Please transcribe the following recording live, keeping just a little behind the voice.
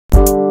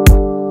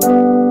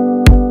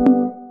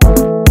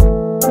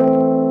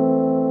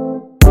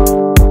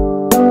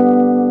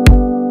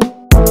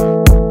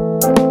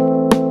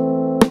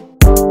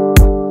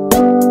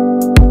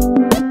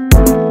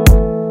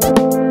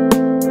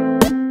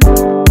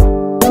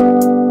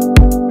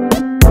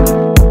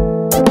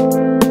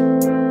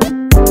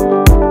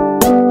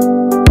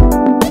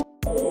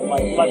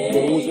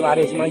Are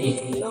is man.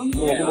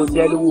 Mo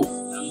jẹ́ lówó.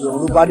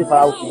 Yoruba di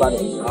fara òkú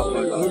balẹ̀.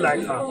 You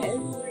like her.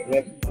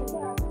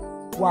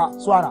 Wa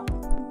Swara.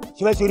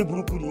 Ṣé fẹ́ sori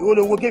burúkú ni? Ó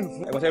lè wo game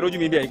fún. Ẹ kò ṣe rojú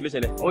mi bí ẹ̀ kí ló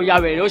ṣẹlẹ̀. Ó ya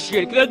wẹ̀rẹ̀ ó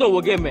ṣe kí ló tó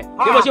wo game ẹ̀.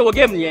 Kí ló ṣe wo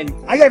game nìyẹn ni?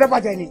 Ayé ẹ̀fẹ́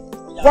bàjẹ́ ni.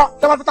 Wá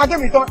tọ́ba tó ta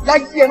game tán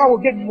láyé ẹ̀ máa wo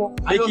game mọ́.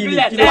 Kí ló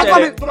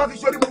ṣẹlẹ̀? Tọ́ba fi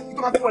sori burúkú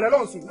tó máa fi wọlé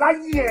lọ́sùn.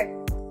 Láyé ẹ̀.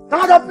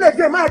 Tọ́ba tó play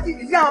game máa kí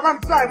ìyá àwọn máa ń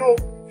try mọ́.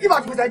 Kí bá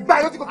tìbùtà gbá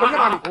ẹ̀ ló ti kò pẹ̀lú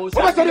màmí. Ó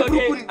fẹ́ sori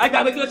burúkú ni.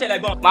 Àgbà pé kí ló ṣẹlẹ̀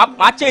gan?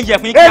 Màá change ẹ̀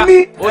fún yín kíá.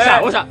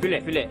 Ó ṣà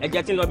filẹ̀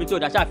ẹ̀jẹ̀ tí ń lọ bí tí ò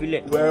dá ṣáà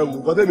filẹ̀. Wẹ́ẹ̀wù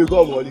nǹkan tẹ́mi kọ́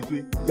ọmọ ni pé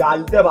ìyá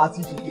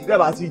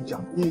tẹ́bà ti jà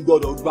ní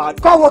gbọ́dọ̀ gbá.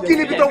 Kọ́wọ́ kí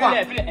níbi tó wà.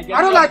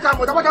 I don't like am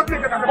o, tọ́ba tó play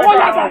game. Ó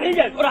yàtọ̀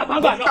níyẹn ó rà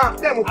gbàgbà náà.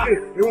 Tẹ́ mo play,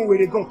 èwo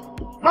wèrè gan.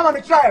 Mama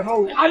mi try ẹ̀ mọ́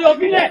o. Ayọ̀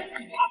filẹ̀.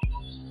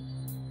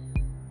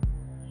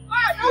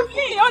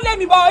 Ó lé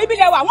mi bọ̀ ibi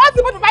lẹ̀ wà, wọ́n ti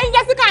mú bàbá yín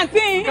jẹ́ sí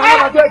kàntín.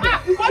 Káwọn jẹ́ ìdí.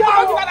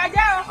 Wọ́n ti bàbá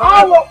jẹ́ o.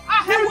 Àwọ̀.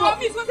 Ẹ̀wọ̀n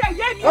mi sún fẹ́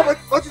yé mi.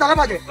 Ó ti tàlẹ́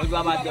bàjẹ́. Ojú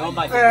wa bàjẹ́ wọ́n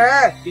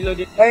bàjẹ́. Kí ló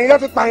dé? Ẹ̀yin ló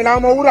ti pààyàn àwọn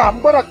ọmọ wúrà, mo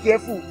gbọ́dọ̀ kí ẹ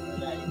fún.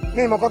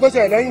 Ní ìmọ̀ kan tó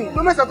ṣẹlẹ̀ lẹ́yìn.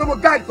 Ló mẹ́sàn-án tó mo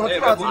gáàdì tán tí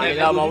wàá ti.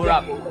 Ẹ̀yà ọmọ wúrà.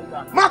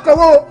 Má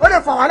kọ̀wé o, ó lè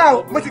fà wàhálà o,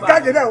 mo ti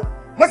gáàdì rẹ̀ o,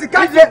 mo ti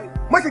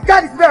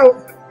gáàdì síbẹ̀ o.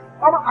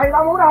 Ọmọ àyìnlá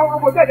ọmọ wúrà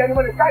ọmọ ojú ẹ̀jẹ̀ ni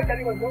mo lè gáàdì jẹ́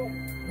ní mo ìgbóhùn.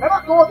 Ẹ má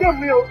kọ̀wé géèmù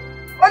mi o,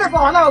 ó lè fà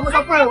wàhálà o, mo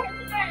sọ fún ẹ o.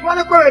 Wọ́n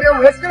ní pé èrè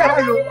òwe sílẹ̀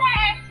báyìí o.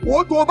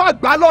 Wo tó o bá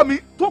gbá lọ́ mi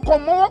tó kàn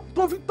mọ́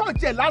tó fi tàn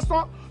jẹ̀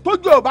lásán tó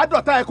jẹ́ ò bá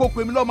dọ̀tá ẹ̀ kó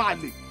pè mí lọ́ máa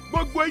lè.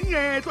 Gbogbo yín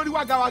ẹ̀ tó ní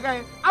wágawàga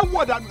yẹn á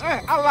wọ̀ dànù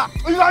àlà.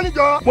 Irọ́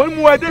níjọ. Mo ń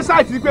mú ẹ dé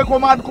sáìtì pé kó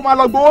máa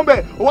lọ gbowó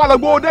mbẹ̀ o wá lọ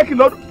gbowó dẹ́kì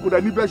lọ́dún kò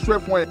dẹ̀ níbẹ̀ ṣọ́ ẹ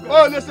fún ẹ.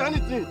 O lè ṣe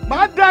anything.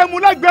 Màá dá ẹmu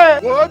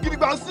lẹ́gbẹ̀ẹ́. Wò ó gidi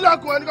gbà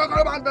sílẹ̀kùn ẹni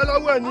kọ́kọ́rọ́ máa ń bẹ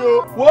lọ́wọ́ ẹ ni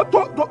o. Wò ó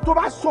tó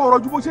bá sọ̀rọ̀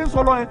ju bó ṣe ń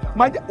sọ lọ yẹn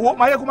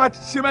máa yẹ kó máa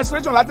ṣe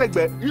menstruation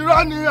látẹ̀gbẹ́.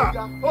 Irọ́ ni à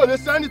o lè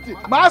ṣe anything.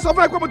 Màá sọ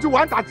fún ẹ pé mo ti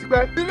wà ń tà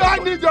tipẹ́.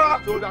 Irọ́ níjọ.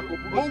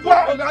 Mo wá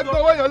ọ̀gá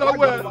gbowó yẹn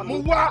lọ́wọ́ ẹ. Mo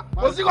wá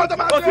kò sí kò tó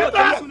máa ṣe é.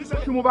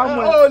 Tí mo bá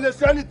mú ẹ. O lè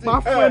ṣe anything. Màá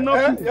fún ẹ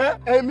náà.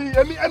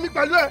 Èmi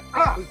pẹ̀lú ẹ.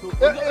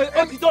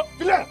 Filẹ̀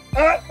filẹ̀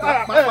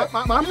filẹ̀.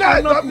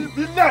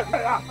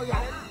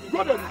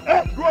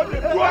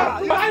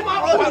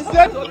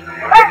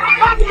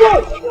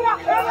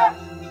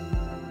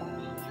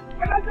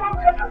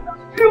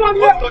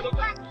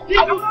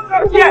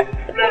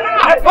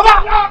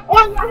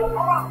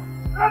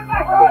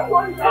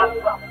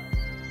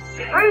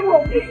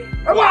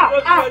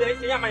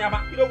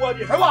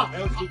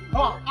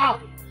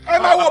 Ẹ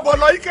máa wọ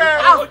bọ̀lọ̀ yìí kẹ́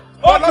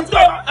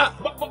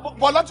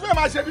bọ̀lọ̀ tí fẹ́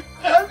máa ṣe bí.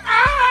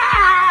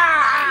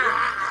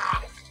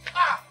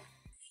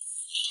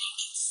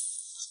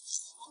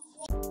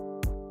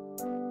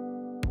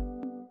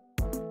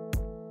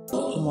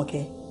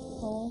 Ọmọkẹ́,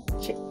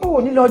 ṣé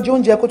o ní lọ jẹ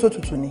oúnjẹ kó tó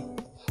tutù ni?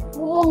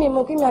 Mú mi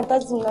mọ̀ kí mi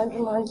àtàtì ìlàjú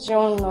máa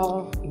jẹun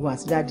náà. Ìwọ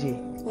àti dáàdì ẹ̀?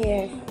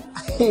 Yes.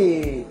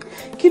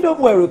 Kí ló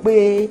mú ẹ rò pé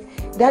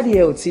dáàdì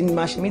ẹ ò ti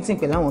máa ṣe meeting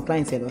pẹ̀lú àwọn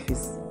client ẹ̀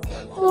lọ́fíìsì?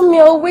 Mú mi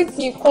owó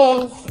tí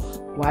kún.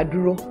 Wàá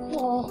dúró.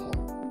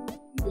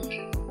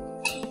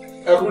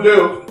 Ẹ kúlé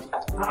o.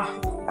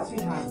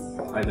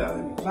 Hi,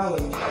 darling. Báwo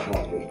ni?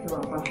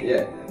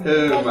 Yeah.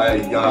 Oh my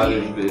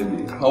darling baby.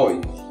 How are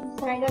you?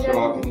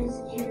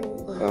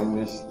 I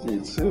missed you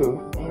too.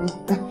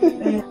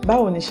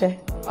 Báwo ni iṣẹ́?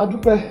 A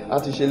dúpẹ́, a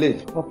ti ṣe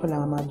late. Ọ̀pọ̀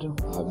làwọn máa dùn.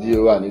 Àbí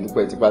o wà ní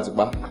dúpẹ́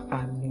tipátipá.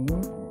 Àmín.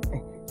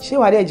 Ṣé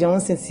wàá dẹ̀ jẹun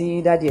sìn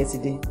tí dáàdì ẹ ti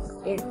dé?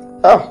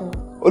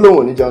 Ó lóun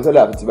ò ní jẹun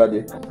tẹ́lẹ̀ àbí tí bá dé.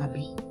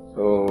 Àbí.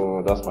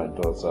 Oh, that's my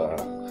daughter.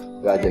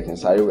 Bí a jẹ́ kí n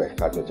sáré wẹ̀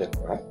kájọ jẹ́.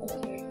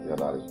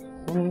 Yọ̀dà rẹ̀.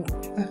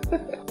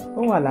 Ó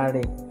wà lára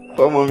ẹ̀.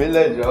 Ọmọ mi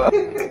lẹ́jọ́.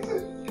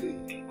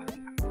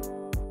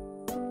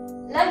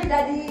 Love you,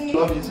 Daddy.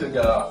 Love you too,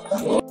 girl.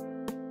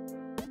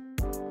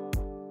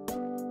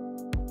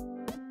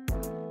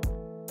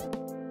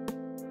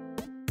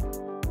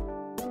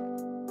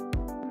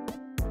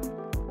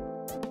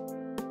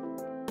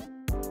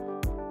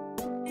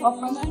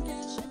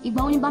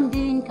 Ìgbà wo ni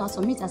Bámidélé ní ká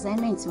submit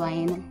assignment wa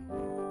yẹn náà?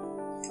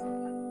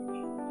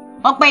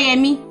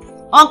 Ọpẹ́yẹmí,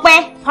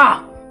 Ọpẹ́.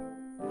 Ha!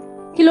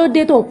 Kí ló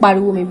dé tó ń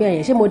pariwo mi bẹ́ẹ̀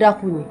yẹn? Ṣé mo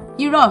dákú ni?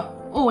 Irọ́,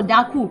 o ò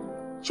dákú.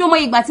 Ṣé o mọ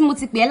ìgbà tí mo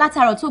ti pè ẹ́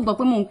látàárọ̀ tó gbọ́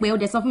pé mò ń pè ó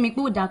dẹ̀ sọ fún mi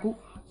pé ó dákú?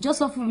 Jọ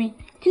sọ fún mi,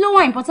 kí ló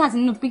wà important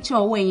nínú picture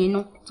ọwọ́ ẹ̀yẹn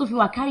náà tó fi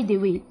wà carried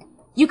away?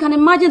 You can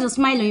imagine the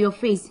smile on your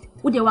face.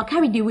 Ó dẹ̀ wà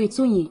carried away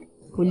tó yẹn.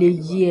 Kò lè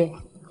yí ẹ.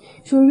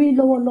 Ṣorí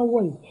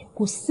lọ́wọ́lọ́wọ́ yìí,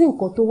 kò sí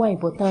nǹkan tó wà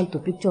important to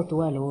picture tó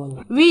wà lọ́wọ́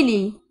mi.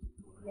 Really?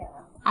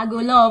 I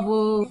go love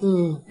o.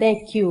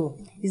 Thank you.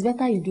 It's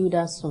better you do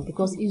that soon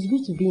because it's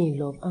good to be in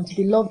love and to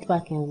be loved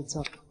back in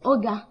return.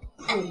 Oga.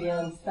 You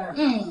understand?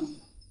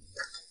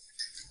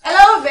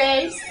 Hello,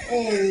 babes.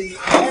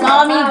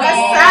 Hello, me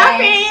What's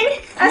happening?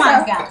 Come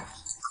on, God.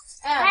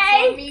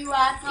 Hey.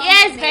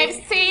 Yes, babes.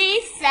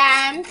 See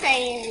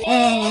something.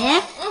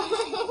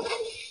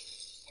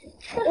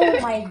 Oh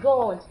my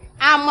God.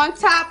 I'm on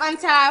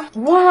top.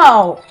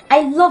 Wow,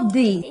 I love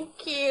this.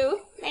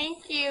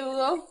 Thank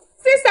you.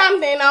 See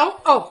something now?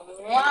 Oh,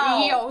 wow.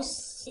 Yes.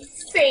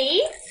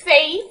 See.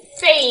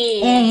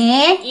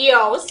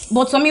 Yes.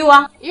 But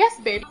Tomiwa. Yes,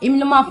 babe. Èmi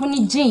ló máa fún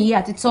ní jean yìí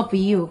àti top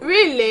yìí o.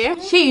 Really?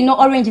 Ṣé you know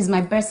orange is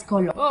my best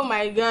color? Oh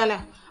my God.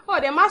 Oh,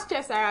 the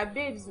masters are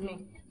babes me.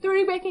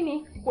 Torí pé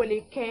kíni kò lè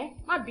kẹ́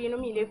má bínú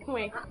mi lè fún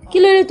ẹ. Kí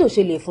ló lè tó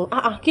ṣe lè fún?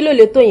 Kí ló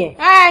lè tó yẹn?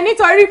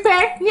 Nítorí pé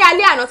ní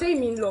alẹ́ àná tí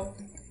mi ń lọ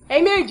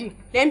ẹ̀yin méjì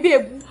lẹ́ ń bí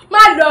ebu má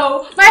lọ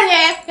o má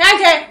yẹ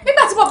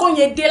nígbà tí bọ̀bọ̀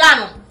yẹn dé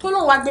lánàá tó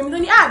lóun wá gbé mi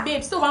lóní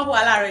babes tó máa ń bọ̀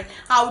wá láàárọ̀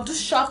I will do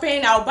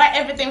shopping I will buy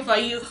everything for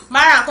you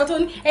mara nǹkan tó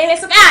ní ẹ̀yin lè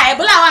sọ pé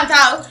Ebola wà ń ta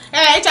o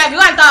HIV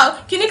wà ń ta o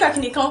kìnnìkan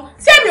tí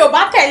èmi ò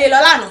bá tẹ̀lé lọ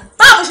lánàá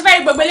báwo mo ṣe fẹ́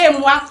rí gbogbo ilé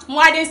mu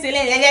wá dé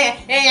sílé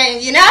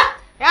you know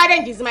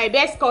orange is my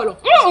best colour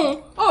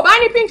oh bá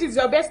ní pink is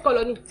your best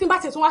colour ni tí n bá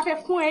ti tún wá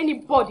fẹ́ fún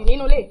anybody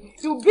nínú ilé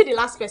you be the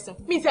last person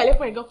mi ì tẹ̀lé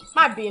fún ẹ gan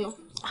má bínú.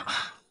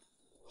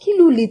 Kí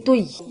ló lè tó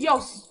yìí?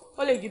 Yes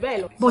ó lè jù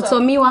bẹ́ẹ̀ lọ.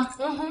 bọ̀tọ̀ mi wá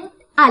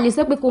a lè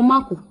sọ pé kó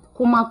má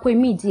kó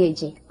èmi ìdí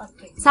ẹ̀jẹ̀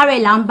sáré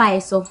là ń bá ẹ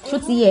sọ ṣó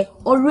ti yẹ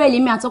ọ̀rọ̀ ẹ̀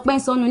lèmi àtọ́pẹ́ ń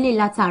sọnù lè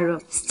látàárọ̀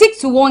stick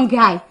to one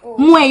guy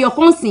mú ẹyọ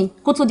kan sìn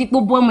kó tó di pé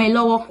bọ́ ọmọ ẹ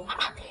lọ́wọ́.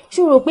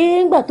 Ṣó rò pé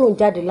ńgbà tó ń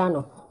jáde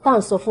lánàá tá à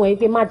ń sọ fún ẹ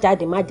pé má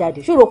jáde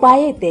ṣó rò pé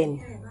ayé tẹ̀ ni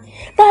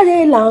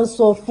táre là ń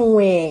sọ fún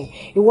ẹ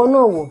ìwọ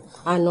náà wò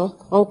àná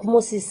uncle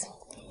Moses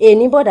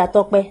èní bọ̀dà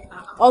Tọ́pẹ́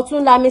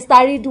ọ̀túnla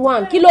Mr.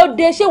 Ridwan kí ló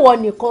dé ṣé wọ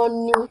nìkan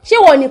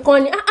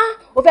ni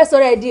o fẹ́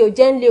sọ̀rọ̀ ẹ̀ di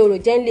òjẹ́ńlé orò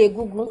jẹ́ńlé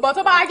egungun. bọ̀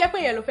tó bá wá jẹ́ pé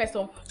yẹn ló fẹ́ sọ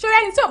ṣọ́rẹ́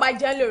ẹni tí ò bá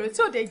jẹ́ńlé orò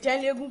tí ò dé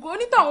jẹ́ńlé egungun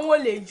onítọ̀hún ò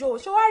lè jó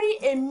ṣọ́ wá rí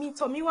èmi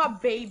Tomiwa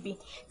baby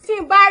tí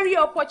n bá rí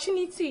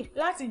opportunity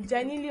láti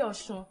jẹ nílé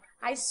Ọ̀ṣun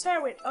I swear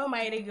with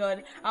Almighty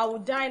God I will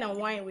dine and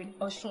wine with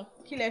Ọ̀ṣun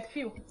kí lẹ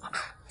feel.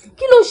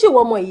 Kí ló ń ṣèwọ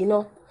ọmọ yìí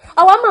náà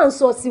àwa máa ń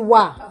sọ sí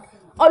wa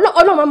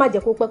Ọlọ́run má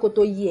jẹ́ kó pẹ́ kó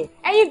tó yí ẹ.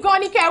 Ẹ̀yin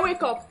gan ni kẹ́ ẹ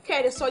wake up kẹ́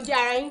ẹ lè sọjí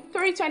ara yín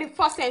torí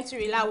 21st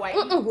century láwa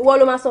yìí. Ìwọ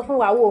ló máa sọ fún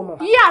wa wò mọ̀.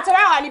 Yí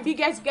àtọ́rẹ́ wa ni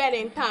biggest girl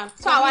in town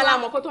tó àwa la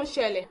mọ̀ kó tó ń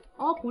ṣẹlẹ̀.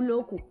 Ọkùn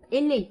ló kù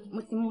eléyìí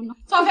mo ti mú ná.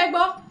 Tó fẹ́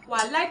gbọ́ wà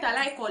láìta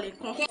láìkọ̀ lè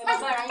kún.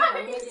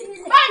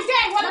 Báńkì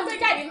ìwọ ló fẹ́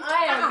jáde.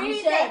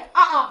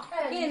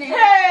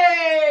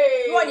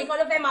 Ìwọ nìkan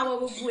ló fẹ́ máa wọ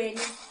gbogbo ẹ̀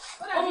ni.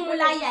 Ó mú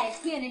láyà ẹ̀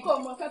kí ni. Kò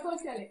mọ̀ kẹ́ tó ń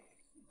ṣẹlẹ̀.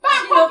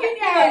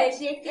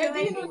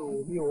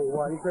 Mi ò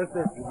wá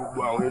ìfẹsẹ̀ sí gbogbo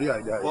àwọn eré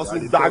àjà yìí. Wọ́n sì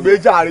gbàgbé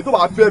jàre tó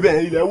bá fẹ́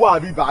bẹ̀rẹ̀ ilẹ̀ wà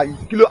bí báyìí.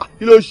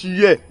 Kí ló ṣì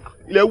yẹ?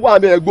 Ilẹ̀ wà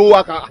bẹ̀rẹ̀ gbówó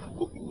wà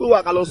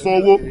ká lọ san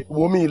owó.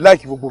 Wo mi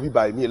like gbogbo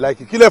bíbá yìí mi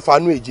like kí lè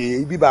fanu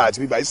èjè bíbá àti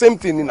bíbá yìí same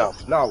thing ni now.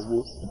 Now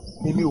wo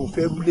èmi ò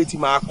fẹ́ búlé tí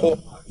máa kọ́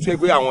ṣé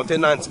pé àwọn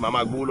tenant máa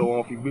máa gbówó lọ́wọ́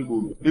wọn fi gbé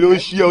gbòòrò. Ilé ń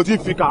ṣí ẹ o ti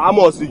fi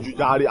kàámọ̀ sí jù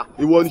jàre.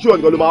 Ìwọ ni ṣé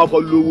òní kan ló máa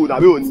kọ́ lówó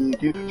tàbí òní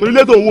kí. Torí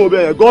ilé tó ń wò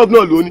bẹ́ẹ̀ gọ́ọ̀nà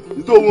lónìí,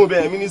 ètò òun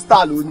bẹ́ẹ̀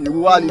mínísítà lónìí, èwo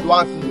wá ní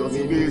wá fi yọ̀ sí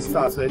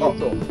mínísítà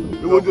sẹ́nitọ̀.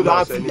 Èwo tó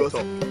dáa fi yọ̀ sí.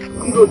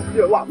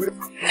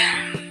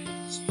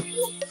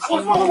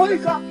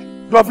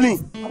 Dublin.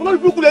 Àwọn olórí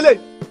burúkú lélẹ̀.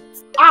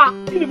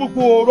 Kí ni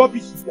gbogbo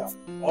rọ́bìṣì yà?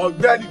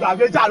 Ọ̀gbẹ́ni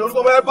gbàgbéjà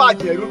lórúkọ fẹ́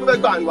bàjẹ́ lórúkọ fẹ́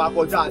gbà níwà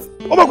kọjá ni.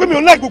 Ó mọ̀ pé mi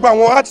ò like gbogbo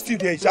àwọn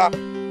attitude ẹ̀ ṣá.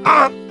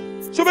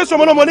 Ṣé o fẹ́ sọ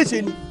ọmọ náà mọ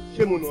léṣe ni?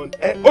 Ṣé mo nà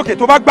ni? Ok,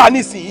 tó bá gbà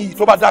nísìnyí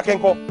tó bá dákẹ́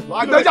ńkọ́.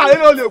 Àgbéjà lé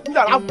ló lè kú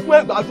yàrá fún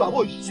ẹgbàá àti àbò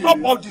òṣìṣẹ́. Stop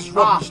all this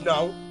rubbish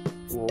now.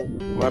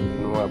 Má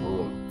bínú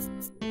àbúrò.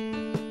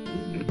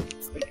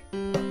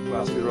 Wá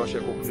sí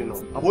ránṣẹ́ kó kúlé náà.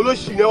 Àbò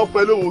olóṣì ni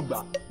ọ̀pẹ lówó gbà.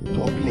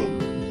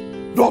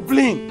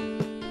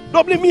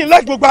 Dublin mi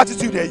like gbogbo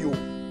attitude ẹ̀ yìí o.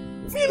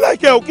 Mi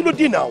like ẹ o kí ló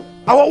dé náà?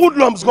 Àwọn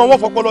hoodlums gan wọ́n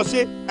fọpọlọ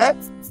ṣe.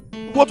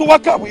 Wọ́n tó wá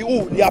kàwé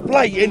o lè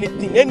apply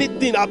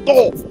anything at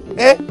all.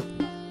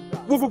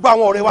 Gbogbo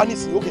àwọn ọ̀rẹ́ wa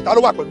nísìnyí òkè ta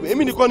ló wà pẹ̀lú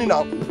èmi nìkan ni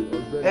náà.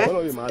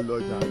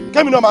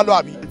 Kẹ́mi náà máa lọ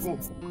àbí.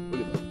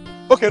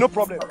 Okay, no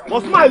problem.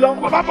 Mọ̀ smile lọ.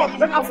 Bàbá bọ̀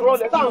lẹ́ka sọ̀rọ̀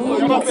lẹ́ka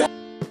sọ̀rọ̀.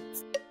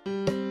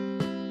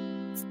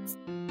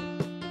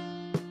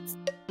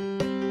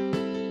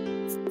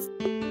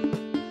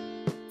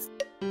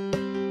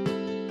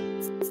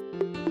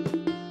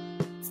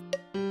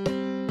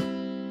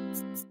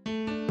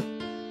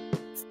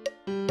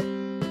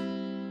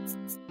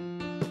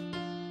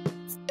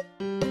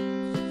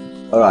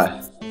 All right.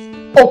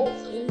 Oh,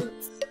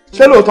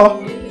 ṣé lóòótọ́?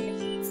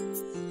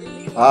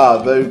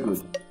 Very good.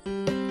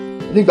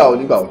 Nígbà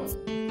wo?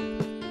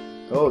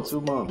 Oh,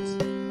 2 months.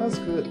 That's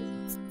good.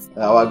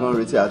 Àwa gan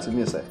retí àti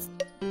miss ẹ.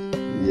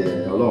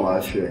 Yeah, Ọlọ́run á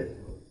ṣe ẹ.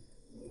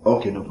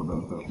 Okay, no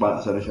problem.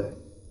 Padà sẹ́nu ṣe.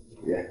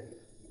 Yeah.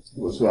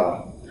 What's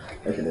up?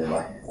 Okay, then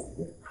bye.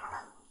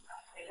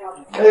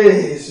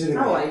 Hey, Siri.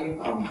 How are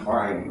you? I'm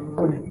fine.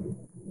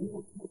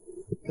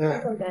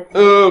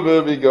 Oh,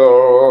 baby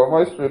girl,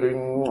 my sweetie.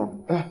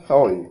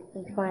 How are you?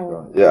 I'm fine.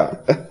 Yeah.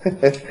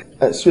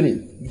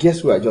 Sweetie, guess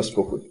who I just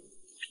spoke with?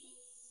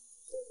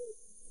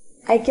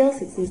 I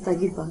guess it's Mr.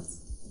 Gilbert.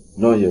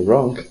 No, you're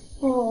wrong.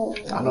 Oh.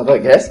 Another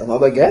guess?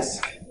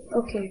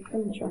 Okay,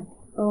 let me try.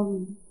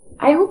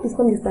 I hope it's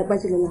not Mr.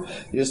 Bajilona.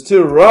 You're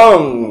still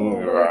wrong.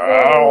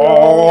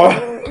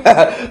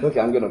 Okay,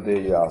 I'm gonna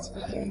bail you out.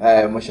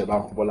 Moshe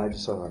Bolaji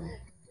saw me.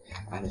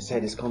 And he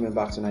said he's coming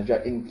back to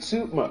Nigeria in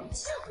 2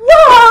 months.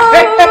 Wow!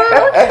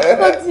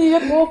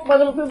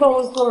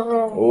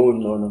 Oh,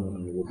 no.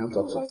 We can't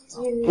talk so.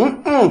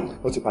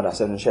 What's your father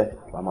saying? Share.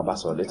 Mama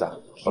Basso later.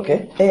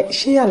 Okay?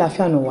 Ṣé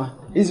àlàáfíà ló wà?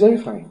 He's very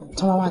fine.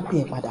 Tí wọ́n wá pè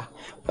é padà,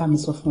 bá mi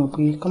sọ fún wọn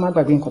pé kó má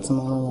gbàgbé nǹkan tí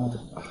mo rán wọn.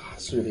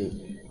 Sweetie,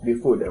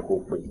 before they go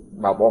pay,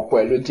 bàbá ọkọ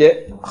ẹ ló jẹ́.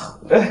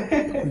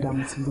 Ó dá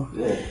mi ti gbọ́.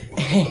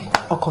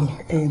 Ọkọ mi,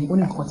 ó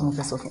ní nǹkan tí mo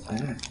fẹ́ sọ fún.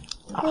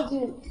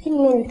 Kí ni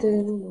wọ́n rí tẹ̀lé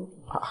nínú?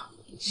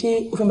 Ṣé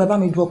o fẹ́ bàbá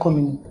mi ju ọkọ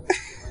mi ni?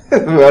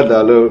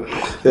 Rather,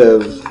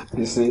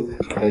 you see,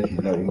 thank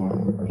you, no, you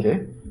want, okay?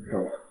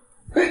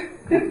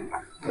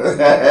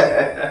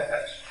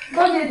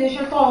 Bọ́dé èdè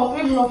ṣe tán ọ̀hún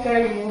fún ìmọ̀ fẹ́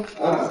rí mi.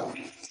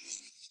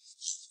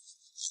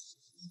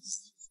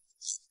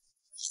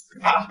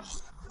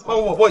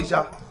 Báwo bọ̀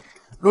ìṣá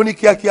ló ní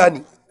kíákíá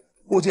ni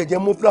ó ti ẹ̀jẹ̀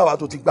mú fúláwà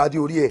tó ti gbadé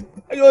orí ẹ̀.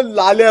 ẹ yóò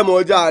lálẹ́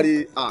mọ́ jàre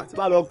tí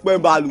bá lọ pẹ́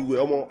balùwẹ̀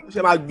ọmọ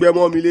ṣe máa gbẹ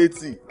mọ́ mi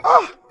létí.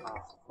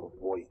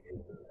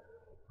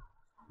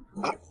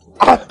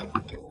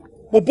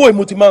 Bọ̀bọ́ yìí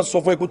mo ti máa ń sọ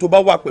fún ẹ pé tó bá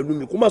wà pẹ̀lú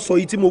mi kó má sọ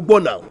yìí tí mo gbọ́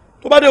náà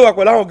tó bá dé wà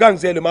pẹ̀lú àwọn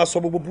gangs ẹ lè máa sọ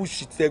gbogbo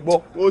bullshit tẹ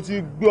gbọ́. ó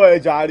ti gbọ́ ẹ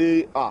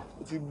jàre ó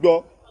ti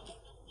gbọ́.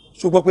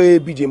 ṣó gbọ́ pé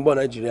BJ ń bọ̀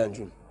Nàìjíríà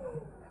jù.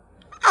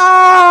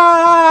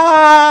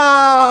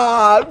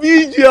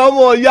 BJ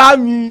ọmọ ìyá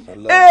mi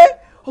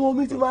ọmọ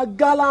mi ti máa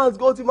gallant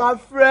kó ti máa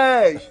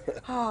fresh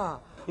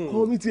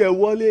ọmọ mi ti ẹ̀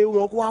wọlé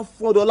wọn kó wá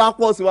fọ́dọ̀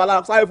lápọ̀ sí wa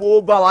lára sáré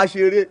fowó bá wa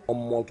ṣeré.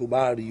 ọmọ tó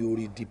bá rí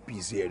orí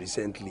DPs ẹ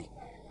recently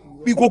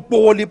bí kò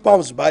pọ́wọ́lé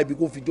pounds báyìí bí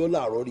kò fi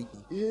dọ́là rọrí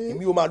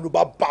èmi ò máa lo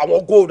bá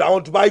àwọn gold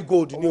àwọn Dubai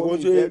gold ni kò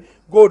ṣe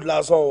gold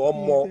lásán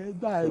ọmọ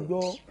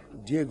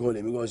díẹ̀ gan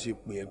lèmi gan ṣe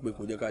pè é pé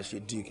kò jẹ́ ká ṣe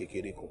díì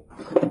kékeré kan.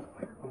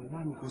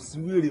 kò sí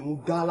wèrè mú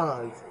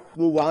gallant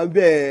mo wà ń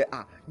bẹ̀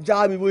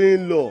já mi bóyá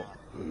ń lọ.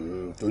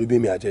 torí bí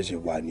mi àjẹsẹ̀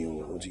wà ní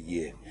o ti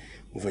yẹ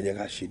mo fẹ́ jẹ́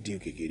ká ṣe díì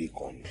kékeré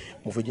kan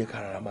mo fẹ́ jẹ́ ká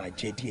rárá máa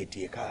jẹ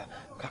díẹ̀díẹ̀ ká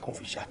kàn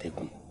fi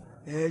ṣàtẹ̀gùn.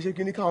 ṣé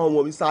kí ni káwọn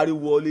ọmọ mi sáré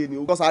wọlé ni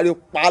kó sáré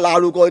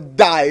paláró kó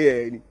dá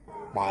ẹ ni.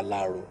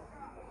 Palaro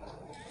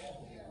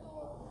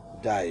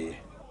dáì.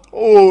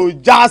 ó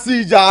já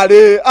sí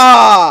jàre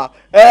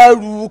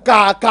ẹrù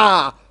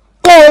kàkà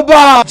kó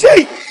bá.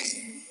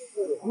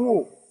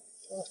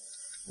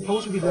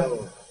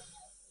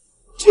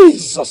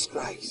 Jesus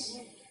Christ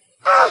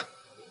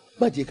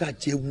má jẹ́ ká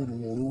jẹ́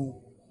wúruwúru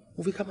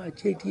mo fi ká máa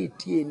jẹ́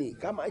díẹ̀díẹ̀ ni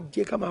ká máa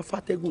jẹ́ ká máa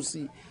fàtẹ́gùn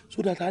sí i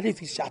so that a lè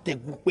fi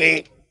ṣàtẹ̀gùn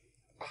pẹ́.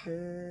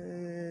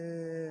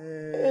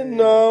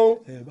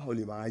 báwo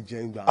lè máa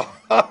jẹ́ ń gbà.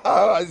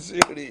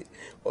 àṣírí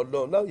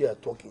ọ̀nà now you are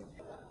talking.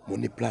 mo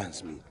ní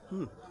plans mi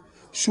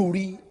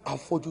sórí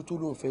afọ́jú tó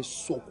lóun fẹ́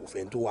sọ̀kò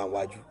fẹ́ tó wà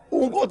wájú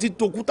òun kò ti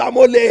tòkúta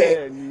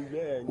mọ́lẹ̀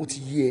ó ti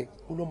yẹ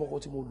olómọkọ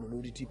tí mo lò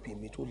lórí DP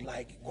mi tó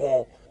like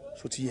gan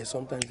so ti yẹ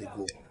sometimes they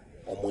go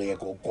ọmọ yẹn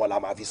gangan la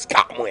máa fi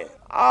scam ẹ.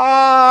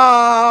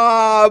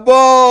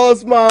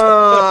 boss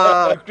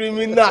man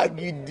criminal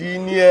gidi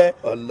ni ẹ.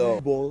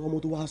 bọ̀ ọmọ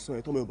tó wá sọ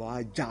ẹ tọ́mọ ẹ̀ bá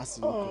wá já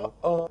sí nǹkan.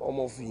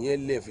 ọmọ fìyẹn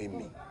lẹ́fẹ̀ẹ́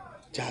mi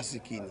já sí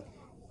kíni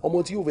ọmọ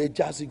tí yóò fẹ́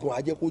já sí gan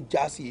ajẹ́ kó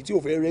já sí tí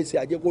yóò fẹ́ rẹ́ sí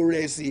ajẹ́ kó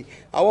rẹ́ sí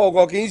àwọn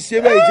ọkọ kì í ṣe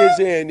bẹ́ẹ̀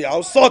ṣe yẹn ni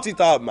I'll sort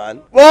it out man.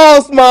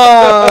 boss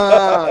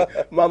man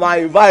mama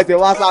invite ẹ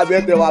wá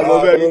sábẹ́ tẹ wá lọ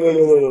bẹ́ẹ̀ ni.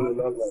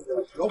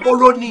 ọkọ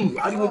lónìí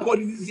ariwo kọ́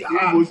ní sísè.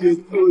 mo ṣe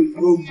tó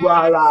gbogbo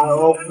ara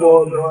ọpọ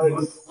lọ.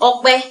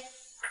 ọpẹ́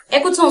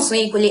ẹkú tó ń sọ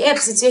yìí kò lè help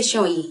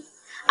situation yìí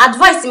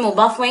advice tí mo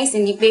bá fún ẹ sì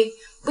ni pé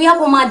bóyá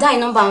kó máa dá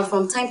nọ́mbà wọn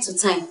from time to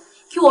time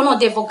kí wọn náà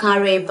dé fọkàn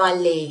ara ẹ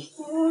balẹ̀.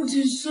 ó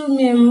ti sú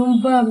mi ẹ̀rù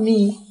ń bà mí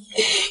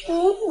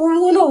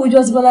owó náà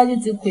wòjọ́ tí Bọ́lájí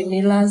ti pè mí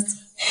last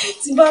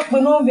tí bá pe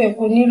nọ́mbà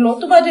kò ní lọ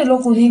tó bá dé lọ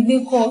kò ní gbé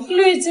kọ kí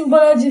ló yẹ tí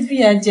Bọ́lájí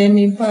fìyà jẹ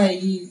mí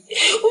báyìí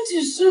ó ti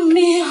sú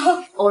mi.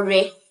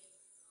 ọ̀rẹ́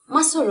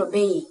má sọ̀rọ̀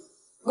bẹ́yìn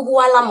gbogbo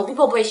wa la mọ̀ bí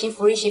bọ́bọ́ ẹ ṣe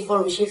forí ṣe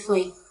fọrùn ṣe fún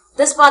ẹ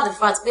despite the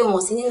fact pé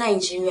wọ́n sí ní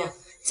Nàìjíríà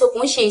tí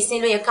òkun ṣe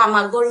ìsìn ló yẹ ká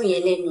máa gbọ́rù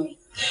yẹn lẹ́nu ẹ̀.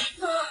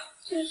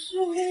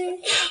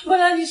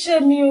 Bọ́lájí ṣe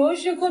mi ò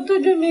ṣe kó tó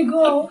dùn mí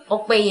gan.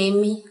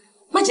 Ọpẹ́yẹmí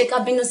má jẹ́ ká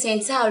bínú sí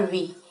ẹni tá a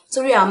rí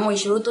torí àmọ́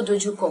ìṣòro tó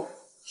dojúkọ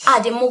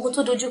àdèmógún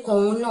tó dojúkọ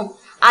òun náà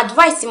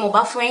advice tí mo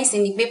bá fún ẹ̀yìn sí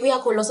ni pé bóyá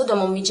kó lọ sọ́dọ̀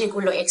ọmọ méjì kó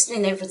lọ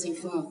explain everything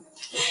fún wọn.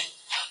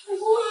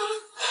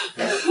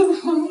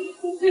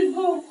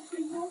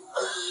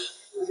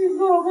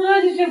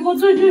 Bọ́lájí ṣe kó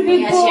tó dùn mí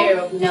gan. Share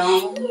up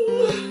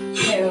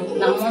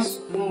now, wọ́n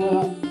sùn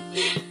wọn.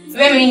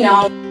 Very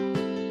now.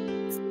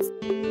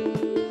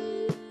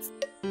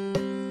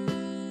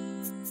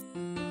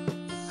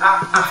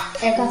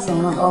 Ẹ káàsán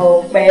náà.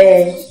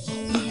 Ọpẹ́.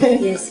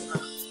 Yes.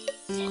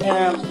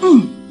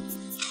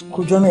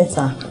 Kọjọ́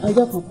mẹ́ta.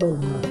 Ọjọ́ kan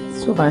pẹ̀lú.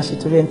 Tí o bá ń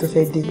ṣètò ẹni tó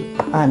fẹ́ dé,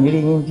 àmì rí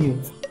yín bí o.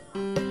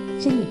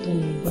 Ṣé lóòótọ́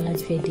ni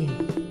Bọ́lájí fẹ́ dé ni?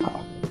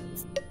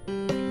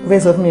 Ó fẹ́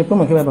sọ fún mi pé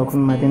mo kí bàbá kún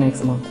mi máa dé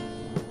next month.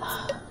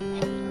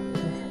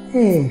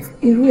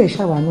 Irú ẹ̀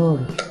ṣàwà náà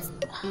rè.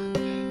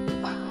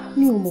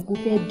 Mi ò mọ̀ kó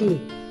fẹ́ dé.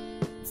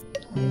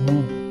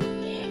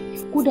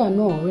 Kódà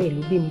náà ọ̀rẹ́ ẹ̀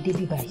ló gbé mi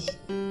débí báyìí.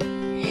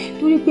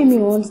 Torí pé mi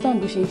ò understand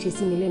bó ṣe ń ṣe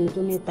sí mi lẹ́nu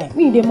tó mẹ́ta.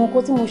 Mi ì dẹ̀ mọ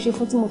nǹkan tí mo ṣe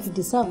fún tí mo fi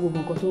deserve gbogbo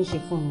nǹkan tó ń ṣe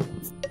fún mi.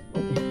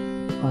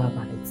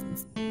 Farabalẹ̀.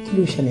 Kí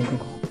ló ṣẹlẹ̀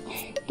gangan?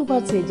 Tó bá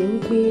tiẹ̀ jẹ́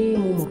wípé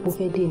mo mọ̀ pé ó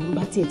fẹ́ dé ni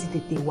bá tiẹ̀ ti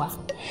tètè wá.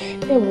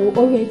 Ẹ wo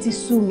ọ̀rọ̀ ẹ ti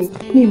sú mi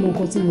ní ìmọ̀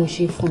nǹkan tí mo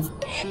ṣe fún un.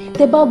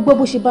 Tẹ bá gbọ́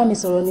bó ṣe bá mi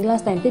sọ̀rọ̀ ní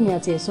last time tèmi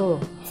àti ẹ̀ sọ̀rọ̀.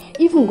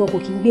 Even nǹkan kò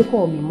kí ń gbé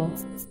kọ́ mi mọ́.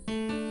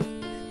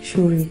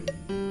 Ṣorí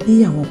bí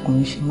àwọn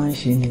ọkùnrin ṣe máa ń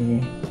ṣe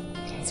nìyẹn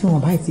tí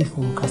wọ́n bá ti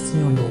fòrùka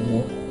síyàn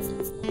lọ́wọ́.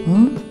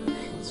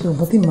 Tí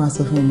ọ̀bọ̀n tí màá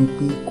sọ fún mi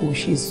pé kò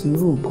ṣe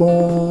sùúrù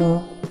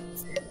gan-an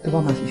tó bá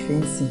máa fi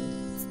fẹ́ǹsì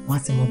wọ́n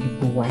á ti mọ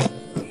gbogbo wa.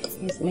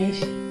 Yes,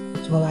 Meji.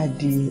 Tí wọ́n bá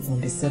di on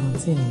the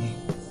 17 yẹn,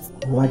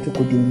 wọ́n wá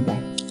jókòó dé nígbà.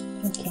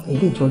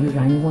 Èdè ìjọ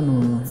ríra yín wọ́n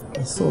náà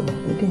ẹ̀ sọ̀rọ̀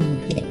èdè yín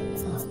bí.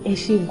 Ẹ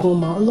ṣe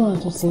gọ̀ọ́mà Ọlọ́run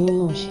tó ti yín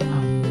náà ṣe.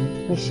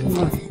 Ẹ ṣe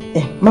máa.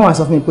 Ẹ má wàá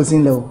sọ fún mi pé ó ti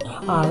ń lọ o.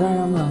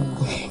 Rárá máa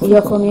wà. Ìyá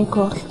ọkọ mi ń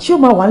kọ́. Ṣé ó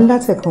máa wà ní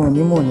látẹ̀kùn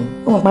òní mọ̀ ni?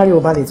 Ó máa pariwo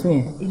balẹ̀ tún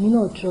yẹn. Èmi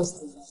náà trust.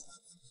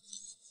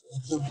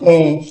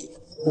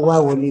 Ó wá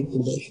wọlé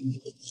ìpínlẹ̀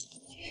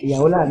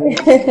ìyàwó láàrin.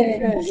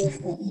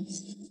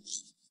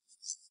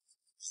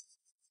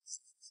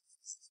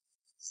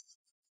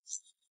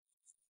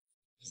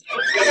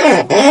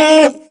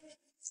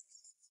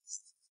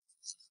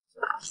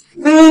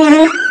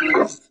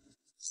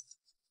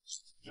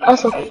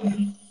 Also,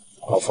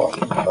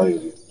 how are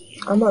you?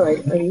 I'm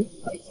alright. Are you?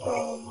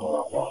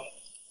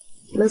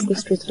 Let's go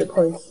straight to the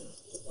point.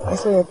 I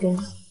saw your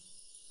things.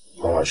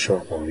 I'm sure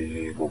for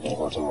me, but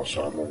what I'm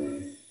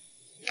sorry,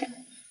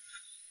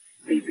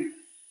 baby.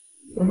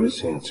 We're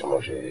seeing too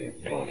much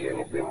being here in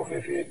the game of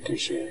every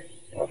dish.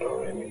 I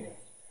don't really.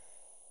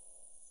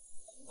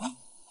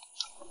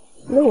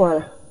 No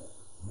water.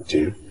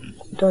 Do?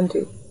 Don't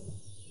do.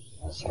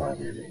 That's my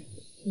baby.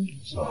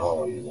 So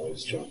how are you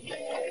guys doing?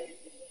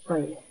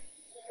 Fine.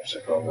 It's a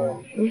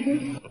problem.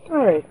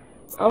 Alright.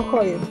 I'll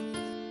call you.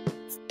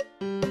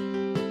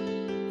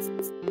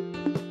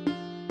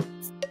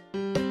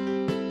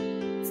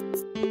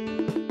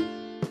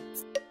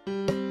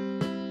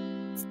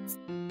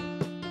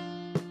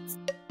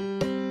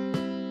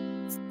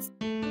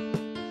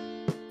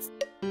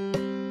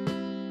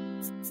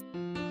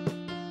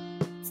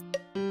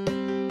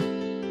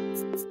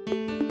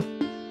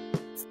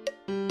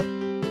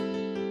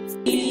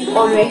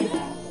 Ọ̀rẹ́,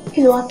 kí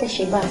ló wá fẹ́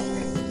ṣe báyìí?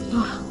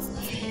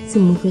 Tí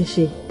mo fẹ́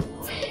ṣe,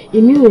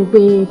 èmi rò pé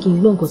kí n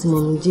gbọ́ nǹkan tí mo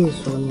mú jẹ́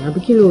sọ ni, àbí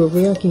kí ló rò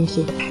bóyá kí n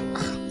ṣe?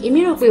 Èmi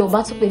rò pé ò bá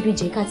tún pé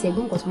BJ ká tiẹ̀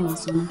gbọ́ nǹkan tó máa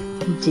sọ náà.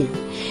 BJ?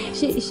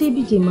 Ṣé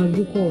BJ máa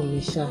gbé kọ́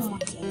ọ̀rẹ́ ṣá?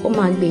 Ó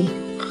máa gbé.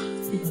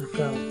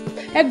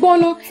 Ẹ̀gbọ́n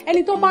náà,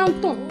 ẹni tó bá ń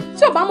tàn,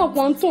 tí ò bá mọ̀ pé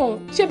ó ń tàn,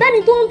 ṣe bẹ́ni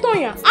tó ń tàn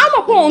yàn, á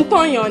mọ̀ pé ó ń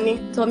tàn yàn ni.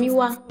 Tọ́mí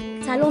wá.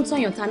 Ta ló ń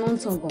tọ̀yàn ta ló ń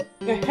tàn gan.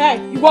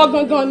 Ìwọ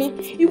gangan ni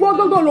ìwọ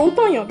gangan ló ń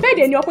tọ̀yàn bẹ́ẹ̀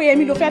dẹ̀ ni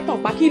Ọpẹ́yẹmí ló fẹ́ tàn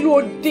pa kí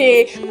ló dé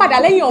padà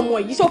lẹ́yìn ọmọ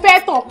yìí ṣó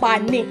fẹ́ tàn pa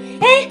ni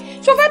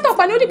ṣó fẹ́ tàn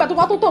pa ni ó dìgbà tó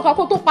bá tó tàn ká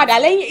kó tó padà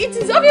lẹ́yìn. It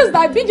is obvious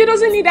that BJ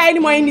doesn't need that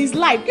anymore in his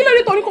life kí ló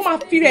dé torí kó máa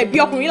fi rẹ̀ bí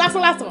ọkùnrin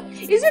lásán lásán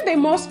is it the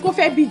must kó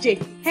fẹ́ BJ.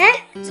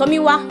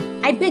 Tọ́míwá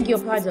I beg your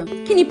pardon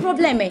kí ni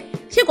problem ẹ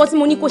ṣé kò tí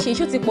mo ní kó ṣe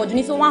iṣó ti pọ̀jù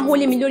ní tó wá ń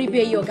hólé mi lórí bí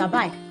ẹyẹ ọ̀gá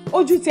báyìí.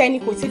 Ojú tẹ ẹni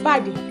kò ti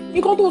bàdé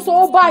nǹkan tó sọ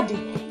ó bàdé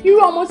irú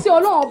ọmọ tí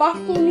Ọlọ́run bá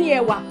fún ní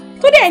ẹwà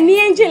tó dẹ̀ ní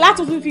angel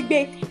láti tún fi gbé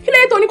kí ló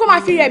dé tó ní kó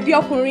máa fi rẹ̀ bí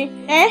ọkùnrin.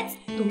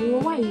 Tomiwa,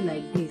 why are you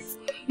like this?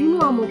 You know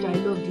how much I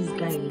love this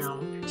guy now.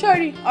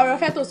 Sori ọ̀rọ̀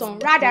fẹ́ tó sàn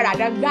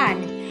rádaràdà gbáà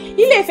ni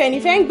Ilé Ifẹ̀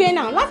nífẹ̀ẹ́ ń gbé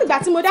náà láti ìgbà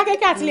tí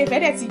Mọdákẹ́kẹ́ àti Ilé Ifẹ̀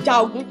dẹ̀ ti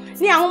ja ogun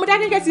ni àwọn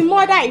Mọdákẹ́kẹ́ ti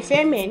mọ́dà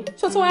ìfẹ́ mẹ́ni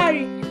ṣó tún wá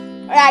rí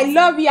I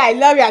love you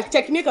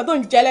àti kíní kan tó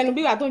ń jẹ lẹ́nu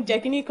bí ìgbà tó ń jẹ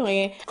kíní kan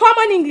yẹn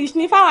common English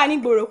ní fáwọn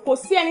nígboro kò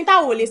sí ẹni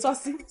táwọn ò lè sọ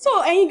sí so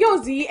ẹ̀yin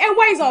girls yìí ẹ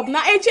wise up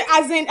náà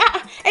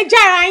ẹ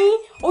jára yín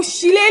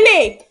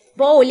òṣìlélẹ̀.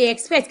 Bọ́ ò lè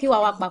expect kí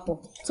wàá wá papọ̀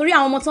torí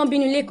àwọn ọmọ tó ń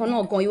bínú ilé kan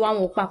náà gan ìwà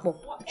wọn ò papọ̀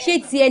ṣé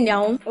tiẹ̀ ni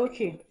àwọn. Ok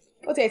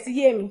ó tẹ̀ sí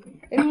yé mi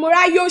èmi mo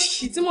ráyè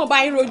òṣì tí mo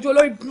bá ń rojú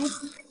olórí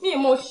burúkú ní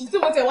ìmọ̀ òṣì tí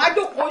mo tẹ̀ wá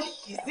jókòó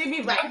òṣì síbí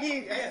báyìí.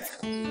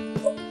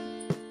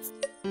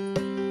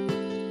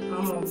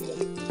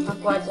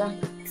 Akọ ajá.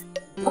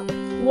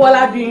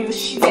 Wọ́lá bí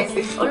òṣì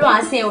lẹ́sẹ̀. Olúwa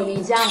ṣe ò ní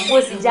jáàmù kó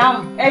sì jáàmù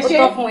ó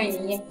tọ́ fún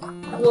ẹnìyẹn.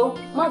 Wo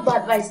má gba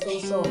advice tó ń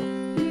sọ.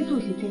 Kí ló tó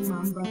ṣe fẹ́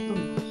máa ń bá tọ̀?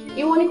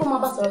 Ìwọ ní kó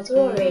máa bá sọ̀rọ̀ tó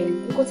rọ̀ rẹ̀ ni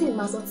nǹkan tí mo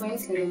máa sọ fún ẹ̀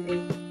sí ni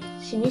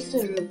ṣì ní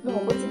sùúrù náà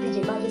bó ti BJ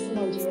bá dé sí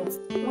Nàìjíríà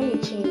wọ́n lè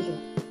change o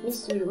ní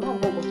sùúrù má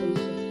gbọ́ ọkọ̀ tó ń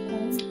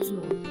sọ.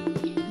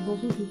 Ìbọn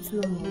tó ti tú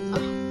ọmọ ó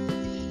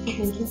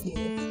fi ń tún ìrẹsì.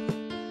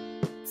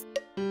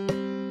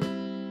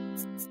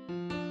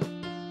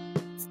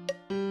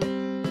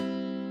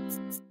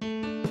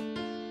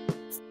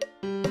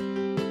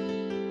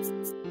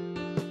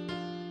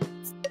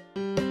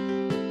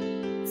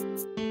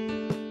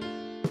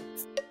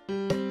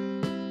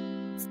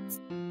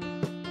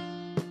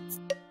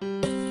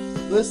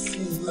 This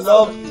is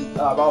lovely.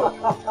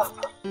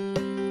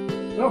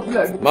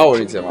 Má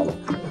worry tiẹ̀ máa lọ.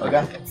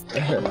 Okay.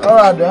 All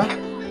right, then.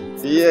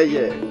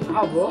 Yeah.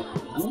 How, bro?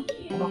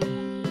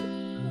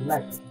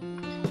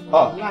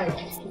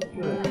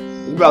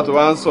 Nígbà tó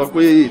wá ń sọ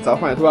pé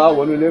ìtàkùn ẹ̀ tó wá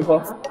wọnú ilé ńkọ́.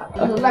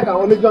 I don't like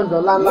àwọn oníjọ́njọ́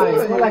ńláńlá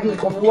yẹn. I like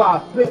nǹkan mi wà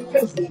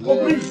fèsì. Go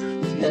breathe.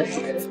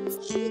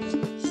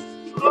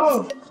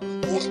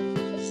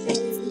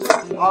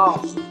 Wow.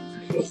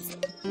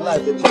 I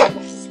like it.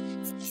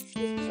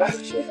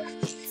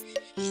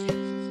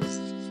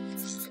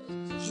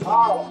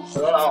 Wow.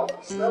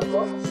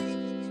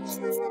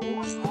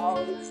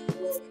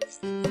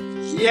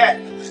 Yeah.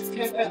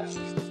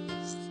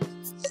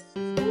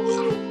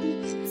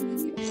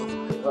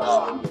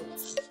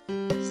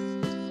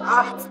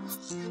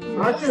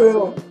 Aren't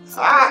you?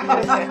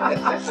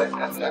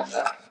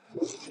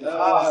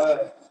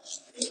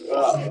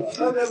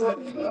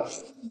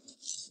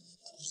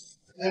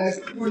 You're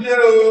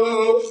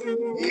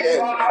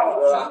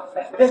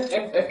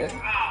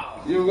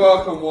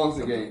welcome once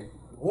again.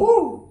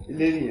 Woo!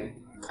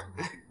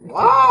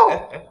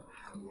 Wow!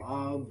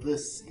 Wow,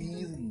 this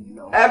is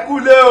love. How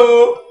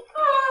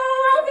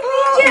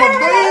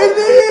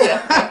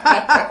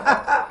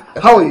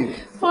are you?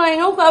 Fine,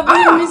 hope I've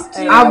really missed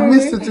you. I've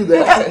missed you too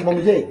there.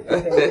 Mommy J.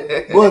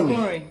 Go on.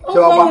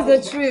 How was the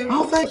trip?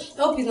 How thanks.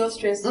 Hope you're not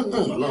stressed.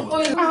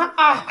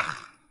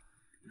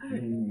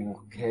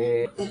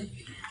 Okay.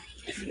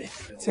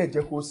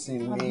 Take kó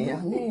sinmi.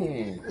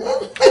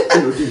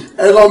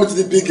 Allow me to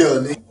the big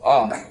girl.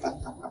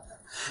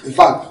 In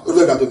fact,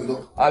 look at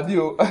them.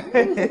 Adio.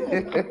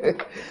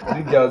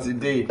 Big girl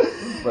today.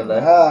 But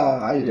like,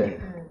 How you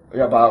doing?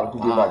 yeah, but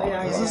good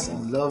back. This is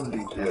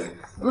lovely.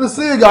 Good to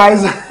see you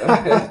guys.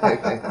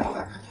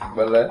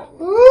 But like,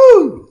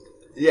 Woo!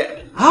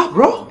 yeah. Huh,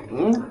 bro?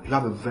 You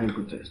have a very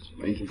good taste.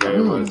 Thank you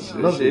very much.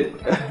 Lovely.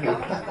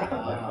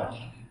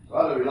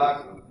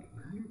 Relax.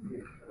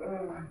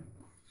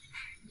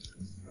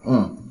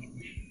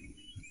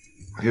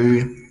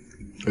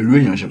 Ìlú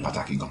èèyàn ṣe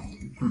pàtàkì gan.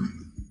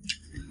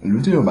 Ìlú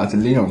tí yóò bá ti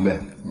léèyàn bẹ́ẹ̀,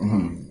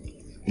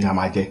 ìyá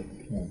máa jẹ.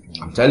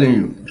 I'm telling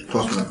you.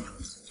 Trust me.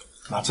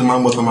 Àti máa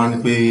ń gbọ́ tó máa ń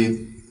ní pé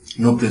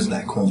no place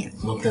like home,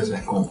 no place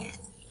like home.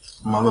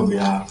 Máa lọ bí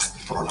a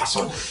ọ̀rọ̀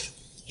lásán ni.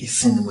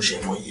 Ìsìn ni mo ṣe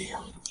mọ iye.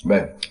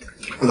 Bẹ́ẹ̀.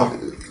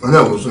 Ọ̀nà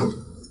ìwòsàn.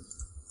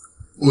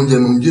 Oúnjẹ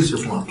mi jí ṣe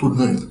fún wa tó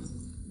dùn yìí.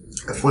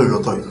 Ẹ̀fọ́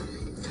ìlọ́tọ̀ yìí.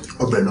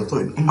 Ọbẹ̀ ìlọ́tọ̀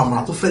yìí.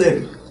 Àmàlà tó fẹ́lẹ̀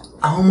rí.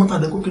 Àwọn ọmọ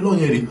tàdé kókè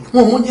lọ́yẹ̀ rí.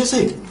 Wọ́n mọ́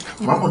jẹ́sẹ̀.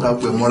 Máa kàn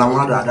dàgbé mọ́ra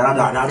wọn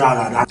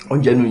dáadáa.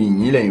 Oúnjẹ nu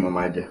yìnyín lẹ́yìn wọn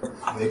máa jẹ.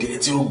 Àwọn ẹgẹrẹ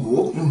tí ó gbó.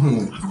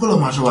 Àfikún lọ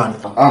máa ṣọ́ wa ni.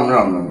 No.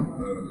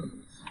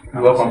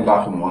 You're welcome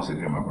back from once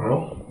again, my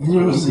bro.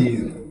 You see.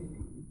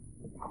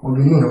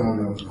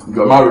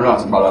 You're married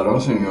now, but I don't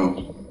see you.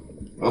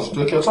 Let's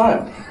take your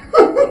time.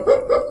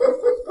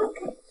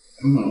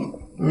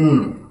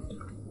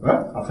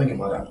 Well, I'll think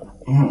about that.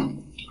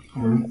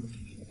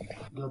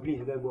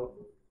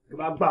 Tó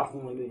bá gbà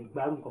fún wọn lóyún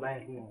gbárùn kọ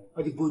báyìí fún wọn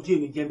wọn ti bójú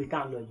èmi jẹ́ mi tá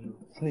à ń lọ yìí o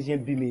mo ṣe ń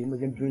bí mi mo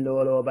ṣe ń bínú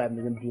lọ́wọ́lọ́wọ́ báyìí mo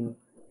ṣe ń bínú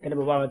kẹ́ni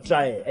bàbá wọn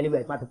try ẹ̀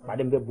anyway má ti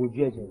pàdé mi bẹ́ẹ̀ bójú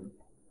ẹ̀ jẹ́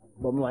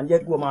bọ̀ mo wà ń jẹ́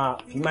kí wọ́n máa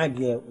fi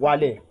máìgì yẹn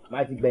wálẹ̀ má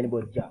ti gbẹ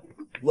anybody jà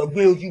wọ́n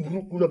gbé ojú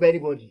burúkú lọ bẹ́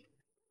anybody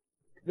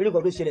lórí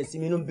nǹkan tó ṣẹlẹ̀ sí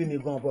mi inú ń bí mi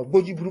gan bọ̀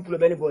gbójú burúkú lọ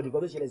bẹ́ anybody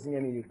nǹkan tó ṣẹlẹ̀ sí mi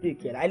lè take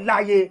care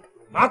láyé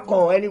má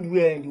kàn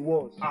anywhere in the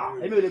world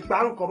èmi ò lè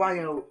gbárùn kọ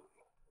báyẹn o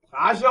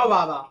aṣọ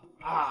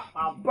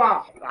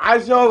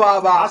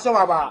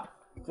bàbá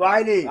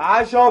Friday.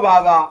 Aṣọ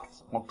bàbá.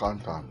 Wọ́n kàn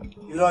tà mí.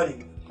 Irọ́ ni.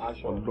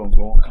 Aṣọ lọ́gbọ̀n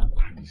wọ́n kàn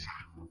tà mí sá.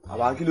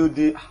 Àbá kí ló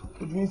dé?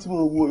 Ojú ní tí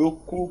mo wo yóò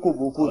kó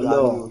kòbókò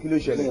dání o, kí ló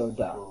ṣẹlẹ̀?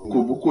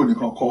 Kòbókò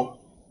nìkan kọ́.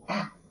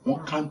 Wọ́n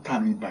kàn tà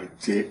mí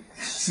bàjẹ́.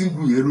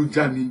 Síngù yẹn ló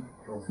já mi.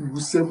 Ìlú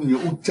sẹ́mu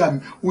yẹn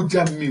ó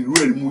já mi ìlú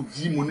ẹ̀rí mo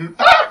jí mo ní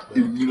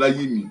èmi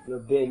láyé mi.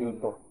 Bẹ́ẹ̀ ni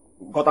ọ̀tọ̀.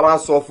 Nǹkan tá a máa ń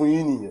sọ fún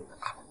yín nìyẹn.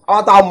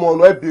 Àwọn tá a mọ̀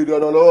ọ̀nà ẹ̀ béèrè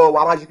ọ̀nà lọ́wọ́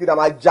wa, a máa ṣe kí ni a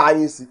máa já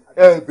yín sí.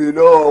 Ẹ béèrè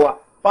lọ́wọ́ wa,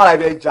 báwo la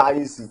fẹ́ já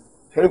yín sí?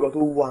 Ṣé nǹkan tó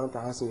wú àwọn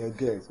tàǹsìn yẹn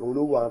gẹ̀ẹ́sì òun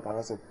ló wú àwọn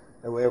tàǹsìn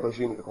ẹ̀wọ̀n ẹ̀kọ́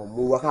ṣe nìkan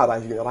mú wá káàbá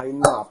ṣe nìkan bá yín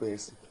náà pẹ̀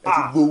sí ẹ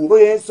ti gbowó.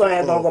 bóyá ń sọ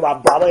yẹn gangan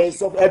bàbá bóyá ń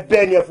sọ ẹ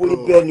bẹ́ẹ̀ ni ẹ forí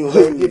bẹ́ẹ̀ ni o ẹ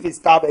dé fi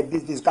scarf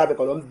ẹ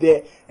kọ̀ ló ń bẹ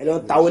ẹ lọ ń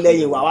tawó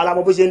lẹ́yìn wa wàhálà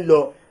mọ bó ṣe ń lọ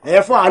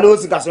ẹ fún àlọ́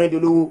òsì kàṣọ yín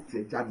dolówó. ẹ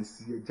já mi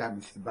sí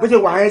bó ṣe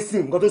wà ẹ́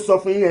sìn nǹkan tó sọ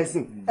fún yín yẹn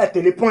sìn ẹ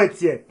tẹ̀lé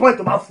pọ́ìntì ẹ pọ́ìntì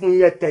tó bá fún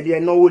yín ẹ tẹ̀lé ẹ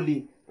náwó le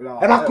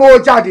ẹ bá kó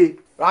jáde.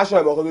 ráṣọ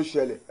ìmọ̀ kan tó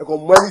ṣẹlẹ̀ ẹ kàn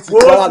mọ ẹni tí kọ́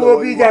wà lọ́wọ́ yìí. ó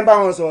bí jẹ́ ń bá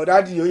wọn sọ̀rọ̀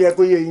dáàdì ó yẹ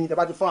kó yé yín tẹ́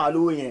bá ti fún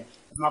àlówó yẹn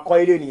máa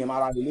kọ́ ilé nìyẹn máa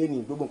ra lè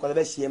ní gbogbo nǹkan tó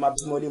fẹ́ ṣe ẹ máa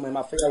bímọ ilé mọ ẹ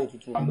máa fẹ́yàwó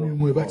tuntun. àwọn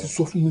ọmọ ẹ bá ti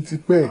sọ fún mi ti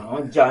pẹ́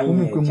àwọn já yín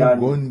ẹ já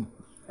ní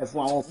ẹ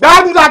fún àwọn.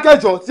 dáàbò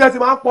dákẹ́jọ tí ẹ ti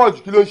máa ń pọ̀ jù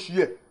kí ló ń ṣí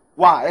ẹ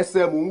wá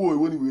ẹsẹ̀ mò ń wò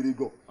ìwé ni wèrè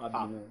gan.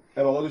 ẹ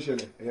mọ̀ kó tó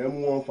ṣẹlẹ̀ ẹ̀yẹ mú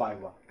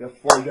 1.5 wa ẹ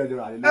fọ́ ilé ẹ̀dẹ̀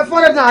rà lé. ẹ fọ́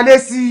ilé ẹ̀dẹ̀ rà lé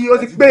sí i ó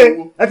ti gbé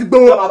ẹ ti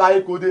gbowó. ẹ máa bá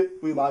yín kó dé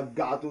pé máa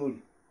ga tó rí.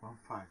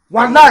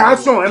 wà láì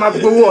aṣọ ẹ máa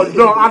gbowó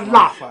ọ̀dọ́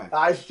àlà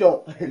aṣọ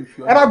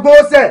ẹ máa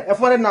gbowó sẹ̀ ẹ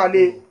fọ́ ilé ẹ̀dẹ̀ rà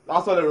lé.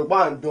 lásán lè rò pa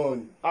à ń dán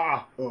ni.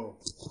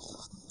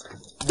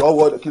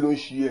 lọ́wọ́ kí ló ń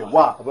ṣe ẹ̀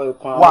wá ó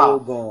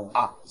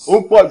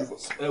ń pọ̀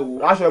jù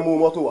ráṣọ ẹ̀ mú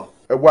mọ́tò wá.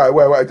 ẹ wá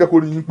ẹ jẹ́ kó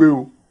rí yín pé o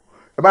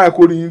ẹ má yẹ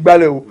kó rí yín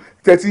gbálẹ̀ o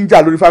tẹ ti ń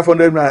jà lórí 500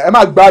 naira ẹ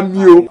má gbá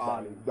mi o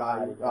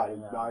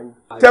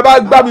tẹ bá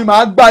gbá mi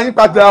màá gbá yín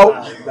padà o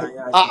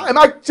ẹ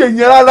má ṣe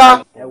yẹn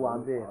rárá. ẹ wà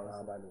ń bẹ̀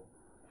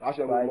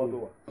ráṣọ ẹ̀ mú mọ́tò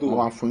wá. mo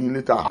máa fún yín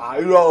létà.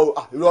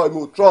 irọ́ mi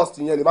ò trust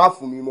yẹn lè má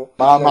fún mi mọ́.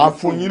 máa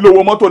fún yín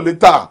lówó mọ́tò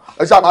létà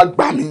ẹ ṣáà máa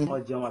gbà mí.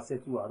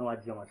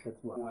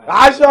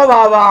 aṣọ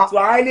bàbá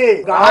tuwálé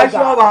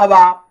aṣọ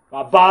bàbá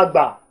bàbá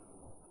àgbà.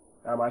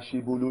 a máa ṣe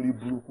ibo lórí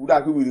burúkú dáa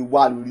pé wèrè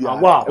wà lórí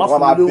àwa má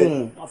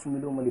fún mi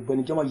lóhùn mo lè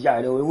bẹni jọmọ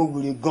ìyá rẹ owó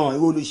wèrè gan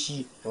owó ló ṣí.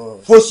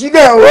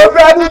 fòṣílẹ̀ o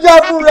fẹ́ ní jẹ́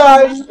fúnra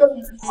ẹ̀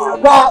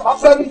wá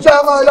fẹ́ ní jẹ́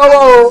ọmọ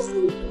lọ́wọ́ o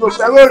kò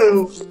fẹ́ wèrè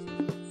o.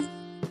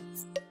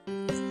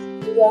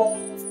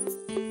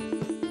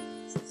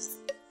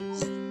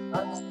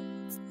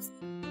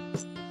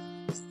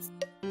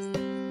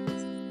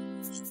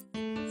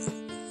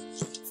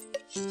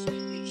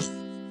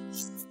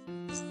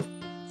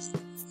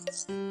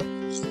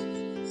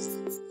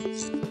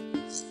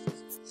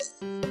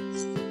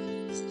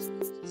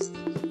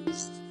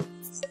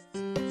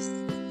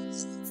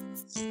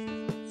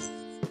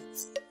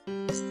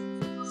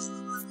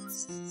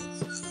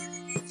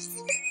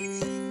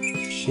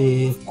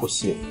 Ṣé kò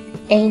sí?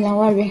 Ẹ̀yin la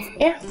wá rí.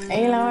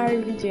 Ẹ̀yin la wá rí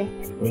BJ.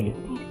 Really?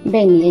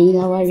 Bẹ́ẹ̀ni, ẹ̀yin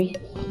la wá rí.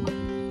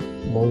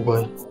 Mo ń gbọ́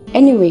ẹ.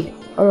 Anyway,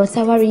 ọ̀rọ̀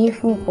tá a wá rí yín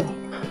fún pọ̀.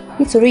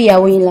 Nítorí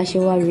ìyàwó yín la ṣe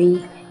wá rí yín.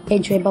 Ẹ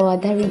jọ̀ọ́ ẹ bá wa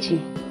dáríjì.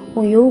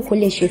 Ohun yòówù kó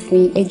lè ṣe fún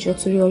yín, ẹ jọ̀ọ́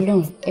torí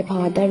Ọlọ́run, ẹ bá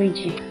wa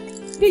dáríjì.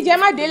 BJ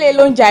má délé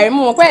ló ń jàre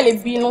mú mọ̀ pé ẹ lè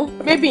bínú.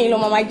 Bébí yín ló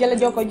máa jẹ́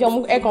lọ́jọ́ kọjọ́ mú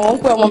ẹ̀kan wọn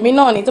pé ọmọ mi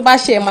náà ni tó bá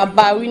ṣe máa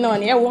bá wí náà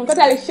ni. Ẹ wo nǹkan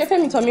tá a lè ṣe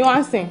Fẹ́mi tọ́ mi wá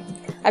ń sìn.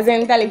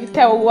 Àzẹ̀ni tá a lè fi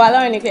tẹ owó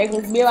alọ́run ní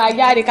kẹ́kẹ́ gbé wa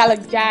jáde ká lọ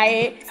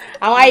jayé.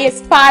 Àwọn ayé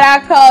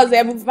sparkles,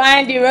 ẹ̀bù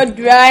bandi, road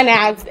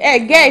runners,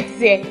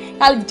 gẹ̀ẹ́tì ẹ̀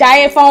ká lọ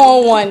jayé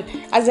fáwọn wọn.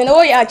 Àzẹ̀ni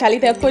owó yà àchàlí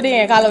tẹ kóde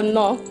yẹn ká lọ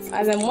ná.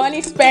 Àzẹ̀ni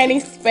money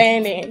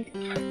spending.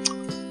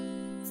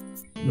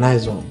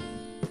 Nice one.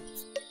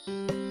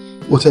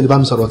 O tẹ́lẹ̀ bá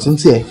mi sọ̀rọ̀ tí ń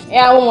tiẹ̀.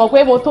 Àwọn mọ̀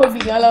pé mo tóbi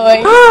gan lọ́wọ́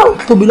yín.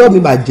 Tóbi lọ́ọ̀ mi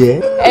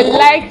bàjẹ́. Ẹ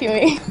like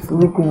me.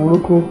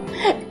 Burúkú.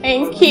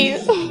 Thank you.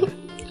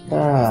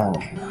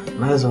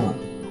 Nice one.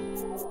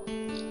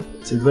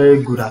 It's a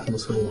very good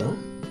atmosphere, you know.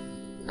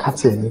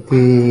 Káti ẹ̀ ní pé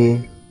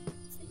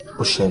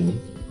o ṣẹ̀ mí,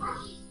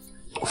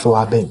 o fẹ́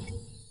wá bẹ́ẹ̀ mi.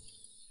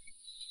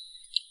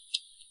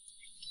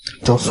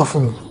 Jọ sọ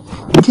fún mi,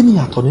 kí ni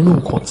ìyàtọ̀ nínú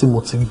nǹkan tí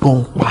mo ti gbọ́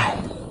ń pa ẹ̀?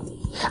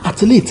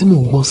 Àti eléyìí tí mò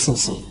ń gbọ́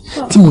sínsìn,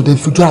 tí mo dẹ̀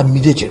fojú àmì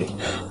méjèèjì rẹ̀.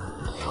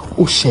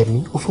 O ṣẹ̀ mí,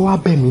 o fẹ́ wá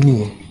bẹ́ẹ̀ mi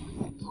nìyẹn.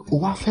 O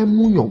wá fẹ́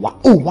mú yàn wá,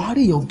 o wá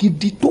rí èèyàn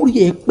gidi torí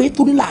ẹ pé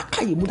torí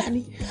làákàyè mú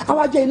dání.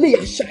 Àwa jẹ́ eléyìí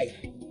àṣà ẹ̀.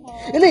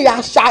 Eléyìí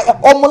àṣà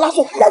ọmọ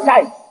lásán kúrò àṣà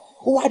ẹ̀.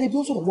 Ó wá dé bí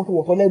ó sọ̀rọ̀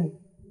wọ́tọ̀wọ̀tọ̀ lẹ́nu.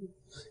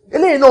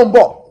 Eléyìí náà ń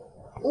bọ̀.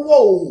 Ó wọ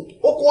òòrùn,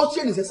 ó kọ́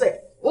ṣé ní sẹ́sẹ̀.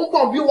 Ó ń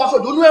pọ̀ bí ó wá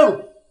sọ̀dọ̀ onú ẹ̀rù.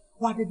 Ó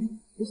wá dé bí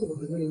ó sọ̀rọ̀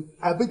lẹ́nu.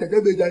 Àbí tẹ̀tẹ̀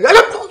bẹ́ẹ̀ jẹ́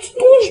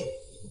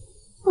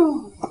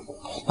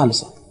Now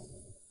listen,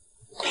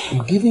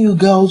 I'm giving you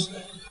girls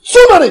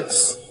 2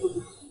 minutes.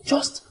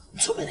 Just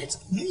 2 minutes.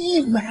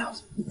 Leave my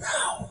house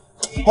now.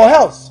 Or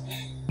else,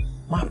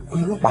 máa pè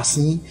ọlọ́pàá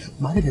sí yín,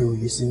 máa lè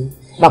ròyìn sí yín.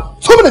 Now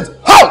 2 minutes,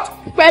 out!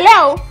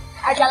 Pẹ̀lẹ́ o,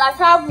 àjàlá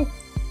travel.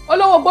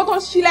 Olówó gbó tó ń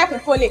ṣílẹ̀kùn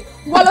fọlẹ̀.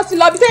 Wọ́n lọ sí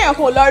lọ bí téèyàn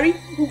kò lọ rí.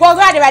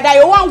 Gbọ́ngàn àdìbàdà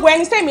yóò wọ́n ń gbọ́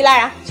ẹni sẹ́mi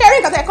lára. Ṣé rí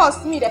nǹkan tẹ́ kọ́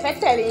sí mi ìdẹ̀fẹ́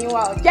tẹ̀lé yín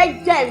wa ọ̀?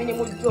 Jẹ́jẹ́ mi ni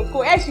mo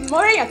jókòó. Ẹ sì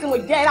mọ̀rẹ́ èèyàn tí mo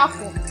jẹ́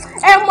láfún.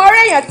 Ẹ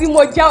mọ̀rẹ́ èèyàn tí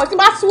mo jẹ́ o tí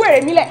bá súwèrè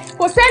mi lẹ̀.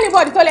 Kò sí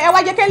anybody tó lè ẹ wá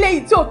jẹ́ kẹ́lẹ́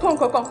yìí tí ò tó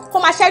nǹkan kan kó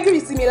máa ṣẹ́gìrì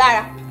sí mi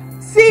lára.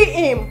 See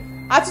him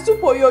àti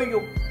túpọ̀ yoyo.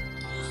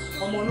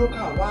 Ọmọ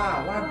olókà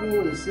wá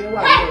dúró èsì ẹ wà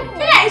lẹ́yìn.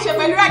 Kí lẹ́yìn ṣe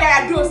pẹ̀lú rádàrà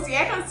dúró sí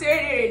ẹ kàn sí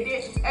eré rèdè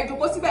ẹ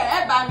jókòó síbẹ̀ ẹ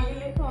bá mi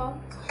ilé tán.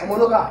 Ọmọ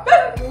olókà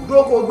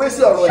dúró kó gbé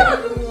sí ọ̀rọ̀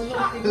yìí.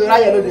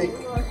 Ráyè lóde.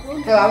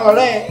 Ẹ wà àwọn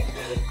ọ̀rẹ́ ẹ.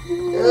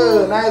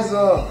 Nice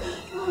one.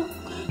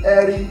 Ẹ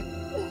rí.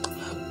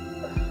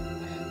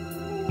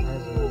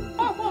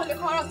 Ọ̀pọ̀ lè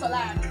kọ́ ọ̀rọ̀ sọ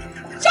lára.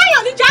 Ṣé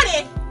èèyàn ní jáde?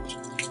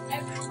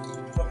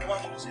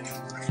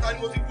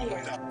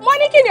 Mo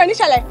ní kí ni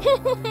oníṣẹ̀lẹ̀?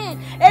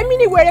 Èmi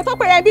ni wèrè tó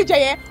pèrè ẹbí jẹ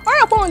yẹn.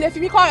 Ọ̀rọ̀ pé òun lè fi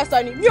mí kọ́ ọ̀rọ̀ sọ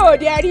ni. Mi ò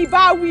dé rí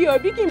bá wí o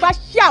bí kí n bá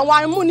ṣí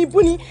àwọn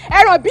amúnibúni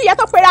ẹran bí ìyẹn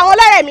tó pèrè àwọn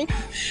ọlọ́rẹ̀ mi.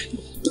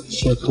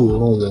 Ṣé tó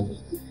rán wọn?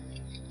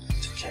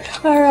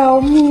 Ara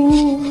mi,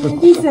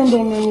 didn't send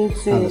them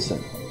anything. Listen,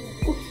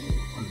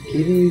 I'm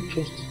giving you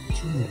just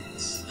 2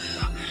 minutes.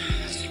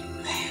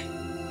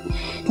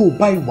 Tó o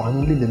bá ìwà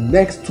nílé the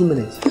next 2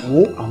 minutes,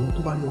 wo àwọn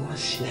tó bá ní wá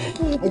ṣe.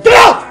 Get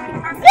out!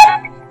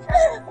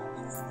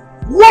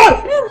 1,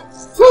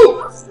 2,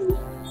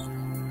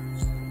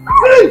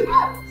 3.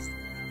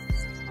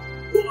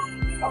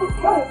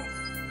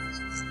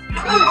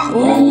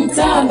 Ohun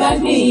tá a bá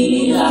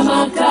gbìn la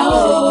máa ká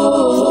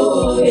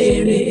ó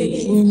èrè.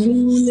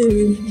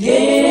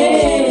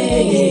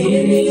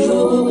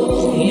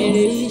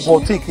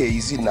 But take it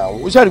easy now.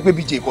 O ṣáà rí pé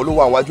BJ kan ló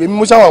wà níwájú èmi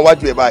mo ṣáà wà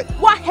níwájú ẹ báyìí.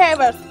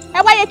 Whatever, ẹ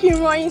wáyé kí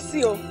n ran yín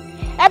sí o.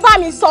 Ẹ bá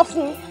mi sọ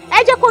fún.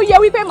 Ẹ jẹ́ kó yẹ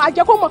wípé màá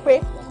jẹ́ kó mọ̀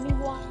pé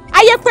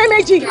ayé pé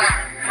méjì.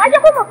 Ẹ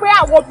jẹ́ kó mọ̀ pé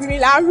àwọn obìnrin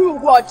là ń rule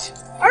world.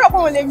 Ọ̀rọ̀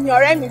kan ò lè yan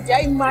ọ̀rẹ́ mi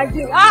jẹ́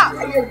imagine.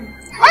 Ayé mi.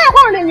 Ọ̀rọ̀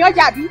kan ò lè yan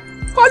ọjà bí.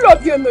 Kó lò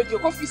bí omi òjò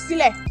kó fi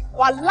sílẹ̀.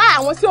 Wàláhì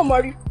àwọn tí ò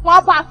mọ̀ rí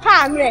wọ́n bá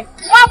káàánú ẹ̀.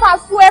 Wọ́n bá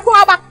fún ẹ kó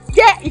wọ́n bá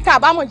gé ìka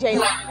àbámọ̀ jẹ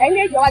ìwà. Ẹ̀yin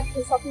èjì wá ti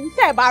sọ fún mi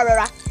tẹ́ ẹ bá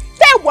rọra.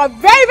 Tẹ́ ẹ wọ̀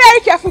very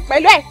careful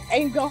pẹ̀lú ẹ̀.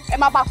 Ẹ̀yin gan ẹ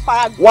má bá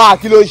fara gbé. Wá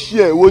kí ló ṣí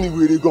ẹ̀ wo ni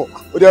wèrè gan?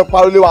 Ó dẹ̀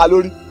parọ́ lé wa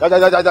lórí.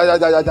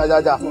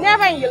 Jajajajajajajajaja.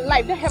 Never in your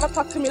life don't ever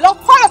talk to me. Lọ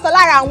kọ́rọ̀ sọ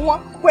lára àwọn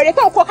wèrè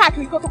tó ń kó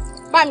káàkiri kó tó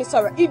bá mi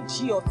sọ̀rọ̀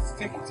idiot.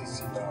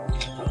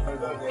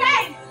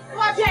 Hey!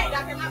 Wọ́n jẹ́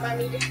ìdákẹ́ má bàa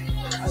mi dé.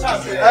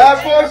 Ẹ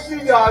kó sí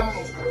ìyanu.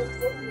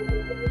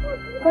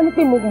 Wọ́n ní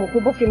pé mo mọ̀ pé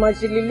bó fi máa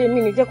ṣe lélẹ̀ mí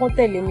ní jẹ́ kán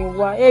tẹ̀lé mi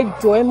wá. Ẹ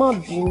jọ̀ọ́ ẹ má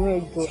bínú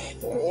ẹ jọ̀ọ́.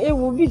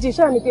 Ewu BJ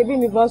ṣáà ní pé bí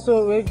mi bá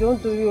sọ̀rọ̀ ẹ jọ̀ọ́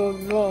nítorí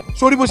Ọlọ́run.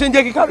 Sórí bó ṣe ń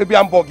jẹ́ kí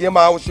Caribbean bug yẹn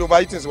máa ṣe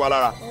overeating sí wa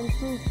lára. I'm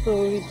so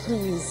sorry,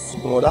 please.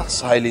 No, that's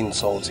highly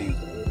insulting.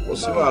 Kò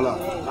sí wàhálà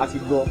àti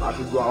gbọ́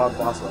àwọn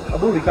àpàṣà.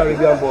 Àbúrò rí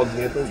Caribbean bug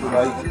yẹn tó ń ṣe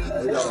overeating.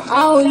 A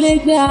ò lè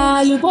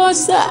gba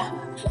àlùbọ́sà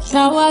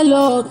ká wá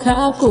lọ ká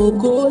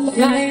kòkó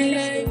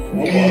láéláé.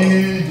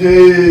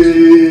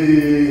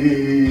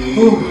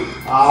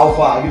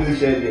 Alpha, kí ló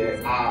ṣẹlẹ̀?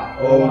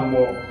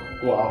 Ọmọ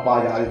kò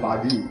àpáyà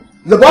ìpàdé.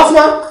 The boss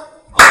man?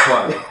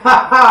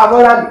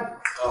 Mọ́lá mi.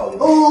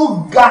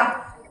 Oh, God.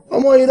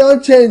 Ọmọ you don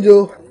change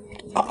o.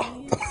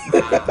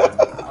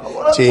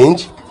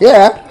 Change?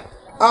 Yeah.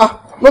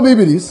 No be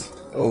this.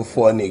 ó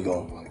fọ́ ni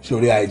gan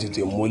sórí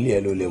àìtètè mólé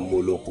ẹ ló lè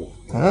mú lóko.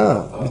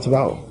 Bí ti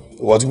báwo.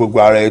 Ìwọ tí gbogbo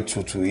ara ẹ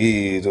tutù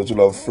yìí tó tún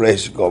lọ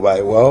fresh gan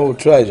báyìí wọ́n ó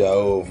try ìjà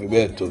ó fi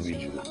bẹ́ẹ̀ tóbi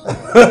jù.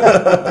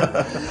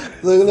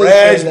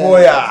 Fresh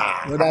boya.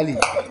 Modali.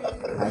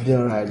 Adé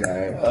ọ̀rọ̀ àjà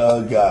rẹ̀.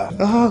 Ọ̀gá.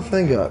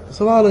 Thank God.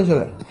 So báwo ló ń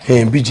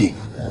ṣẹlẹ̀? BJ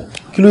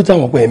kí ló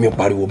táwọn pẹ́ mi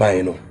pariwo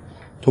báyìí náà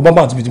tó bá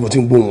bá àti bí mo ti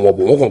ń gbóhùn wọn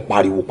bò wọ́n kàn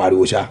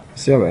pariwo ṣá.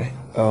 Sí ọ̀rẹ́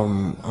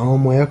àwọn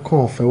ọmọ yẹn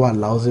kàn fẹ́ wà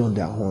lousy on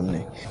their own ni.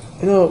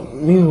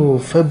 Mi ò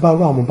fẹ́ bá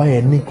àwọn ọmọ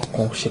báyẹn ní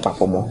kankan ṣe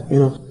papọ̀ mọ́.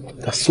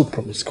 They're so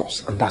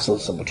promiscuous and that's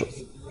not the truth.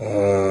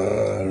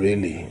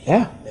 Really?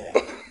 Yeah.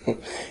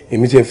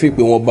 Èmi ti fi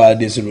pé wọ́n bá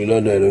Adé sórí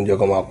lọ́dọ̀ ẹ̀ ló ń jẹ́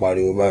kó máa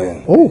pariwo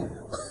báyẹn. Oh,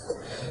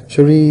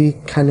 sori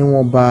ká ní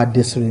wọ́n bá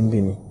Adé sórí ń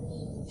bí ni.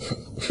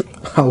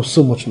 I would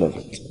so much love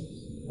it.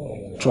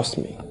 Trust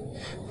me.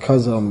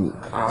 Because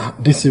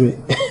Desiree,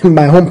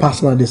 my own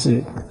personal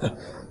Desiree,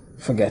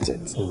 forget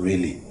it. Oh,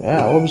 really?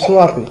 Yeah, I'll be so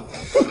happy.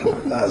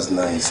 That's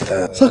nice.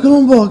 So come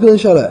on, boy, can I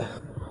show that?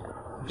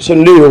 So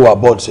you were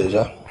bored,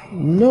 Seja?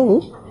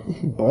 No,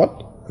 bored?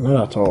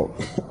 Not at all.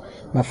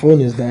 My phone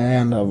is there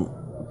and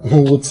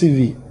with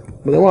TV.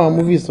 But then one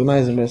movie is so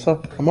nice and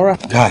so I'm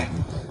alright. Guy,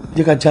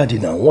 you can charge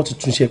it now. What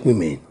to check with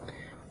me?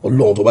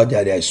 Ọlọ́run tó bá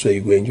jáde, I swear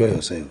you go enjoy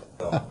yourself.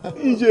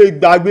 Ìjẹ́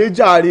ìgbàgbé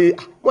jàre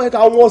wọ́n ká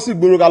wọ́n sì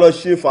gbòòrò ká lọ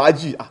ṣe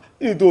fàájì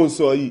ní tó ń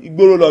sọ yìí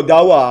ìgboro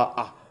lọ̀gá wà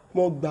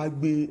mọ́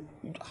gbàgbé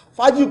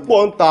fàájì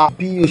pọ̀ ń ta.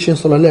 Bí o ṣe ń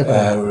sọ lọ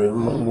lẹ́ẹ̀kan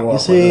you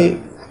say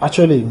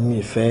actually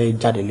mi fẹ́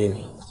jáde lẹ́nu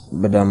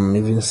but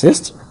if you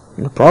insist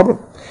no problem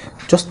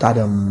just that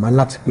man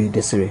láti pè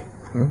Desiree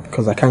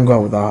because I can't go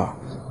out without her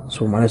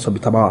so man sọ bí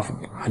tábà wà fún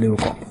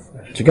alérúkọ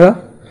together.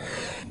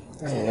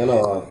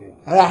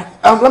 Alright,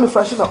 let me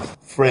freshen up.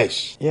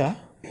 Fresh? Yeah.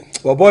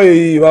 Bọ̀bọ̀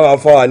yìí máa ma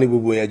fọ́ wa ní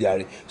gbogbo yẹn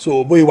jàre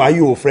so bóyá wà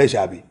yóò fresh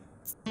àbí.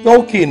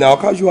 Okay now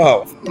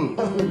casual.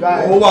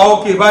 Ó wà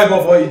okay báyìí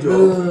bọ̀bọ̀ yìí jọ.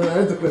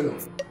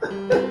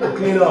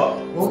 Clean up.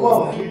 Wọ́n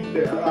bọ̀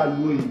ilẹ̀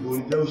aráàlú òyìnbó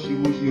jẹ́ ó ṣe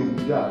bó ṣe wù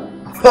jáde.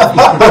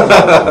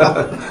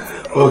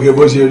 Okay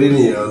bó ṣe rí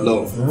nìyẹn lọ.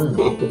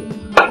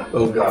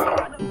 Ọ̀gá.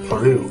 For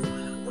real,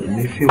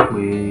 èmi feel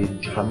pé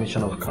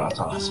defamation of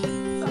character.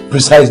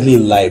 Precisely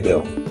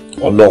libel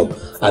alone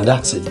and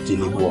that's a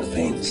deliberate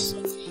offence.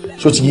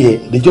 So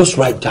they just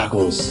write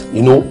jargons,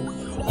 you know.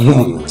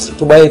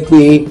 Tó bá yẹ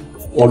pé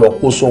wọ́n lọ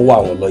kó sọ́wọ́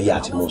àwọn lọ́ọ̀yà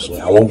tí mo sọ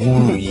àwọn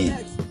gúrú yìí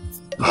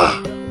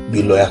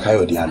bí lọ́ọ̀yà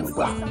Káyọ̀dé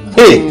Àlùgbà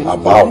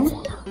àbáwọ̀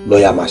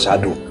lọ́ọ̀yà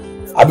Machado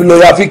àbí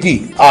lọ́ọ̀yà Fíkì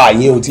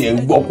ààyè ò tiẹ̀ ń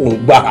gbọ́ kó ń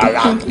gbà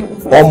ara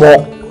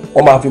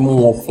wọ́n máa fi mú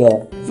wọn fún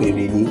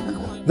fèrè ní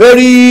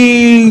very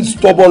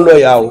stubborn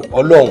lawyer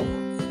Ọlọ́run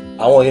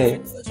àwọn yẹn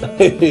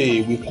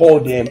we call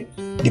them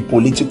the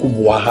political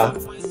buaha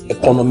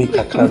economic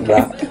kakandra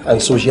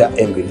and social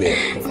embedded.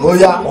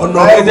 Oya,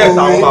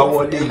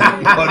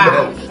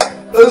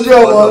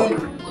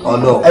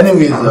 no.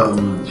 Anyways,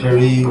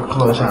 Jerry,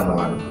 close and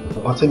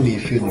what me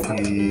feel like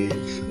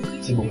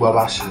tí gbogbo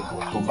wa ṣe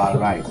tó bá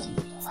right.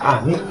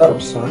 Me,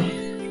 sorry.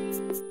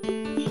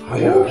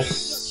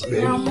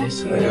 Babe,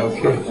 are you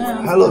okay?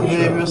 Hello,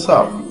 babe, what's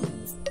up?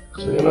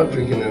 So you're not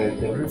drinking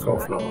anything? Drink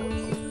off now.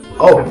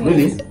 Oh,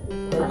 really?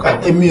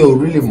 Okay. Me,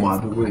 really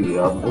mad. Really,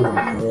 I'm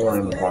more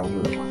in the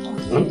bathroom.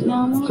 No,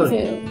 I'm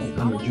okay.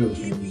 I'm a Jew.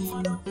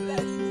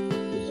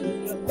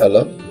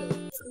 Hello?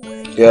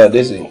 Yeah,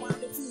 Daisy.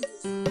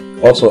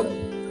 Also,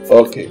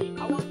 okay.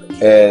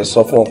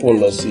 So for phone,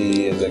 let's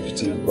see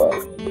executive bar.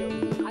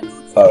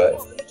 Alright.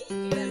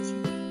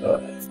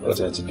 What's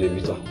that to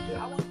David?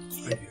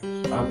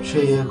 I'm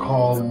sure you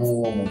call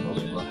more.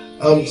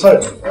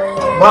 Sorry.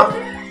 Ma.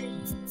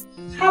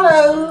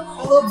 Hello.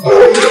 Hello,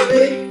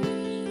 baby.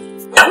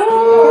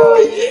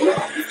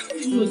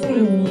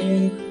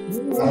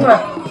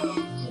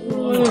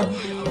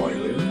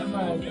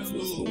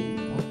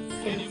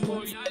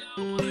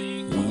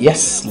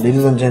 Yes,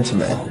 ladies and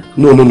gentlemen.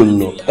 No.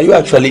 Are you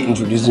actually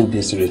introducing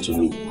Desiree to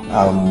me?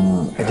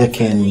 I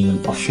can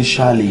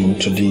officially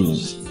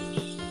introduce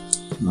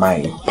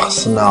my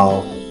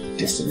personal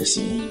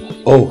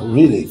Desiree. Oh,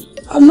 really?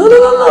 No.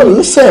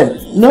 Listen.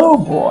 No,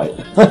 boy.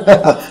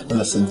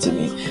 Listen to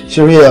me.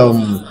 Sherry,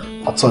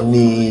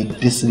 attorney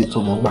Desiree to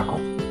mo back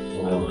on.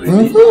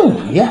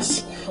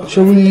 Yes.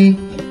 Sherry,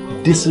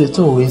 Desiree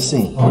to we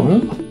sing.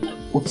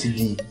 What's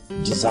the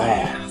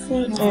desire?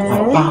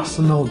 My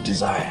personal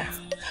desire.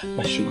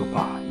 My sugar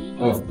pie,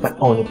 my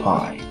honey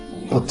pie,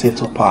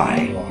 potato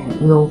pie,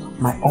 you know,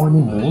 my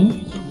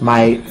honeymoon,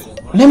 my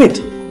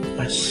limit,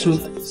 my sweet,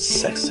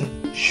 sexy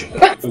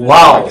sugar.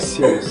 Wow!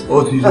 Serious.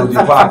 Oh, you do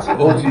the fact.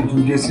 Oh, you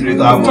do this with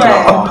that.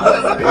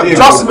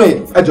 Trust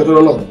me. I just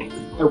don't know.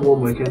 I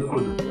won't make any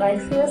good. Like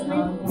seriously?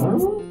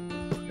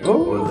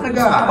 Oh my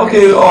God.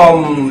 Okay,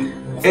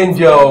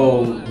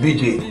 Angel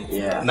BJ.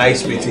 Yeah.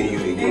 Nice meeting you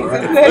again.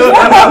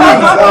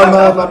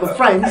 My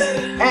friends,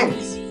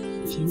 thanks.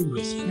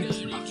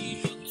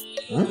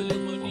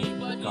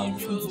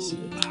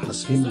 The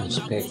same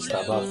respect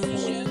about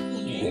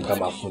they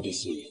come up for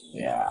this year.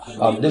 Yeah.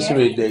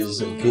 Desiree, there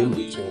is a game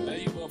between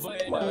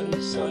my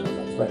son and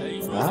my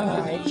friend.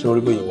 Right.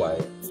 Sorry, but why?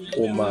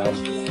 Oh man,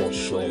 for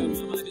sure.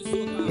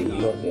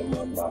 love them,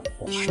 Mama,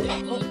 for sure.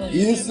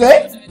 You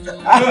say?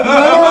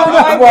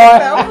 Boy.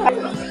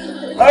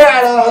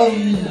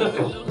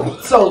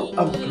 Alright, so,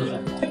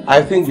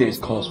 I think there is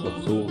cause for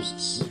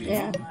toasts.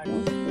 Yeah.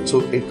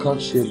 So a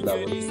courtship that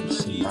will lead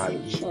to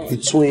marriage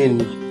between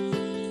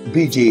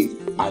BJ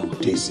and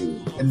Daisy.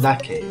 In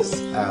that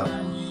case, I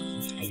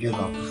guess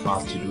I'll prefer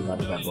to do that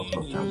by both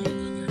of them.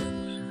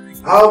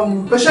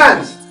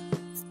 Patience!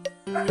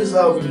 That is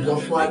how we go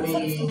for me.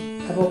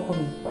 Come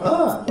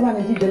on,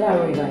 DJ.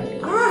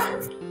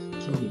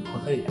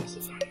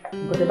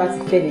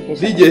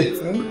 DJ!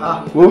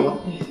 Wo?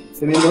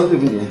 Èmi ló ń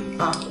tèmi ni.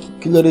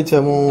 Kí ló dé tí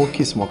ẹ mú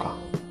kiss mọ́ka?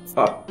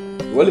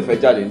 Wọ́n lè fẹ́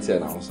jáde ní tiẹ̀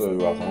náà, so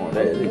ìwà fún wọn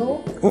lẹ́yìn lẹ́yìn.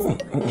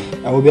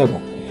 Àwọn bí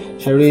ẹ̀gbọ́n,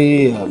 ṣe rí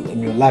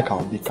èmi ò like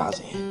àwọn big cars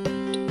yẹn.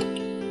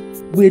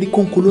 Gbé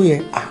kónkóló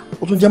yẹn,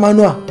 ó tún jẹ́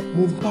manual,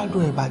 mo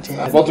gbádùn ẹ̀ bàjẹ́.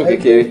 Àfọ́tò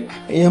kékeré.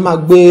 Ìyẹn máa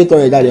gbé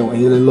tọyẹ̀ jáde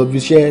wọ̀nyí lè lọ bí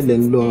iṣẹ́ lè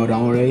lọ ọ̀dọ̀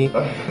àwọn ọ̀rẹ́ yín.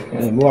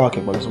 Mo wà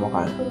kẹ̀kọ́ lọ́sọ̀ mọ́ka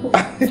yẹn.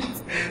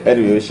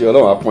 Ẹni yóò ṣe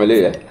Ọlọ́run apọ́n ilé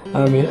yẹn.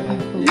 Àmín.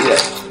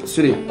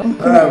 Sweetie.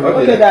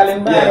 Okay,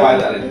 darling. Bye. Yeah, bye,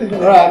 darling.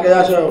 All right, okay,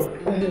 that's all.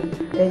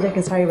 Jẹ́ kí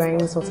n sáré bá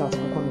yín sort out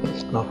àwọn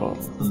communication. No problem.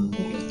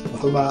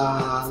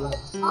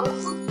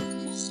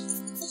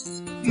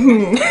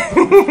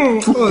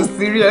 Oh,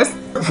 serious?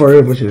 For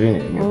real, but you're in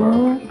it.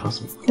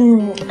 Trust me.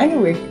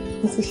 Anyway,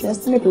 Mr. She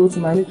estimate to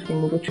manage to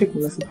move a trip.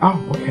 Oh,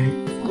 okay.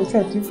 They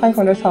said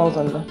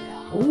 500,000.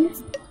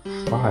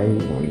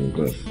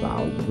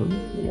 500,000.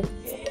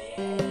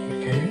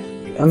 Okay.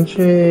 I'm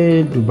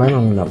sure Dubai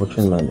on the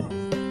opportunity.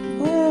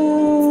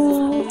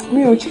 Me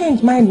will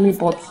change mind me,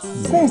 but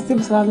since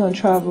Steve Salah on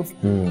travel,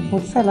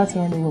 we'll say last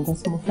time we go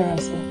to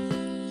Ferris.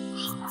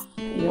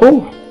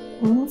 Oh,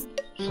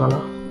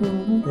 Salah.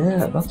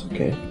 Yeah, that's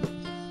okay.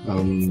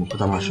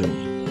 Put a machine.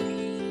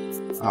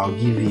 I'll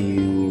give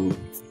you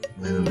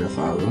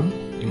 900,000.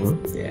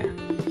 Yeah.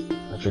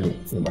 Actually,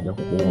 you might have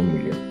 1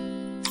 million.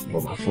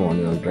 But my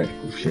 400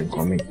 if she ain't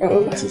coming.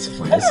 That's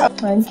fine.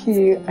 Thank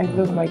you. I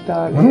love my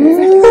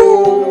darling.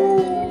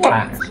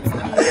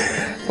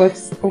 But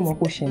my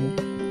question.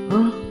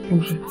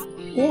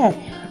 Yeah,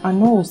 I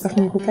know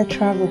Stephanie could get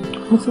travel.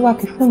 But you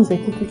work phones are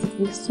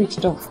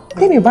switched off.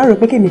 Can you borrow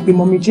me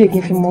mommy Jake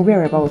if you more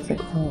aware about it?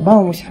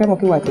 But we should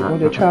make what to go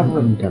to travel.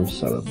 I'm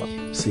sorry, but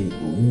see,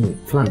 me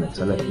planets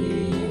are like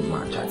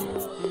match.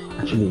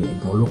 Actually,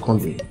 look on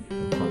the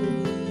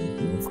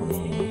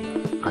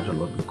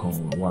casual become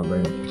one very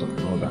important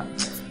and all that.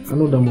 I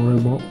know them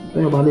more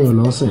about it, you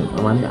know, saying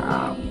I'm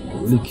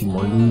really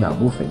money, I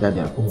both a daddy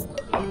at home.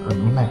 I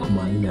don't like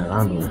money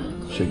around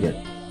should get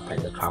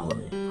like the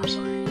traveling. I'm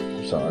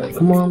sorry.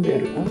 Come on,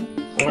 baby.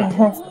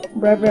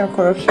 Bribery and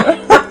corruption.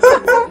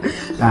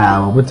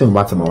 We're talking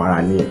about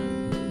my need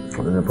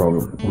for no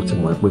problem. We're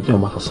talking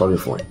about sorry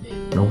for it.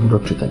 No, we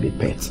don't treat them as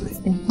pets.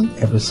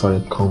 Every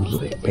sorry comes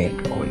with a pet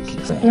or a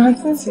kitten.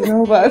 Nonsense, you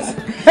know, but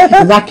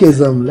in that case,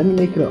 let me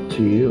make it up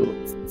to you.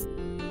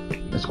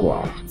 Let's go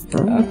out.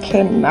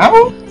 Okay, now?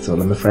 So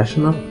let me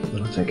freshen up.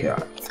 Then I'll take you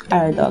out.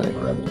 Alright, darling.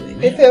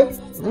 You too.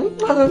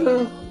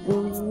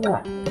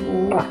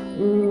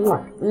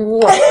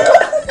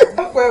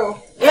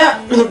 Well, yeah.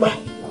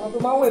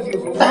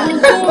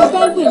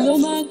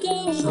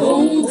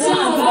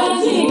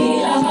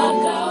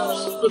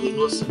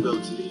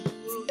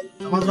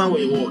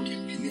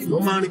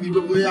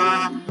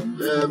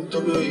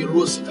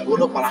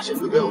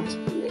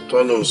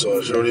 Tọ́lù sọ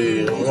sórí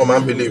wọ́n máa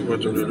ń believe pé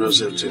torí road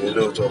safety ní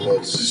lóòótọ́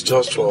but it's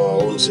just for our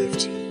own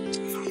safety.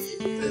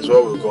 It's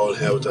what we call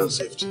health and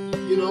safety.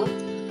 You know,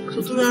 so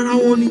to ara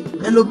wọn ni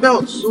hello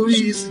belt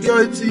sórí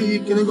security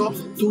kìnìkan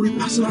torí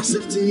personal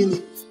safety yìí ni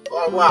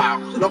wà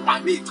ọlọ́pàá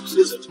mi kò sí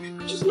lè safety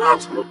which is not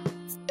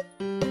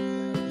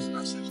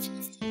personal safety.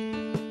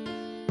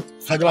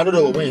 Ṣàjọba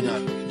lọ́dọ̀ wọ̀ bẹ́yìn náà.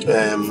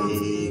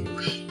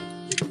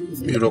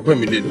 Mi rò pé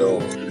mi lè lọ.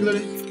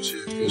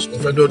 Mo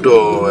fẹ́ dọ́dọ̀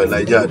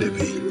Elijah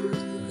Adebayo.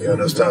 You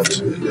understand?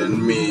 Then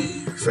me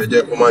fẹ́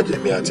jẹ́ kó má jẹ́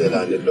mi àti ẹ̀là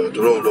nílò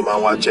torí òun ló máa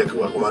wá check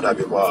wa kó má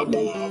dàbí pa wà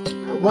gan.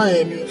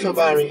 Báyẹn mi ò fẹ́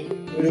bá rìn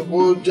torí kó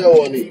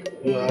jẹ́wọ́ ni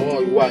àwọn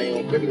ìwà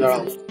yẹn pé mi lára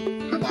wọn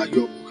ká máa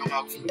yọ ká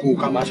máa kó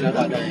ká máa ṣe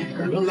dáadáa yẹn.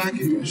 I don't like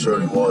it.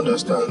 Sorry, mo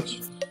understand.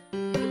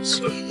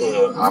 So,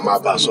 a máa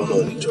bá a sọ́nà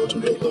níjọ́ tó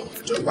lọ́gbọ́n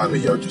ìjọba mi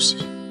yọjú sí.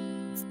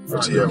 Ó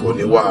ti yẹ kó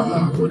ní wà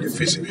kó ní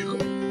fèsì mi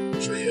kan.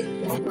 Ṣé yẹ?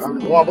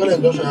 Àwọn abọ́lẹ̀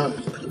ìjọsìn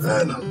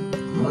yàrá. Nà,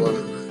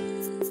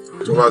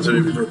 tó bá ti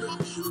rí fídíò kan.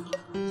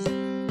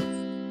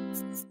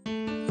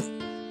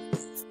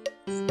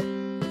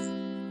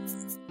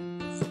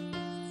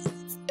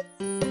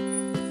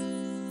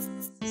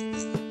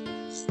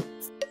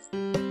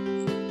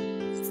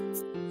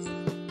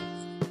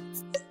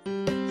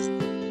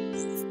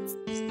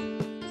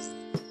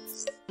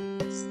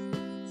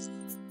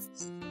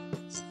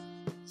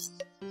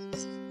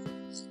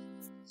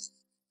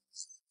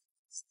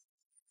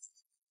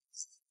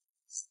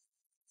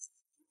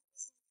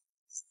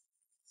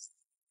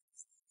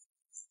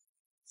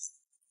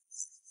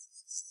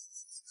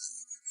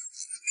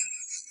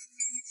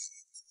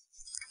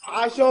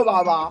 Aṣọ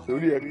bàbá.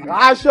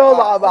 Aṣọ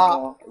bàbá.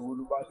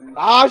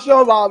 Aṣọ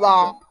bàbá.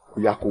 Kò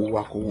yá kó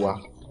wá.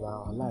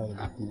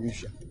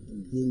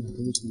 lórí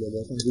burúkú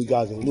lọ́wọ́ fún gbígbà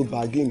àgbẹ̀ ló ba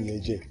géèmù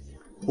yẹn jẹ́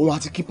òun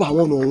àti kípa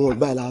àwọn ọ̀nà wọn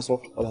báyìí lásán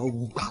ọ̀là ń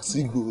gbà sí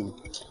ìgboro ni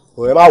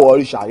ọ̀rẹ́ má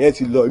wọrí ṣàyẹ̀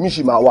ti lọ èmi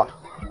sì máa wà.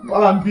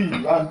 wàá ń bì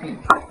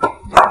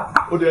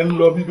ó dẹ̀ ń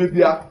lọ bí bébí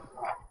a.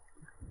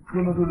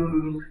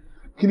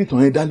 kí ni tàn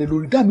yẹn dálé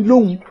lórí dá mi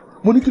lóhùn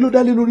mo ní kí ló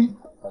dálé lórí.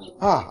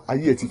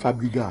 ayé ẹ ti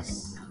Fabregas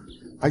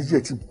ayé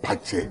ẹ ti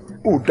bàjẹ́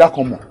ó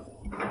dákan mọ̀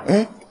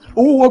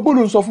owó wọgbọ́n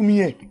ló ń sọ fún mi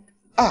yẹn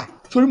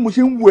sórí mo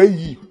ṣe ń wọ ẹ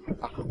yìí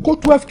kó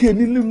 12k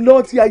nílé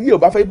lọ́wọ́ tí ayé ò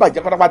bá fẹ́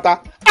bàjẹ́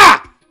pátápátá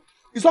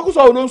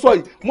ìsọkúsọ ló ń sọ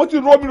yìí mo ti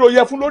rọ́ mi rò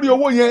yẹ fún lórí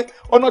owó yẹn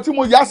ọ̀nà tí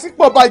mo yá sí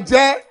pọ̀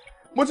bàjẹ́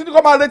mo ti ní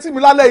kó máa retí mi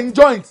lálẹ́ in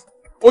joint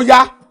ó yá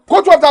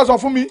kó 12,000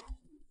 fún mi.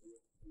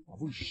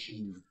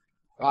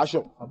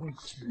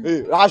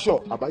 ráṣọ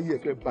àbáyé ẹ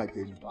fẹ́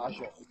bàjẹ́ ni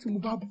tí mo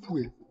bá bù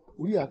ẹ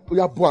orí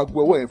àyà bọ́ àgbo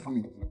ọwọ́ yẹn fún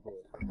mi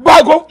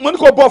gbàgbọ́ mo ní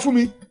kó bọ́ fún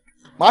mi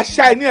màá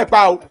ṣá ẹ ní ẹ̀pá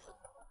o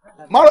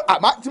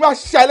tí máa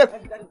ṣá ẹ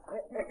lẹ́kọ̀ọ́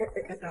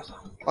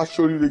a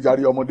ṣe oríire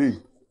jàre ọmọdé yìí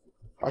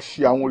a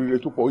ṣe àwọn oríire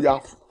tó pọ̀ ó yá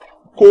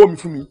kó mi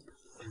fún mi.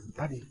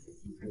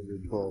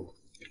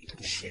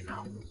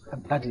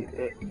 Daddy,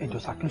 ẹjọ́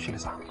sá kí ló ṣẹlẹ̀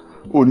sá.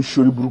 ó ní ṣe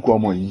orí burúkú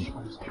ọmọ yìí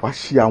wá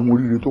ṣe àwọn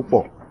oríire tó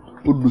pọ̀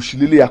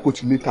olùsílélẹ̀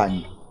akótilétà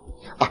yìí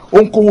ó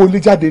ń kówó ilé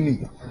jáde ni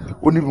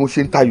ó ní bí mo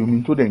ṣe ń tayò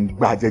mi tó dẹ̀ ń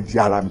gba jẹjẹ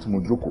ara mi tí mo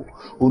jókòó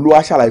olúwa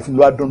ṣàlàyé fún mi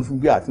ló wá dán fún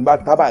bí àti bá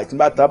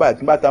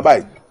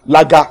tábàyì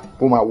lága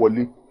ó máa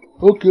wọlé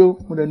ókè ó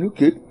mo dẹ̀ ní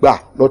òkè gbà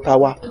lọ́ta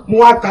wa. mo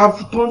wá ta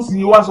tọ́ǹsì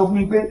yìí wá sọ fún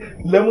mi pé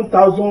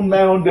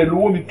 11,900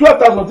 lówó mi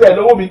 12,000 tẹ̀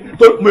lówó mi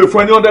tó mo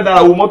fún ẹ ní 100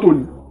 naira wo mọ́tò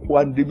ni. ó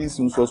wá ní débi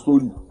sí ń sọ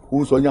sórí ó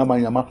ń sọ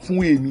yamayama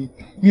fún èmi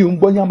yìí ń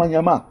gbọ́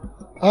yamayama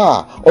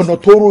ọ̀nà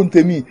tó rò ń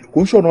tèmi kò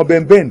ń ṣọ̀nà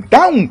bẹ́ẹ̀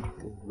dáhùn.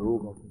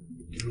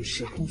 kí ló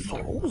ṣe fún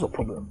sọ̀rọ̀ what's the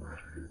problem?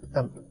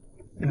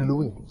 ilé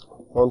lówó yìí.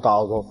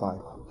 1,500.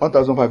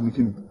 1,500 ní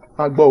kíni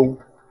a gbọ́ o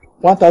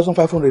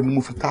 1,500 ni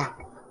mo fi ta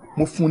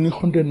mo fún ní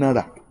 100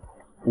 naira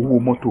owó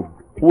mọ́tò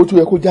owó tó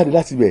yẹ kó jáde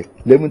láti bẹ̀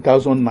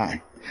 11,009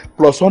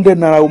 plus 100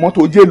 naira owó mọ́tò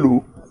ó jẹ́ lò.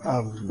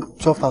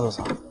 12,000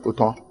 sir. ó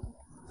tán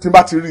tí n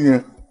bá ti rí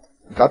yẹn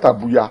kàtà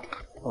búyà.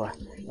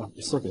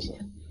 It's okay sir.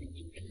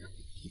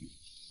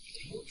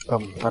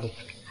 Daddy.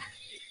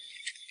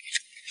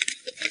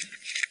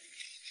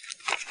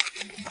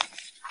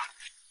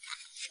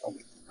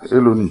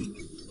 Èló ni?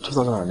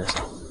 12,000 naira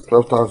sir.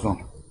 12,000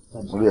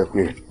 orí ẹ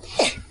pé.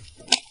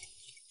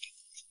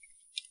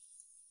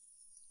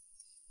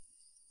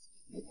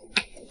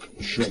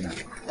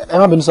 ẹ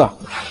má bínú sá.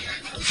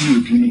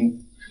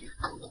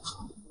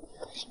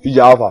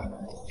 ìjà ọfà.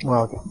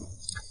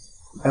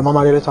 ẹ má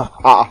má rí lẹ́tà.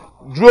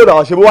 dúró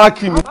náà ṣe bó wá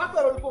kí mi.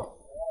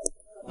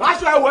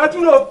 aṣọ ẹ̀wọ̀ ẹ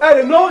tún lò ẹ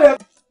lè náwó yẹn.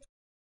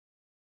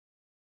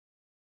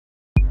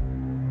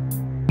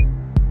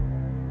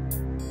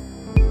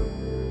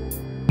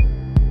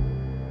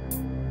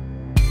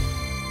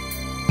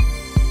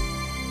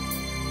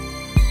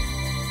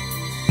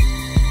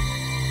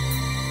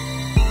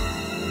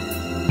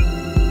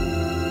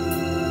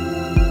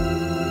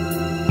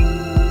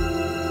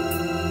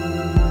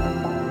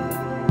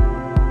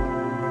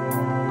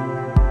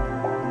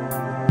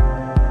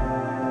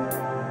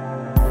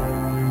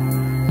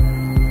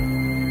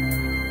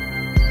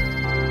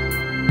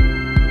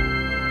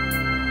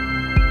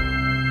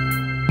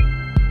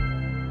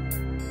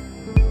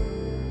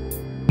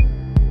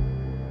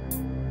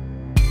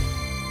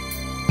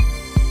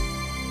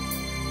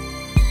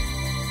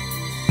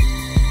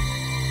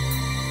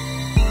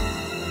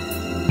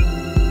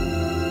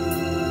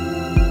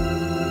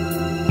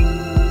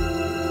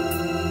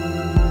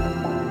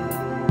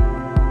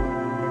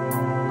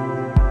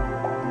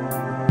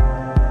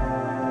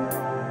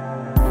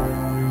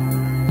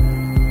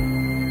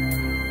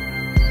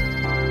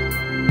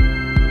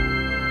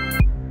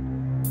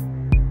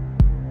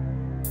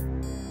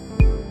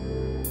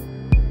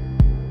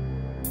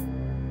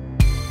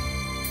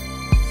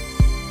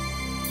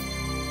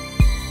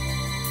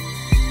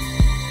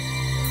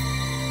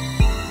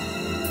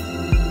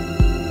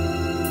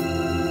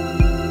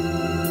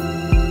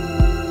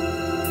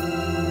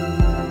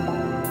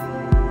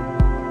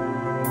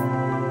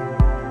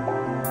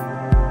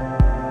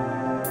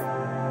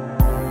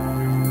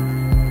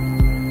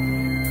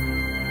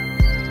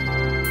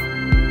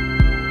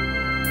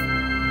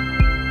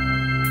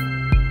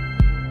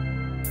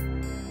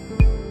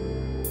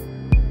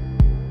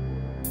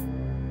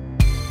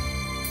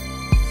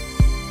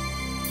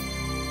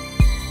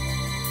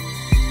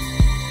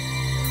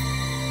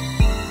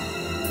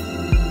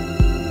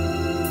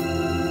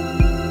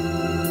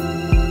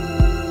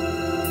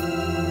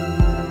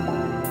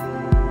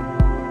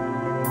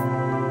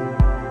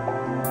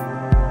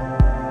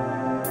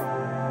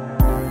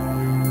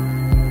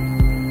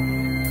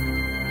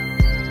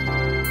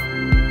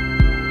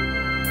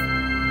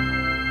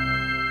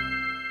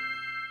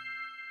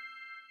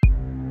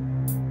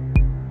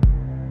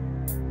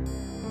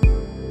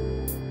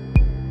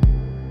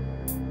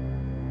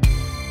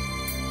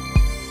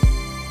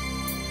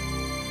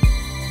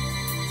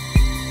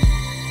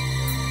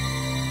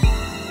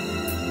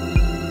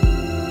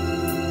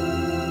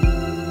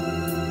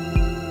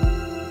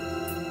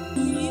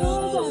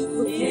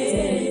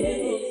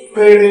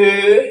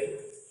 Pere,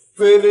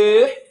 pere,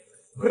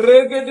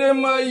 pregede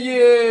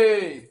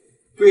maye.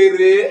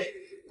 Pere,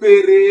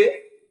 pere,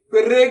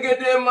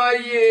 pregede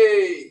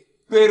maye.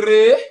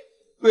 Pere,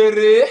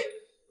 pere,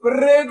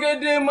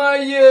 pregede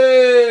maye.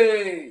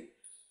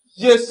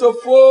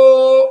 Yesofo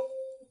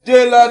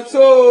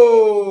delato.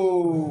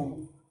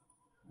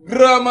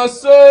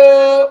 Gramaso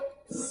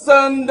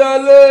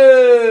sandale.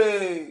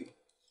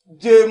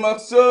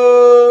 Jemaso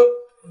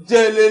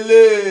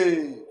jelele.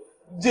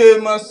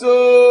 Jemaso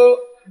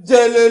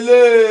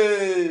jelele.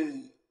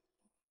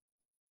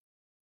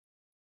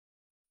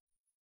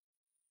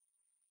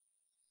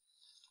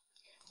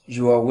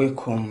 You are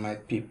welcome, my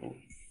people.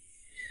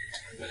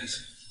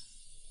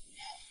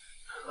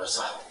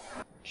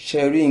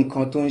 Ṣé rí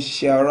nǹkan tó ń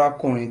ṣe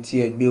arákùnrin tí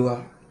ẹ gbé wá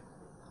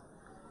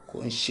kò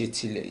ń ṣe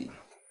tilẹ̀ yìí.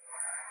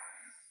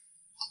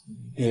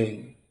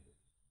 Bẹ́ẹ̀ni.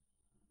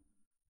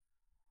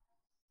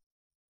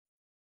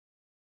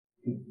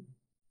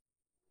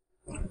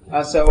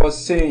 As I was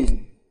saying,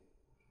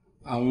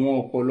 àwọn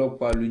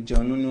ọ̀pọ̀lọpọ̀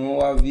àlùjọ̀nnú ni wọ́n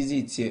wá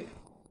visit ẹ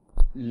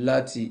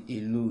láti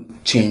ìlú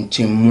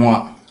Chinchimua.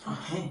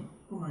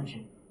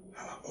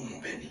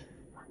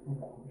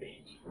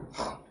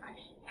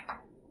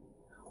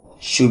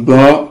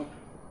 Ṣùgbọ́n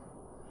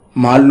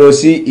màá lọ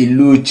sí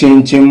ìlú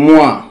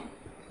Chinchimua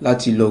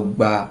láti lọ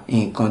gba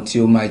nǹkan tí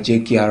ó máa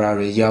jẹ́ kí ara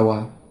rẹ̀ yá wá.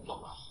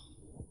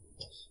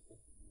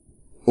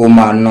 Ó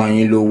máa ná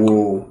yín lówó.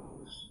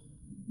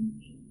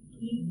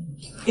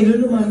 Èló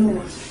ló máa ná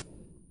wa?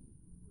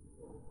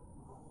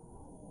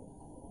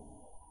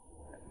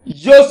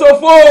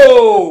 Yosofo!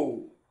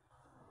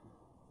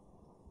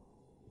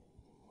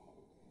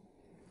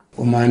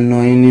 Ó máa ná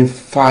yín ní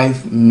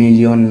 5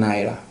 million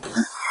naira.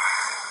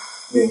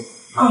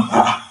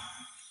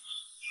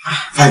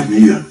 5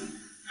 million.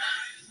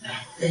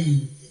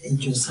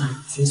 Ẹjọ́ sáà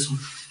fẹ́sùn.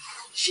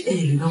 Ṣé ẹ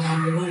lè bá wọn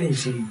mú wá rẹ̀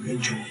ṣe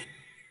ẹjọ́?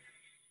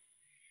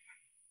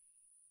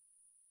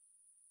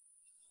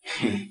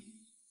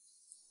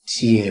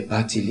 Tí ẹ bá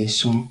ti lè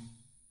san,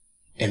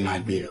 ẹ máa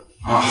gbé lọ.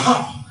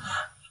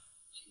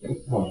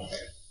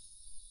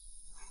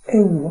 Ẹ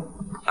wò,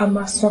 a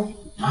máa san.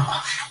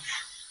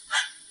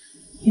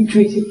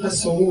 Nítorí tí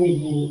pàṣẹwó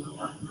yìí,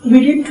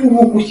 ìrírí dùn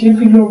wo kò ṣe é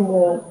fi lọ́mọ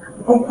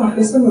ọkọ̀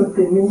àfẹ́sọ́nà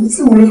tèmi tí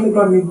mo lè fẹ́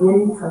bá mi gbọ́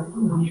níta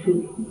ìfẹ́.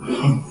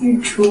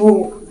 Ìjọ.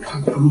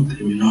 Àbúrò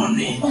tèmi náà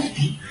ni.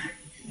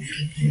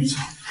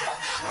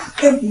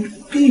 Ẹ wò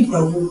bí ìgbà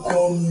wo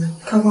gan-an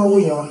ká wá wò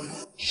yẹn wá.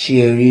 Ṣé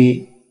ẹ rí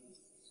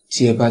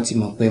tí ẹ bá ti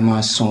mọ̀ pé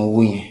máa san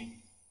owó yẹn,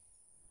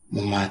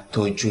 mo máa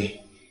tọ́jú ẹ.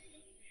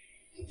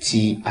 Tí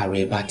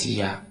ààrẹ bá ti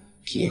yá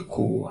kí ẹ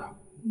kó wá.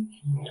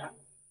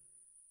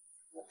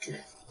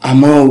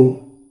 Àmọ́ o,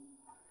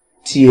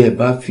 tí ẹ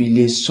bá fi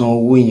lè san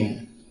owó yẹn,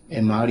 ẹ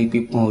máa rí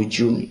pípọ́n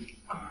ojú mi.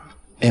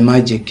 Ẹ má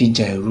jẹ́ kí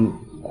ìjà ẹ̀rù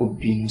kó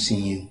bínú sí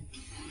yín.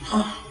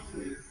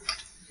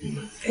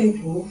 Ẹ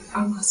wò, a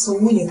máa san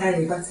owó yẹn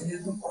láì bá ti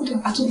lẹ́nu. Kódà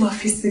a tún máa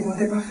fi sí wọn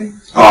tẹ́ bá fẹ́.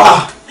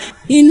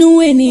 Inú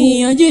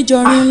ènìyàn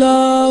jíjọrun lọ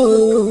o.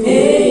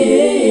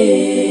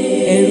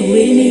 Ẹ̀rù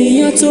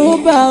ènìyàn tó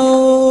bá o.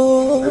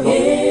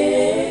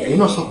 Èyí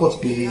náà support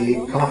pé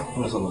káwá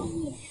fún ọ̀sán.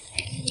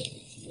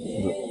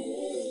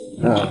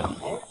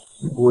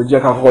 Ó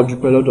jẹ́ ká kọ́kọ́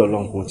dúpẹ́ lọ́dọ̀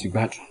Ọlọ́run kò ti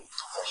gbádùn.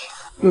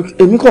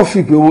 Èmi kàn fi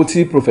pé owó tí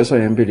professor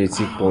yẹn ń béèrè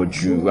ti pọ̀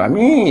jù. I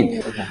mean,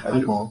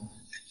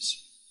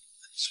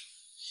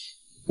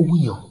 owó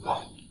yẹn ò pọ̀.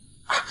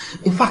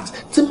 In fact,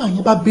 tí màá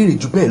yẹn bá béèrè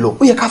jù bẹ́ẹ̀ lọ,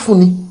 ó yẹ ká fún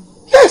ni.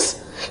 Yes,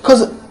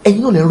 because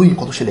ẹ̀yin náà lè ròyìn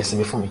nǹkan tó ṣẹlẹ̀ sí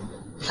mi fún mi.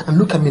 And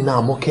look at me now,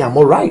 I'm okay, I'm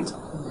alright.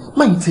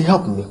 Máa yín ti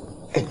help me.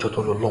 Ẹ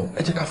jọ̀ọ́ lọ lọ́hùn,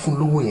 ẹ jẹ́ ká fún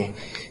lówó yẹn.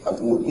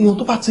 Èèyàn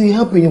tó bá ti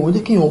help yẹn, wọ́n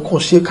jẹ́ kí èèyàn kàn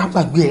ṣe ká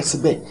gbàgbé ẹ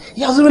síbẹ̀.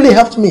 He has really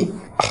helped me.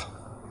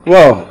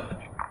 Well,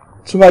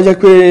 tó bá jẹ́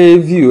pé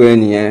view ẹ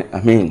nìyẹn, I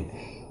mean,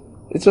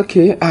 it's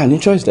okay. Any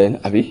choice then,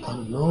 Abi?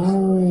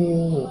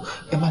 No,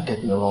 ẹ má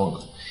get me wrong.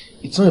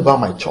 It's not about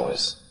my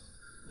choice.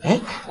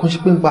 Kò ṣe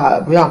pé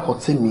bóyá nǹkan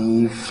tí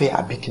mi fẹ́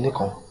àbí kinní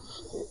kan.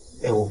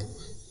 Ẹ wò,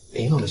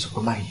 èyí náà lè sọ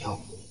pé máa help.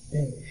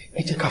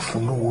 Ẹ jẹ́ ká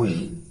fún lówó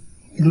yìí.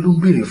 Ìlú ló ń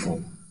béèrè fún.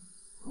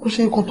 Ó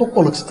ṣe nǹkan tó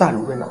pọ̀ lọ títà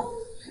lórí náà.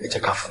 Ẹ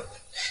jẹ́ ká fún.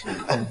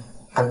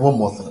 And one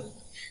more thing.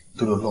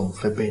 Torí Ọlọ́run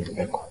fẹ́ bẹ́ẹ̀ ní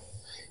ẹ̀kan.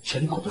 Ṣé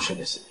ní nǹkan tó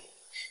ṣẹlẹ̀ sí mi?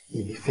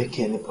 Èmi fẹ́ kí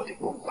anybody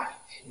gbọ́ pa.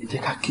 Ẹ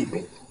jẹ́ ká keep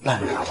it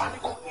láàrin àwa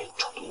nìkan. Ẹ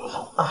jọ tó lọ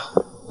náà.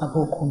 Àbọ̀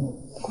ọkọ mi,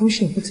 kò ń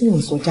ṣe nǹkan tí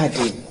yóò sọ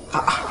jáde.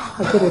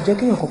 Àgbẹ̀dọ̀ jẹ́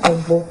kéèyàn kọ́kọ́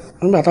gbọ́.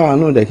 Nígbà táwa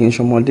náà dẹ̀ kí n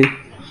ṣọmọdé,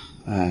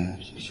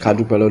 ká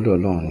dúpẹ́ lọ́dọ̀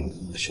Ọlọ́run ni.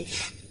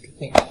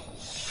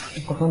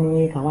 Ìkọ̀kan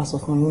ni ká wá sọ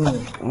fún mi.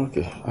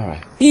 Okay, all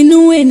right. Inú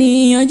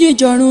ènìyàn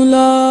jíjọrun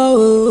lọ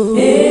o.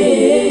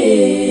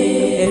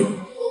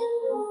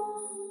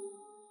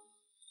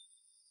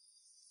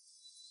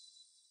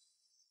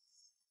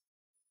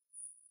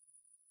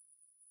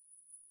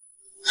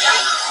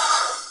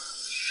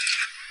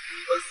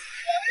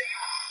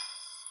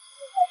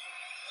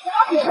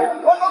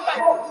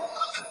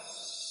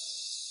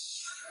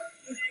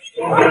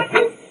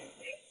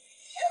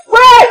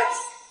 Wait!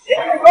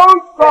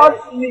 Don't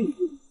touch me!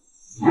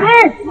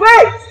 Wait! No!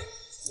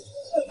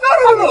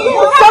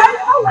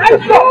 I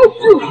told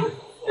you!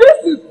 This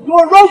is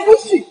Yoruba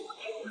shit!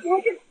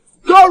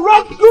 You're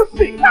wrong,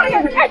 Lucy.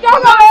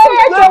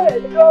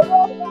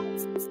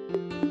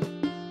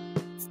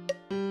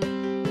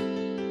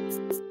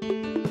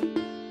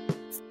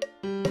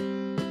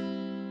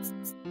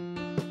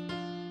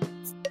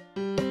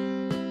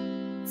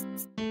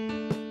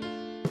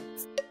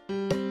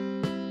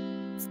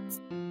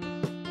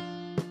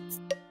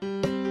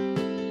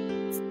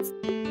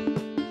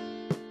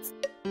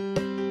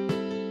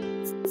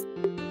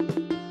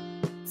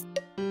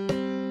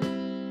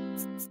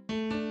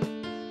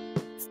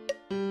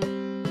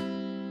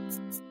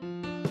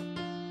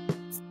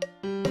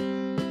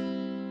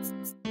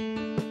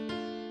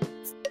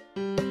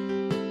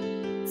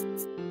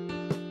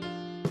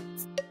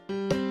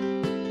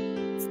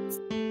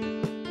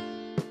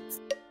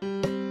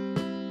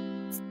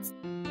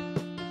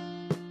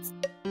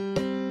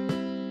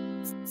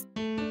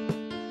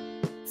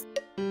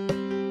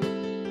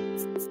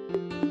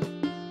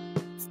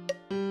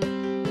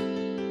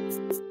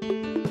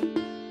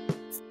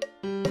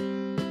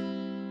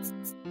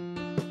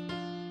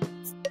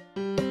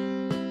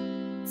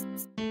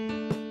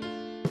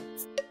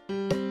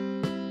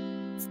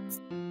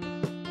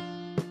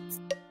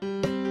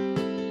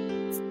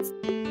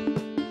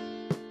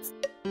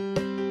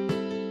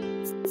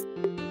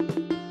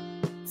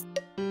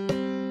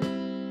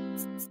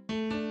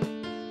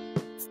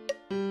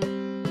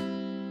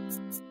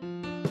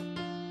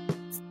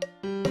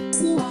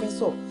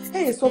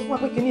 Sọ fún wa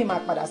pé kí ni máa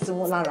padà sí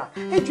wọn lára.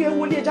 Ẹ jọ̀ọ́ ẹ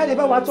wọlé jáde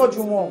bá wa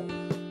tọ́jú wọn.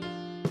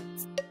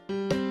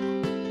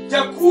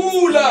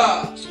 Jakula!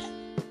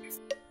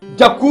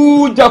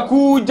 Jakula!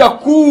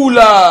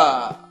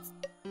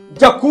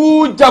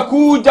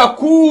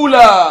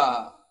 Jakula!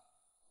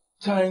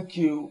 Thank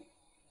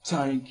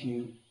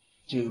you,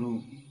 Jeru.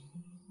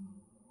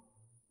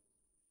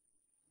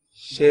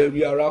 Ṣé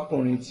rí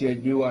arákùnrin tí ẹ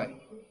gbé wá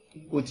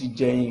ó ti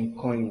jẹ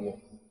nǹkan ìwọ̀,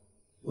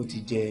 ó ti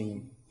jẹ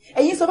ẹyin.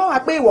 Ẹ̀yin sọ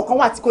fáwọn pé ìwọ̀ kan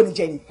wà tí kò ní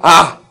jẹ ni.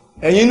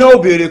 Ẹ̀yin náà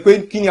ò béèrè pé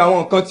kí ni àwọn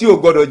nǹkan tí ò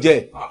gbọdọ̀ jẹ.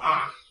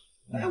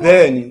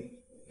 Bẹ́ẹ̀ ni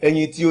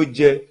ẹyin tí ó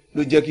jẹ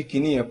ló jẹ́ kí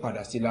kinní yẹn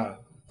padà sí lára.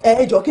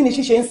 Ẹ jọ̀ọ́ kí ni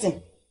ṣíṣe ń sìn?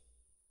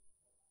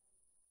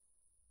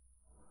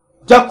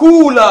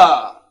 Jakula!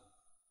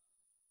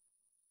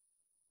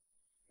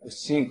 Kò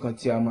sí nǹkan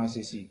tí a máa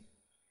ṣe sí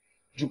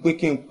ju pé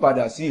kí n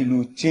padà sí ìlú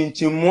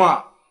Chinchimua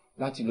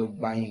láti lọ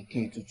gba yín kí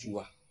n tutù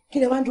wá. Kí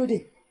lẹ wá ń dúró dè?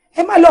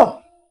 Ẹ má lọ.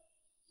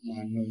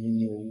 Màá ná yín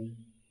ní owó.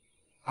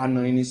 Àná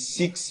yín ní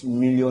 6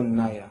 million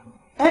naira.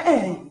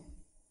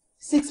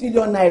 6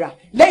 million naira.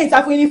 Lẹ́yìn tá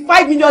a fún yín ní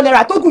 5 million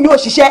naira tó kù yóò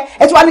ṣiṣẹ́.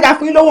 Ẹ tún wá ní ká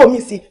fún yín lówó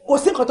mi sí. Kò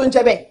sí nǹkan tó ń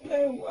jẹ́ bẹ́ẹ̀.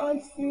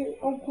 Àǹtí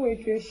ọkọ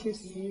ètò ẹ ṣe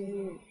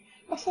sùúrù.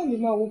 Aṣáàlì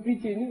máa wo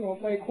bíjè nínú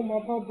ọba ikú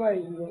máa bá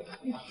báyìí lọ.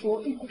 Ìṣó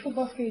ikú tó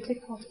bá fẹ́ jẹ́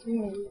ká fún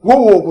un.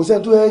 Wo kò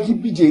sẹ́ni tó yẹ kí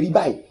bíjè rí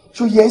báyìí.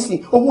 Ṣó yẹ ẹ̀sìn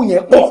owó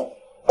yẹn pọ̀.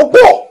 Ó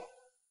pọ̀.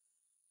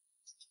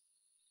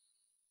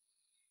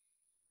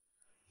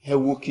 Ẹ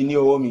wo kíní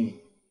ọwọ́ mi.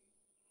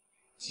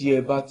 Tí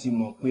ẹ bá ti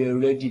mọ̀ pé ẹ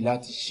rẹ́dì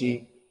láti ṣe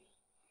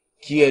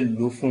kí ẹ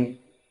lò fún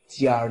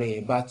tí ara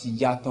ẹ bá ti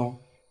yá tán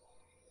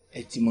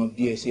ẹ ti mọ̀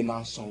bí ẹ ṣe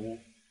máa ń sanwó.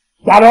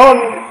 Gbàdọ́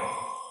ni.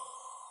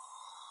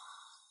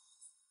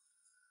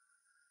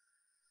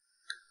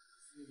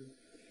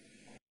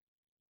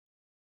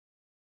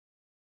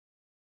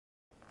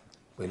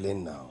 Pẹ̀lẹ́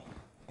náà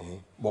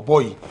bọ̀bọ̀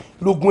yìí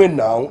lógún ẹ̀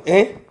náà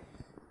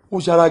ó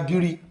ṣara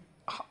gírí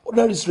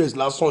ordinary stress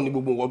lásán ní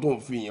gbogbo nǹkan tó ń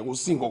fi yẹn kò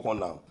sí nǹkan kan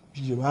náà.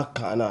 Bíjẹ̀ má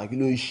kà á náà kí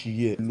ló ń ṣí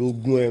ẹ̀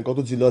lógún ẹ̀ nǹkan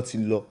tó ti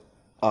lọ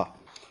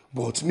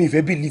but mi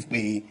ìfẹ́ believe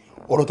pé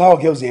ọ̀rọ̀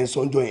táwọn girls yẹn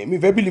sọ ń jọ yẹn mi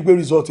ìfẹ́ believe pé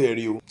result ẹ̀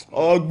rí o.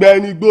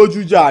 Ọ̀gbẹ́ni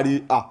gbójú jàre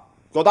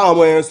nǹkan táwọn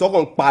ọmọ yẹn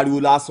sọ́kàn pariwo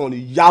lásán ni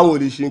yáwọn ò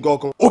lè ṣe nǹkan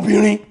kan.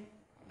 Obìnrin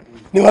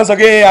ni wọ́n sọ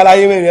pé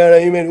aláyé mẹ́rin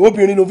ẹran yín mẹ́rin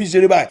obìnrin ló fi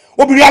ṣeré báyìí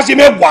obìnrin á ṣe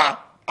mẹ́wàá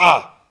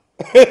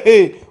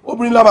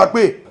obìnrin la máa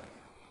pè.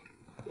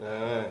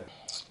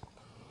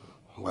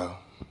 Well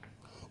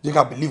jẹ́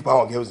ká believe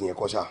pàwọn girls yẹn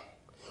kọ́ ṣá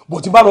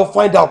but tí bá lọ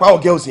find out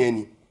pàwọn girls yẹn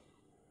ni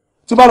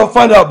tí bá lọ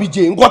find out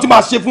BJ nǹkan tí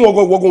máa ṣe fún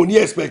ọgọ́ ìwọ́gọ́ ò ní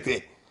expect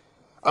ẹ̀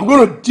I'm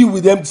gonna deal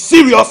with them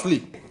seriously.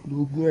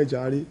 Lógún ẹ̀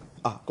jàre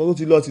kọ́ tó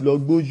ti lọ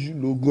gbójú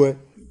lógún ẹ̀.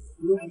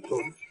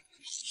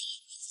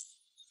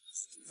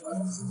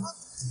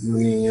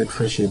 Ni yẹn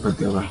fẹ́ ṣe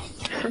pàtẹ́ wa.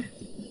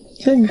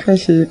 Ṣé mi fẹ́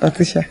ṣe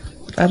Patricia?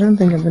 I don't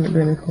think I'm gonna do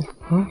anything.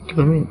 Kí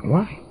ló mean?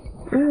 Why?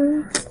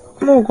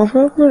 No, kò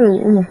fẹ́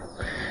pẹ̀lú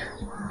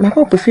my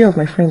hope few of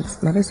my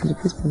friends. My best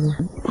celebrate for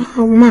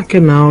me. Mark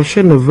now,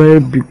 share in a very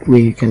big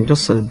way. You can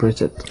just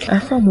celebrate it. I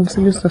found mom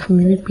serious stuff for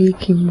me. We pay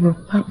Kim Rock.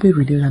 I pay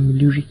with the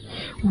Ramiluri.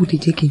 Who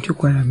did you take into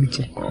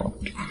Ramije?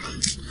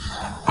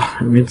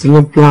 With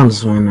no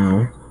plans right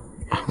now.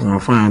 I'm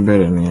fine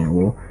better than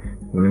you.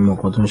 We more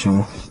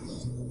contention.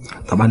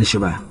 Tabani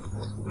Shiba.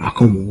 I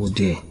come over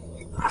there.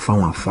 I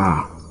found my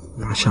fire.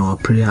 I shower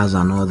prayers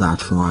and all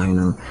that for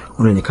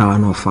only the car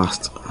not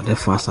fast. I did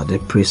fast. I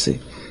did pray.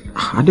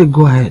 I did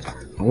go ahead.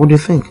 What do you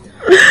think?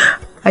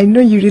 I know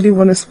you really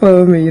want to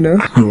spoil me,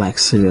 Like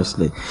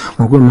seriously.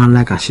 My good man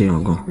like Aisha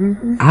go.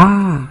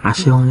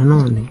 Aisha on your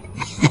own.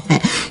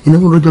 You know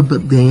what the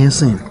birthday ain't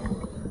saying?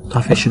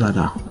 I feel sure that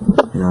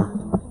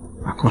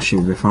I can't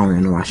shoot the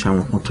family, Aisha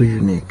won't too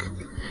unique.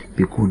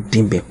 bí kò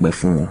dín bẹ̀pẹ̀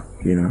fún wọn,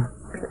 you know.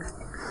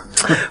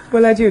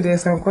 Bọ́lájí,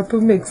 there's something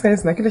to make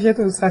sense. Now, kí ló ṣe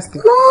tó sasti?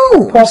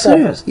 No, I'm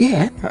serious.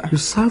 Yeah, you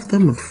serve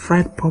them with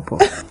fried pawpaw.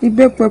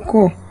 Ìbẹ́pẹ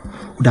kọ́.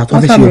 Uda tó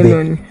fẹ́ ṣe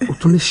bẹ́ẹ̀, o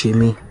tún lè ṣe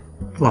mí.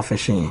 Tó bá fẹ́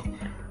ṣe yẹn,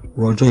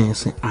 rọjò yẹn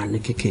sin àní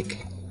kékèké.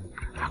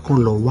 A kàn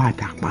lọ wá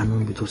àdàpánú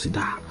níbi tó sì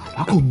dá.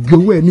 A kàn gbé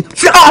owó ẹ̀ ní.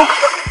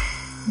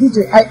 DJ,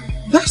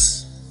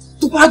 yes.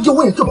 Tó bá jẹ́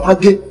owó yẹn tó bá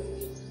gé.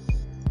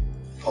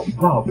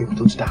 Ọ̀gbọ́n àwọn bèbí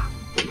tó ti dá.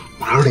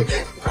 Màá rẹ̀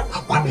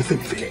wá mi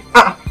fèlèfèlè.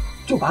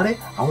 Tí o bá rẹ̀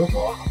àwọn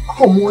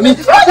ọmọ ní.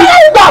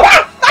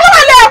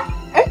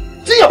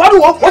 Tí yàrá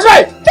dùn wọ́n, wọ́n ṣe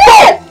é.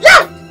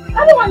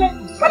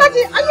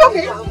 Bọ́lájí, are you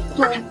okay?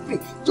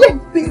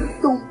 Don't be.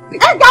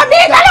 Ẹ gbà mí,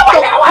 kálí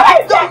wọlé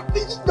Bọ́lájí.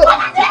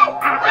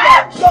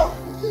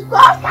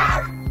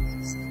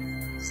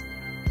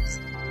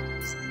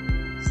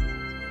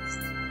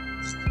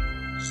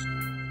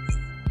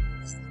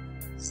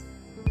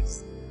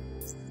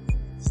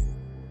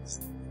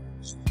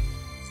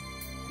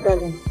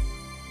 Darling,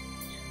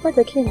 má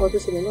jẹ́ kí nǹkan tó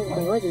ṣẹlẹ̀ náà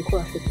gbà wájú kó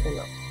àfikún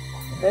náà.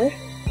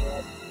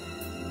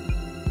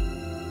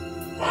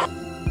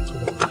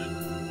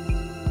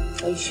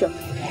 Aisha.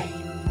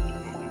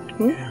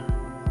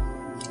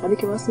 Àbí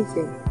kí wọ́n sì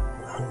tẹ̀.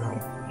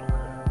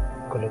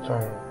 Kò lè tún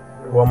ẹ̀.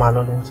 Wọ́n máa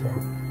lọ́dún tí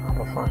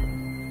I'm fine.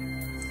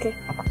 Okay.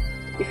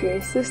 If you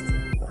insist,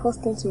 first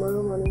thing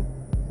tomorrow morning,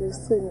 you'll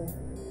see me.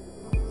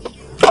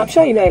 I'm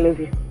sure you know I love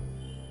you.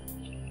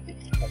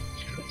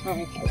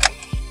 Alright.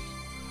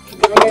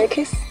 Can I get a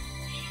kiss?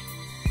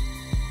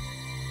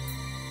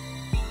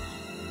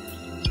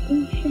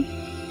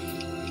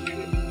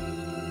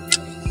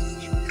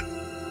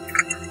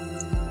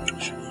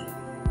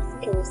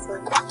 Okay, we'll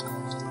start.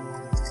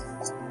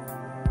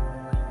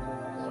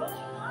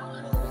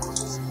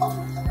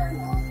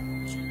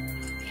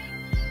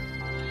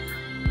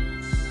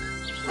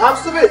 I'm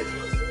stupid.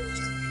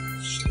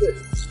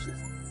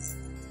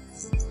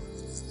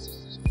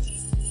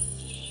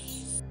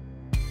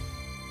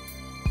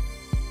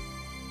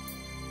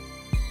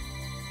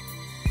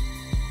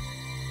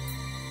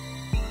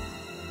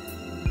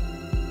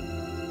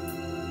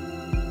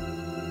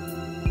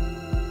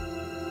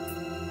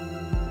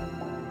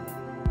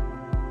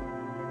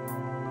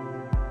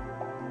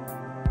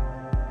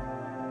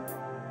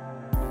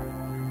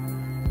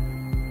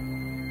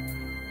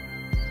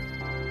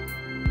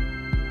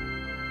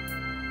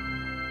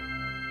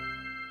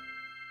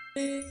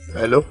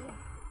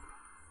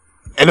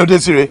 Hello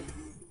Desire.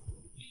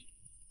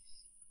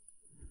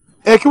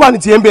 Kí wá ní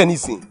ti ń bẹ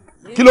nísìn?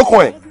 Kí ló kàn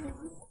ẹ́?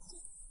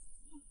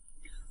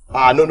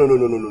 No.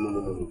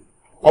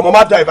 Ọmọ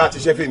má dá ìbá ti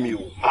ṣe Femi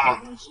o.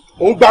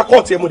 Ó ń gbá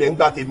kọ́ọ̀tì ẹ̀ mo dẹ̀ ń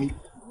gbá tèmi.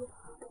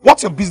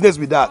 What's your business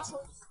with that?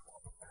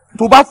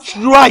 Tó bá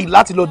try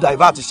láti lọ dá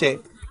ìbá ti ṣe,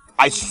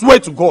 I swear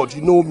to God,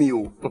 you know me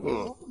o.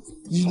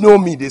 You know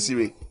me,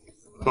 Desire.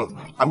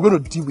 I'm going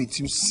to deal with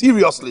you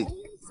seriously.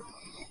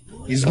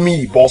 It's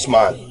me, boss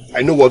man.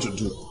 I know what to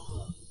do.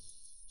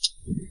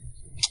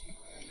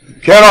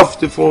 Get off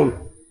the phone.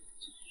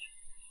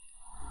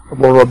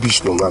 About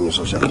rubbish, no, man,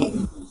 social.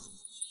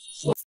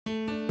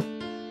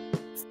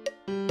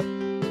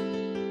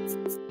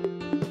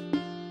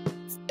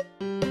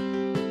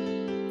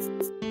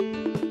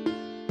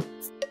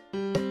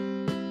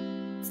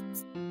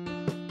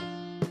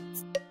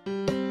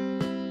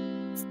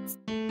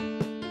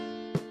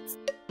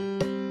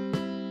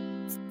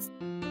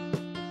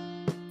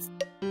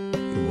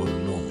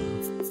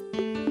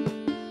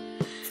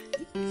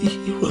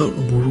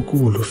 Burúkú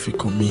wo ló fi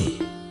kàn mí?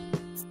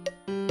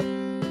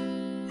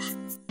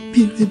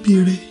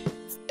 Bírèbírè,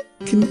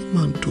 kí ni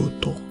màá ń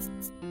dòótọ́?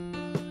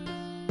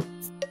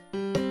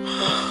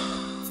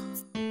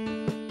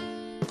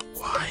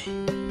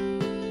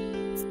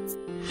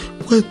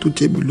 Why tó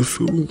jẹ́ mi ló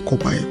fi rú nǹkan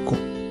báyẹn kọ́?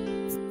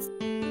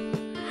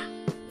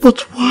 But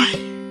why?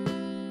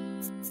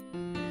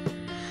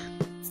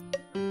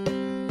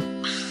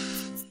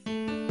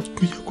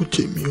 Kò yẹ kó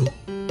jẹ́ mi o.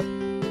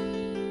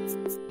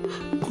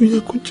 Kò yẹ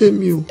kó jẹ́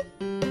mi o.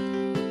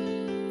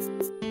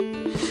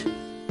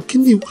 Kí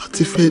ni ìwà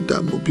ti fẹ́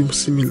dààmú bí mo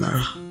sí mi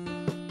lára?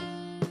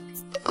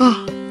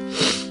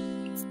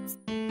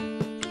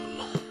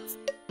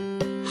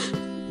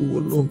 Ìwọ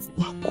ló ń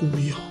wá kó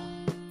mi yọ.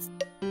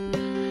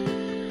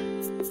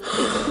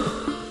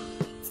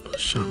 Lọ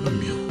ṣàánú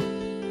mi o.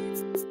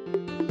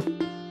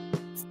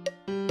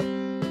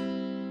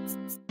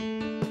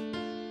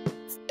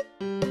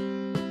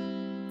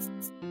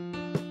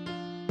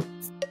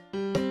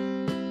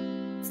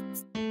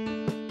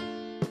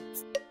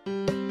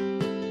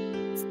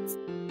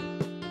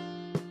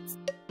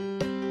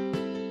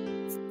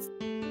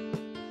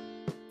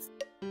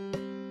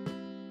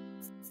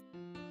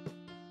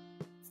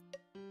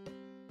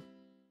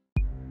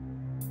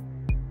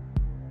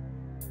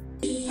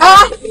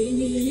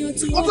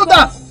 What's with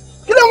that?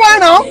 Kí ló wáyé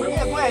náà?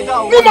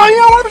 Mi mọ̀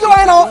yín ọwọ́ bí ṣe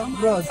wáyé náà.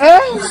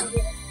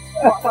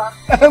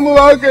 Mo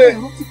wá òkè.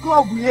 Mo ti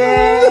klọ́ọ̀bù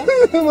yẹn.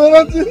 Mo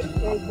rántí.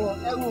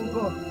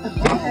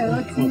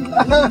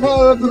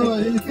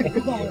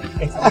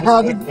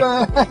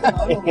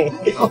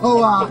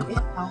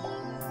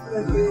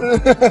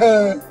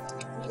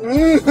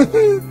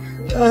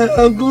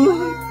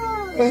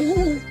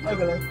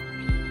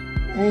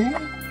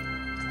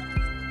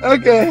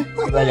 Okay.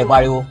 Ìbẹ̀lẹ̀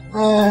pariwo.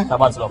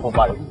 Tábà ti lọ fún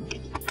pariwo.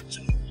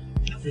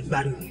 Àfi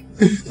pariwo.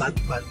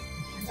 Pariwo.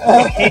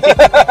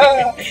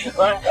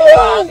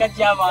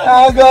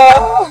 Aga.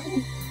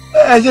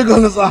 Ẹ ṣe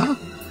gan sa.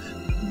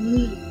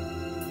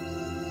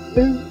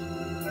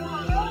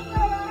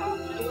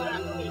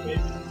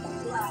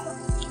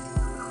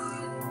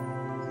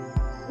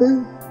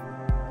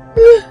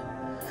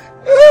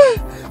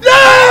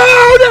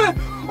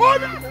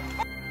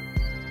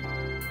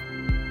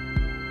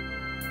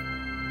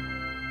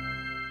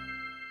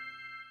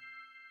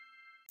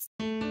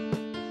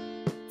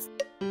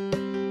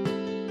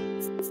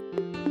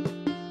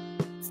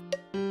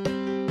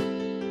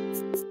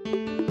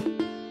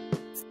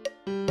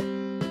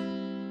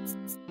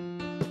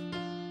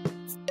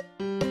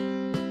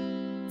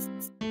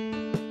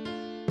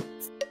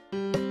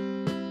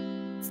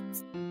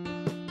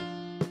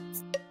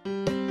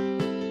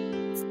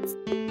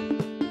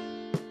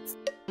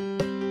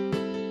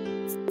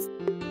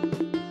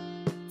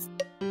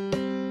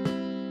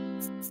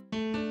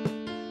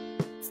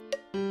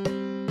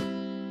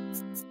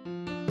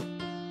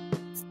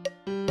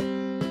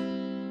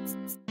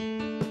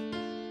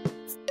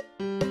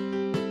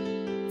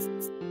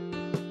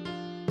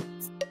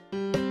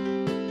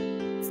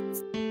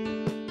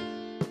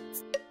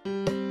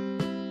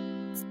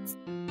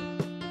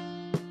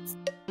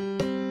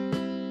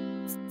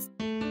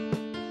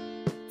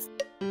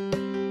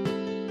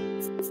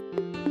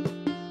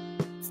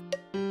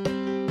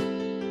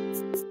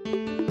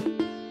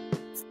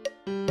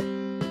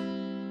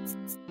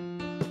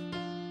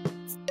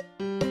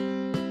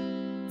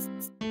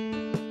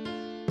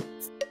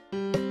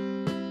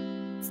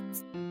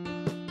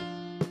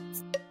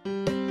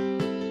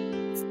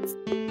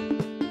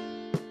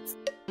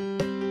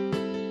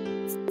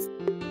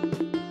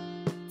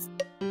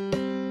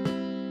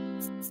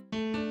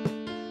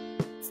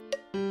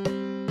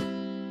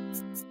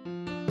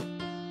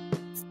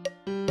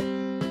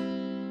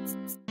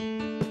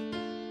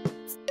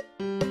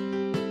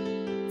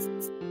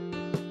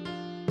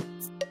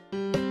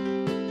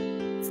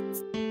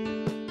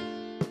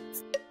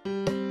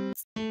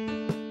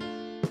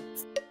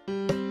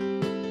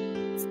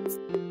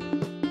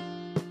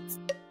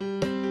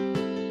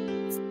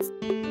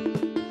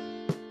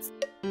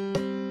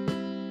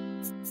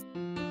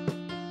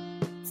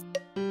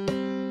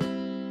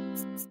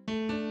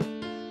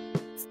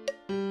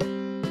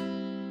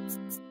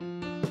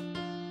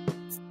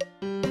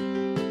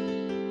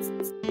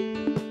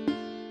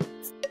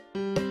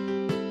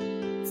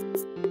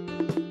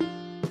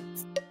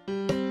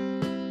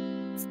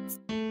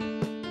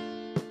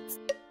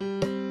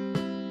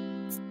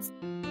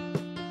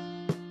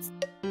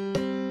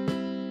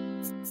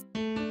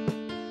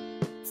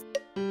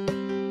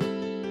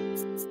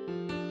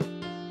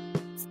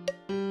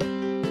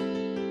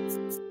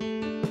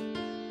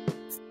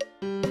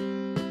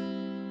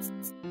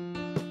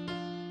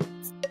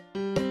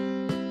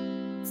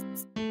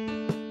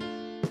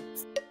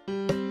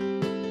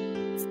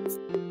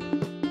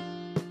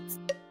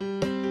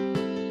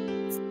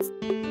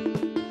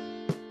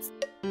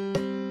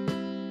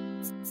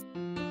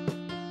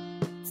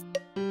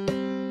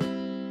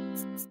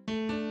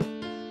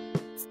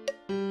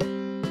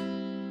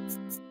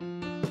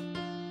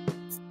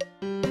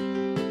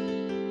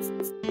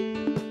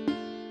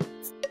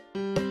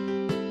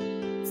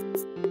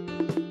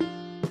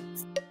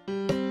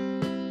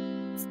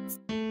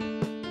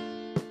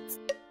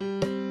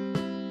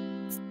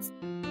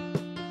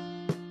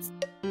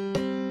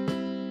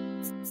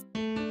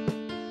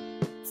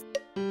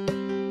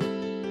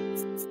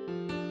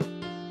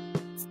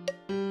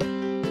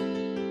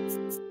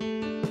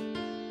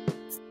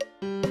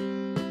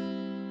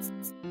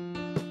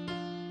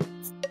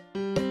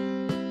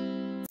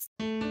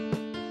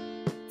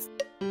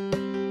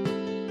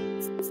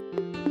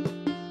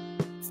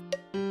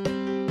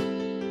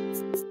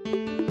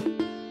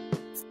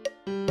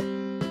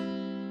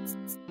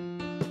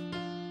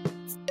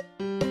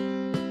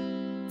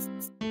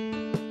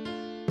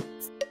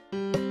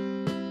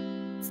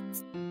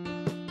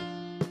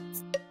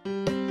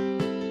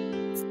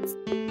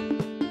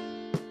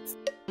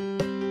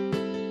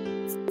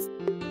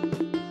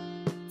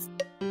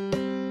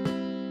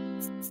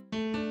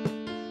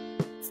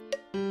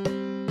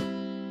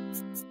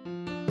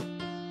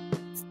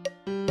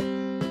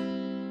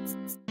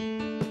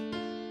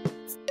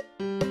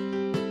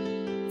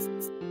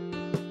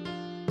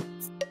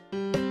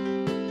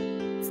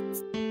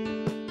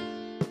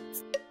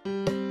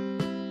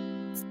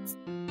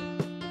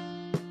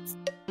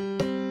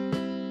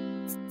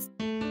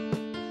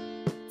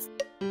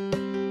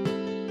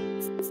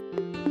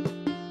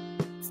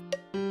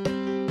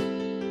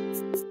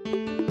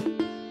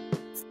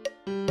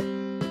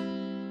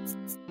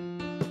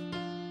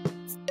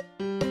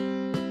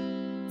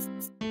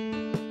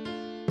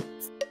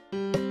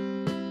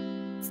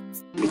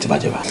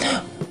 bàjẹ́ bá.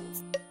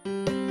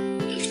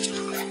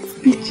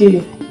 BJ,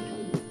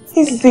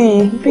 easy,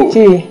 BJ.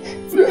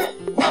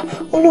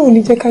 Ọlọ́run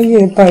ní jẹ́ káyé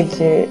ẹ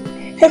bàjẹ́.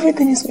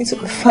 Everything is going to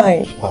be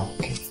fine.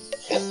 Okay.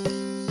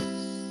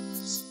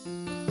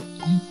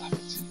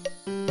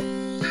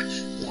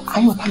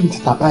 Ayọ̀ tá mi ti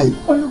tà báyìí.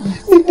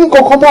 Ní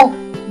kankan mọ́.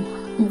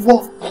 Ìwọ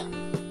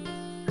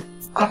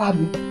ara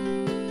mi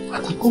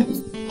àtàkùn mi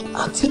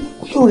àti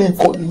yóò rẹ̀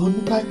kọ́ ni wọ́n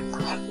ní báyìí.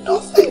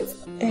 Nothing.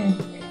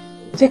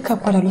 Jẹ́ ká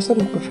padà lọ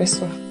sọ́dọ̀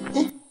Professor.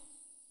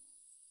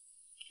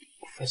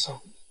 Professor.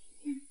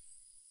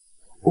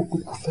 Ó pe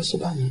Professor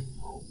báyìí.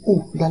 Ó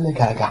dálẹ̀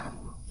gàgà.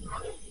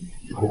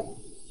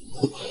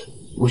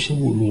 Bó ṣe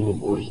wù mí ni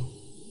mo rí.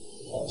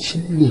 Ṣé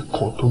lè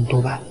kan tó ń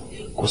dán báyìí?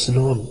 Kò sí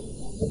lọ́wọ́ mi.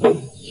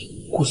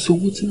 Kò sí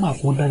owó tí màá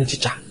fún dání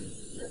tíjà.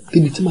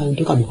 Kíbi tí màá ní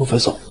dọ́kà mi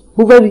Professor.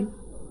 Mo fẹ́ rí.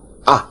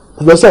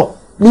 Professor,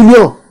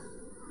 mílíọ̀n.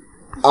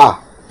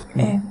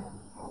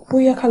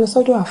 Bóyá ká lọ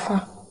sọ́dọ̀ àfà.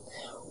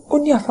 Ó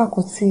ní àfà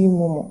kan tí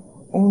mo mọ̀.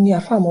 Òun ni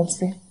àfà mọ̀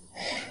sí.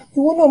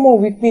 Ìwọ náà mọ̀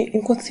wípé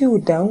nǹkan tí ò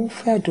dá ń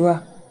fẹ́ àdúrà.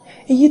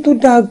 Èyí tó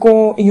dáa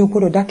gan-an èèyàn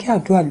gbọ́dọ̀ dákẹ́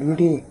àdúrà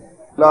lórí ẹ̀.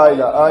 La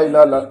ilaha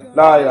illallah,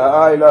 la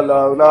ilaha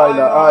illallah, la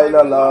ilaha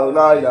illallah,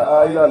 la ilaha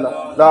illallah,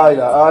 la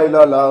ilaha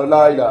illallah,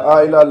 la ilaha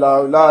illallah,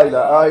 la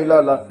ilaha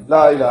illallah,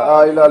 la ilaha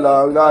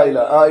illallah, la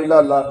ilaha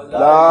illallah,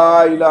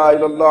 la ilaha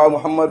illallah,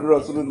 Muhammadur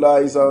Rasulullah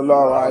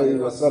sallallahu alaihi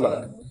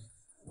wasallam.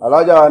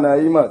 Alájà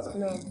Naimat,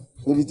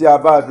 níbi tí a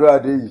bá àdúrà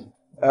dé yìí,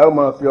 ẹ ó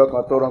máa fi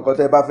ọkàn tọrọ nǹkan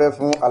tẹ́ bá fẹ́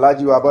fún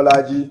Alhaji wa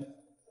Bọ́lájí.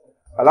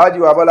 Alhaji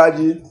wa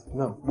Bọ́lájí,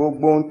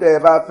 gbogbo ohun tẹ́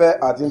bá fẹ́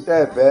àti tẹ́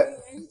ẹ fẹ́,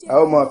 ẹ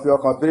ó máa fi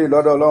ọkàn béèrè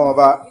lọ́dọ̀ Ọlọ́run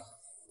Ọba.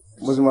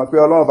 Mo sì mọ̀ pé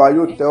Ọlọ́run Ọba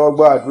yóò tẹ́wọ́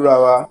gbọ́ àdúrà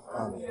wa.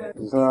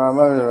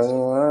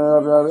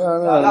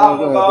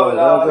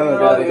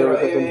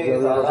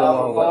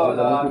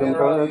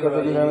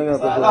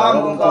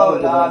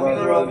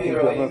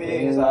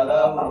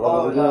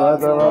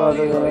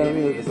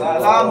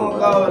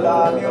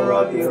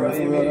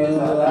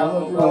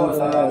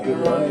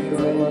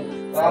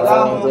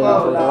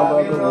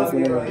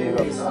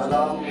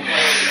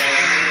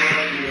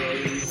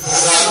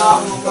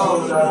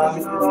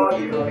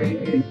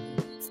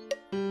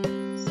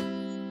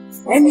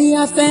 Ẹni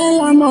afẹ́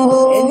lámọ̀ o,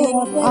 ẹni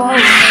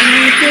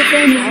tó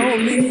fẹ́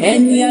mi,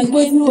 ẹni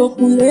agbójú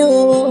òkun lé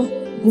o,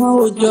 wọn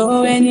ò jọ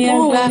ẹni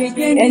àgbà,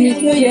 ẹni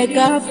tó yẹ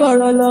ká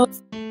fọ̀rọ̀ lọ.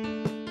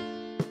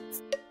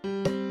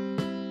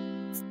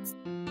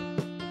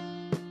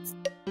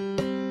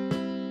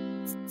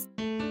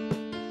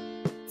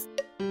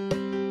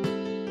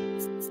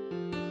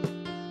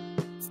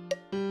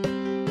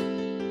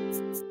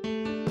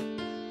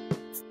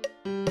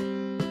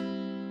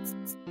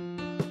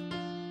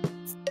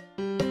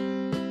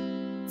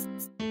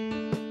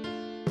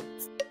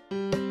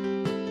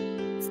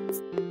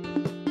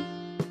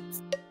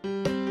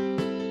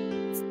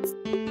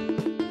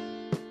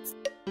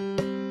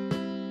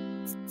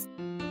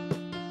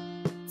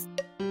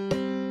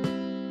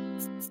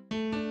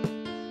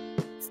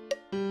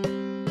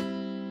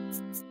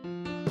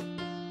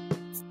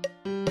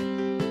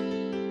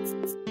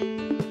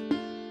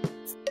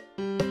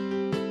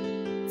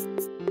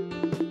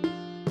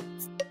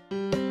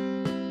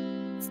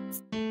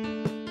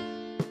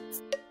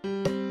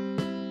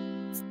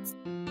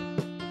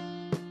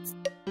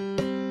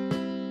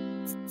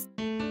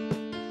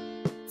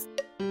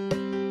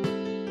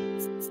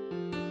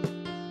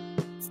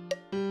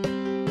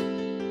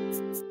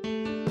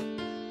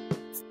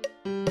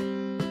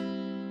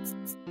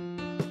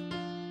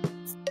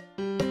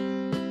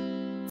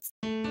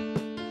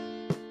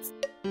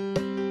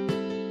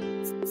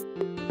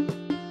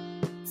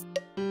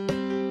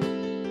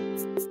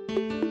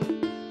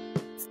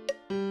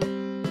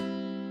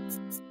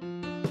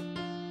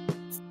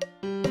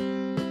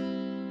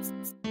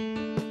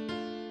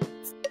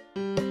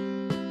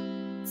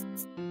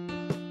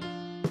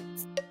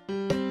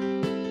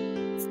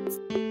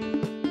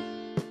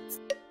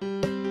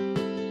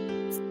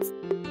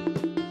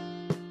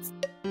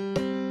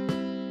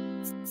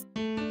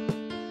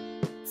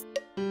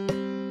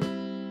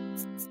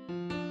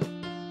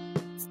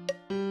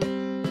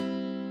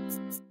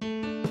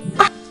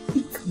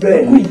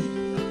 Bẹ́ẹ̀ni,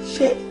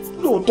 ṣé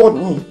lóòótọ́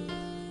ni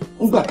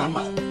nígbà tá a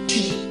máa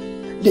jí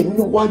lèmi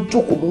náà wá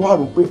jókòó mo wá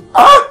rò pé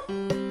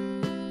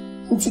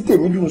n tí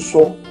tèmi dùn sọ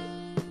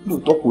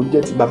lóòótọ́ kò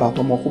jẹ́ ti bàbá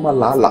àtọmọ kó má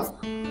làálàá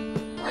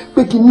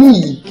pé kíní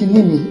yìí kíní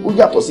mi ó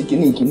yàtọ̀ sí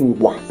kíní kíní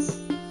wà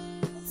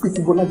pé tí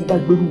Bọ́lájí bá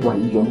gbérù wà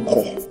yìí yọ ń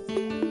kọ́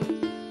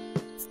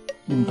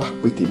ní bá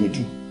pé tèmi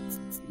dùn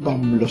bá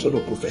mi lọ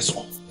sọ́dọ̀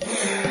pòfẹ́sọ̀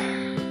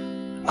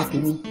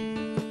àtèmi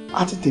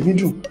àti tèmi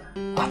dùn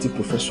àti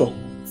pòfẹ́sọ̀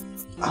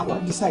àwa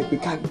decide pé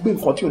ká gbé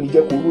nǹkan tí ò ní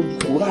jẹ́ kó lójú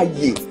kó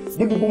ráàyè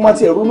ní gbogbo máa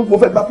ti ẹ̀rọ onípo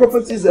fẹ́ gba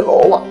properties ẹ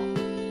lọ́wọ́ wa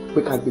pé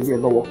ká gbé ní ẹ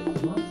lọ́wọ́.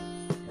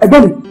 ẹgbẹ́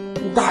mi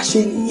ń tá a ṣe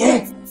nìyẹn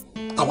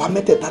àwa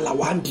mẹ́tẹ̀ẹ̀ta là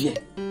wá ń di ẹ̀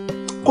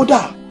kódà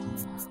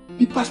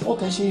bí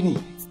passport ẹ ṣe rìn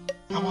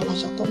àwa la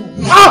ṣàtọ́nà.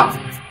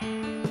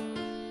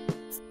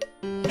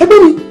 ẹgbẹ́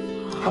mi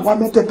àwa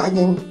mẹ́tẹ̀ẹ̀ta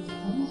yẹn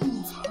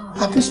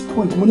at this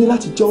point mo ní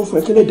láti jẹ́wọ́ fún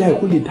ẹ kẹ́lẹ́ dá ẹ̀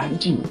kó lè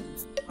dáríjì mi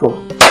tó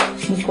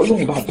fún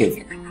ọlọ́run bá bẹ̀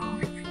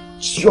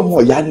tí ọmọ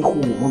ìyá ní kò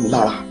mọ̀ mi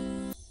lára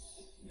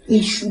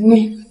èṣù ni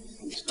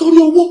nítorí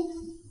owó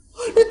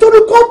nítorí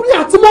kọ́ńpìnì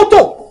àti mọ́tò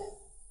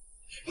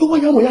ló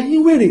wáyà wọ̀nyá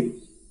yín wèrè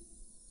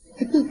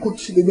ẹgbẹ́ nǹkan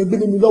ti lè gbé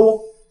mi lọ́wọ́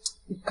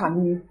ìkà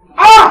ni.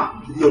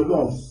 ìdí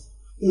ọlọ́run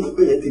ní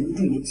ìgbé yẹn tèmi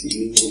dùn ní ti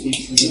ní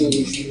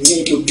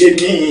ètò gé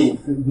ní.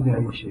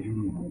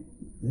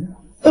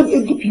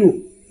 ẹgbẹ́ pio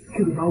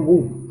kí ló bá wò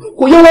ó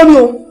kò yẹ wọ́n ni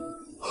o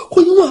kò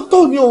yẹ wọ́n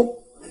àtọ́ ni o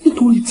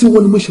nítorí tí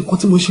wọ́n ní mo ṣe nǹkan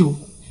tí mo ṣe o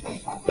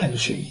báyìí ló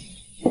ṣe yìí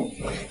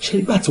ṣe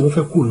nígbà tí wọ́n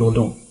fẹ́ kú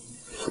London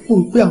mo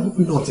rò pé àwọn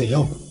òbí náà ti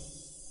help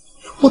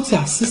wọ́n ti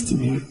assist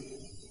mi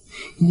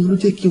ìyẹn ló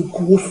jẹ́ kí n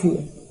kówó fún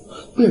wọn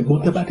pé ẹ̀gbọ́n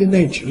tẹ́ bá dé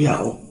Nàìjíríà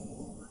wọn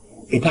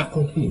ẹ̀dá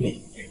company mi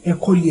ẹ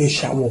kọ́ ilé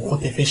ẹ̀ṣẹ̀ àwọn nǹkan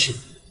tẹ́ fẹ́ ṣe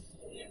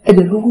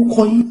ẹ̀dẹ̀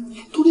lórúkọ yín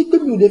torí pé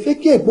mi ò lè fẹ́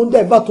kí ẹ̀gbọ́n dá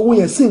ìbá tó wọ́n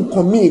yẹn sí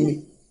nǹkan míì ni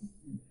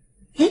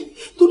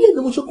torí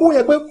ẹ̀dẹ̀ mo ṣe kó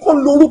yẹn pé kọ́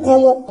lórúkọ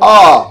wọn.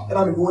 ẹ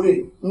bá mi wọlé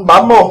ń bá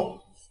mọ̀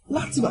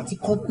láti ìgbà tí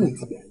company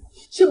ti bẹ̀rẹ̀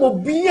ṣé mo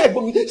bí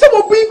ẹ̀gbọ́n mi ṣé mo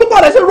bí gbogbo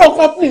rẹ̀ ṣe rọ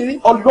company rí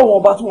ọlọ́wọ́n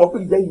ọba tí wọ́n pè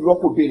jẹ́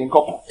ìrọ́pò béèrè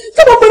kankan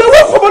ṣé mo bẹ̀rẹ̀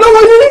wọ́n kọ̀ọ̀mọ́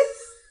lọ́wọ́ yín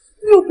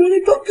mi ò bèrè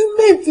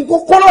dọ́kúmẹ́ǹtì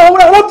kọ̀ọ̀kan lọ́wọ́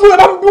wọn wọ́n dúró ẹ̀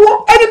bá mi bí wọ́n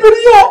ẹni bí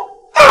yíyọ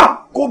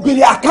kò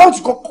bèrè àkáǹtì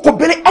kò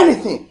bèrè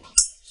anything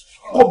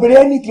kò bèrè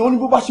anything wọ́n ní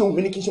bó bá ṣe òun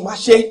ní kí n ṣe máa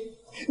ṣe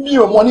bí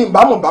ọmọ ní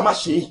ìbámọ̀ bá máa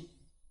ṣe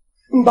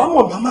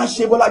ìbámọ̀ bá máa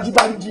ṣe Bọ́lájí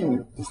dáríjì mi.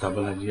 Mr.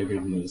 Bọ́lájí gẹ́gẹ́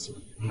bí mo sọ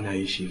nínú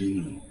ayé ṣe rí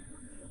nìyẹn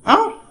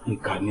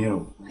ìkà ni ẹ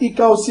o.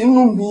 ìkà ò sínú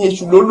mi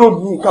èṣù ló lò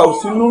mí ìkà ò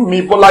sínú mi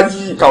Bọ́lájí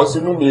ìkà ò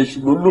sínú mi èṣù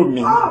ló lò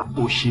mí.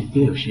 ó ṣe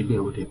bẹ́ẹ̀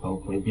ó dẹ̀ bá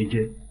ọkùnrin bí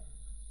jẹ́.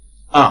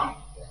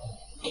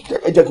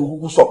 ẹ jẹ́ kí n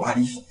kúkú sọ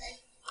parí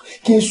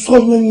kí n sọ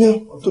yányán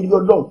torí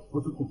Ọlọ́run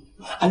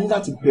a ní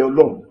láti bẹ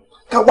Ọlọ́run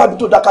ká wábi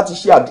tó dáká ti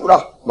ṣe àdúrà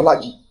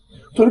Bọ́lájí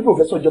torí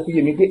pòfẹ́sọ̀ jẹ́ kó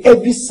yé mi pé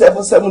every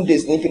 7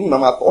 days ní kí ni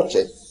màmá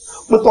tọ́ọ̀ṣẹ́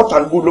pé tọ́ọ̀ṣà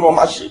ń gbó ló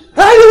máa ṣe.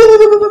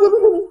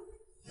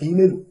 ẹ̀yin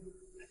mélòó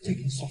jẹ́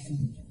kí n sọ fún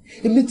mi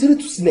èmi ti rí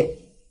ìtúsílẹ̀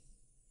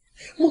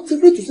mo ti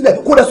rí ìtúsílẹ̀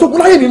kò dẹ̀ sógun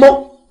láyé mi mọ́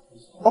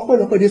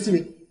ọpẹ́lọpẹ́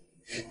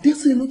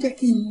Désiré ló jẹ́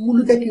kí n mú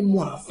ló jẹ́ kí n mú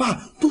àáfàá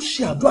tó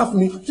ṣe àdúrà fún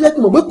mi tó jẹ́ kí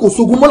n mọ̀ pé kò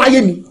sógun mọ́ láyé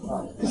mi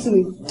Désiré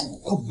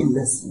God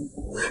bless you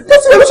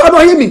Désiré ló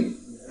ṣàdúrà ayé mi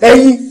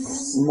ẹ̀yin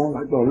mọ́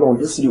lágbà Ọlọ́run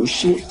Désiré ò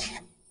ṣe.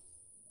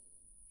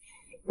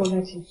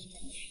 Bọ́lájí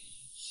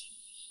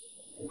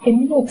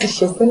èmi náà ti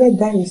ṣẹ̀fẹ́lẹ́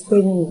dá yìí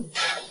sẹ́yìn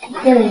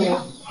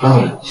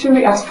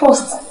ṣúrí at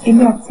first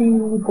èmi àti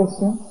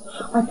Bọ̀sún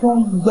a jọ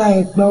ń gba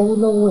ẹ̀gbà owó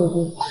lọ́wọ́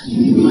ẹ̀rọ.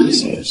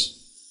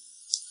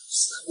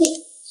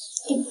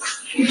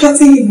 ìjọ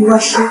tí ìlú wa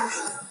ṣe.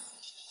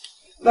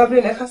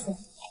 lọ́bìnrin ẹ̀ka sàn.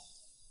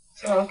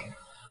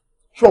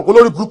 ṣùgbọ́n kò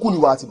lórí burúkú ni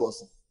wà á ti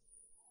Bọ̀sún.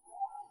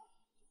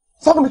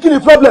 sọ fún mi kí ni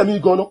problem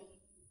yìí gan-an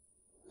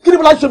kí ni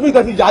Bọ́lá ṣe fún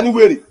ìtẹ́sí ìyá ní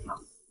wèrè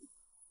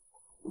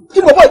kí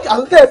ni bọ́bọ́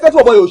àtúntẹ́ ẹ fẹ́ tí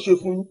bọ́bọ́ yóò ṣe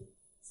fún yín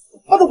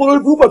wọ́n tó kò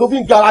lórí burúkú ẹ̀ tó fi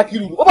ń gara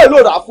kiri bọ́bọ́ yìí ló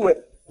rà á fún ẹ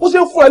bó ṣe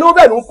ń fún ẹ ló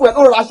bẹ́ẹ̀ ló ń fún ẹ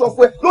ló ra aṣọ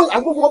fún ẹ ló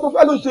àgbófin tó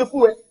fẹ́ ló ṣe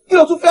fún ẹ kí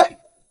ló tún fẹ́.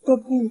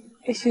 tọ́bí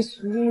ẹ ṣe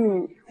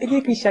sùúrù ẹ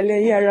jẹ́ kí n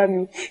ṣàlàyé ara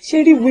mi ṣé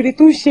rí wèrè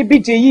tó ń ṣe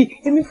bíje yìí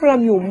èmi fúnra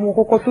mi ò mọ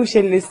kọ́kọ́ tó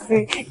ṣẹlẹ̀ sí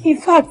in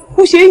fact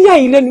bó ṣe ń yà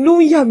yín lẹ́nu ló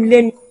ń yà mí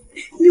lẹ́nu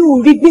mi ò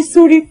rí gbé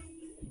sórí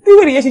bí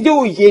wèrè yẹn ṣe jẹ́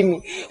òye mi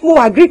mo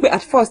agree pé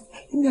at first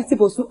èmi àti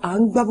Bọ̀sún à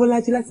ń gbá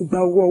Bọ́lájí láti gba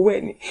owó ọwọ́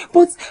ẹ̀ ni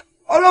but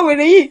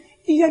ọlọ́wẹ̀rẹ̀ yìí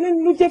ìyàlẹ́nu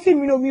ló jẹ́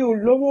fèmí náà mi ò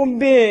lọ́wọ́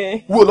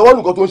bẹ́ẹ̀. wo lọ́wọ́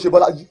nǹkan tó ń ṣe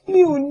Bọ́lájí.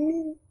 mi ò ní.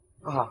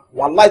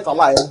 wàláhì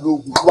tàláhì ẹ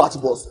lóògùn tó wà ti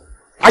Bọ̀sún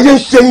ayé ń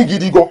ṣe yín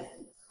gidi gan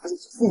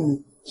fún mi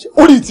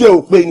orí tí ẹ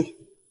ò pé ni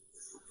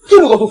kí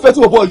ni nǹkan tó fẹ́ tí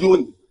bọ́bọ́ yìí ò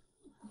ní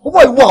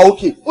bọ́bọ́ yìí wà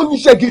òkè ó ní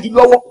iṣẹ́ gidi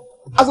lọ́wọ́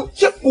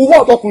ṣé owó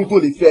ọ̀tọ́kùnrin tó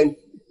lè fẹ́ ni.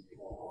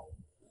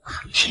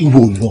 ṣé ìwọ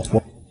ò lọ pọ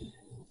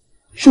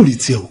sórí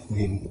tí ẹ ò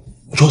pé ni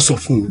jọ sọ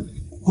fún mi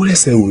ó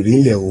rẹsẹ̀ ò rí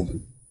ilẹ̀ o.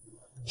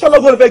 ṣé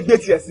ọlọ́gbọ́n ló fẹ́ gbé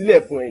tiẹ̀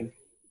sílẹ̀ fún ẹ ni.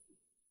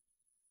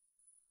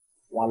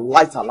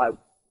 wàláhì tàláhì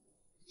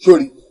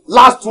sórí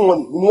last one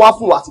ni mo wá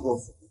fún wa ti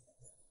Bọ̀sún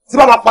tí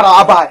bá máa padà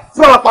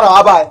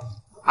wá bá ẹ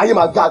ayé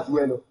máa ga jù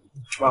ẹ lọ.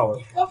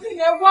 Dublin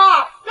ẹ wá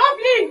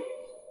Dublin.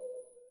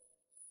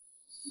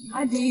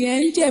 Adìyẹ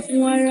ń jẹ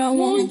fún ara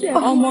wọn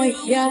ọmọ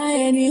ìyá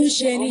ẹni ń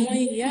ṣe ni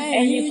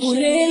ẹ̀yìn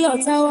kùlé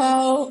lọ́tà wa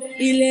ó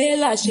ilé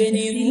làṣẹ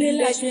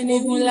ni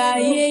ogun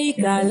láyé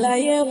ìkà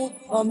láyé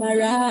ọmọ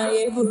ara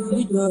ayé burú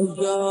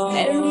jọjọ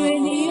ẹ̀rù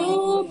ènìyàn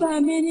ó bà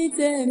mí ní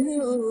tèmi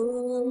o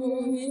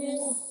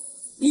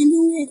inú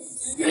ẹ̀.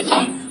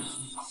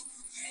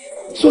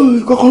 so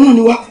ìkọ̀kọ̀ náà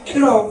ni wá.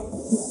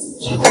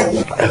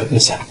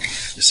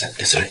 listen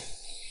Desiree.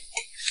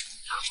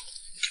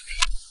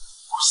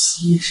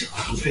 Sí ẹ̀ṣẹ̀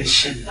tó fẹ́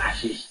ṣẹ̀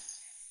láyé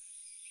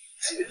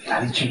tí ẹ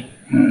dáríjì.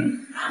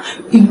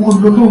 Ìwọ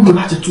lọ́lọ́run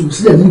láti tú mi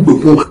sílẹ̀ ní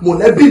gbogbo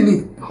mọ̀lẹ́bí mi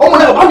ọmọ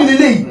náà bá mi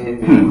lélẹ̀ yìí.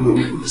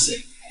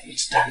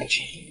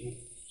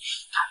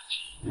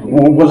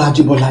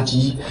 Bọ́lájí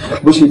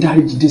bó ṣe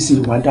dáríjì dé sí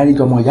ìwà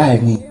dáríjì ọmọ ìyá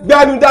ẹ̀ ni.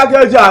 gbẹ́nu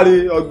dákẹ́ jàre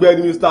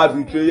ọ̀gbẹ́ni Mr.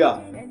 Betrayer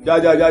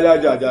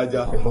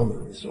jájájájájájá.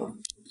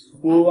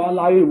 wo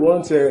aláyé ìwọ́n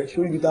tẹ ṣó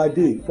ibi tá a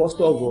dé first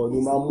of all ni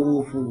máa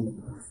mú fún mi.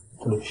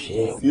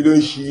 kí ló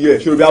ń ṣí ẹ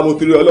ṣòro bí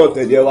amótórí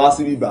ọlọ́ọ̀tẹ̀jẹ̀ wá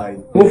síbí báyìí.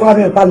 mo fà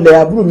bẹ́ẹ̀ balẹ̀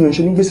àbúrò mi ò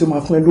ṣe ní gbèsè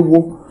máa fún ẹ lówó.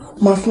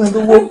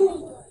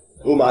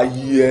 ó máa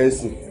yí ẹ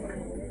sìn.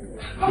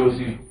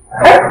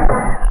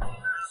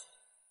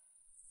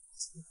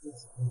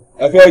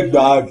 ẹ fẹ́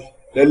gbà á bì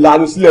Ẹ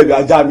lanu sílẹ̀ bí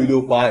ajá mi ló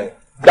pa ẹ̀.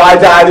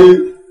 Dáadáa ni.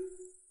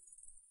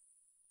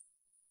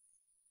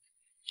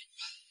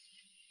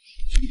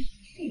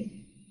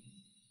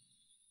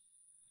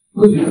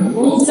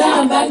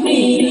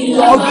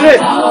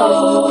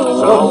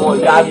 Ọmọ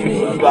ìyá mi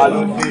ìgbà ló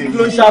dé. Kí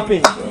ló ń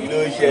ṣàpìn? Kí ló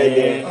ń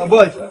ṣẹlẹ̀?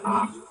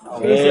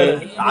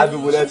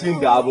 Àdùgbò lẹ ti ń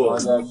dà bọ̀.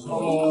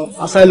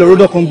 Asáré lọ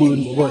ródọ̀ kan gbòòrò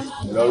nìbọ̀ bọ́ọ̀.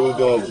 Lọ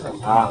ródọ̀ kí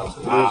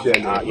ló ń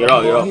ṣẹlẹ̀? Irọ́.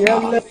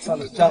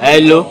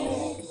 Hello.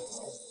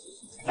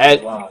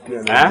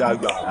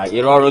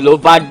 Ìrọ̀rùn ló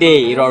bá dé,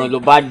 ìrọ̀rùn ló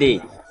bá dé.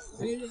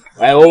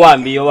 Ó wà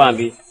níbí, ó wà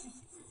níbí.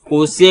 Kò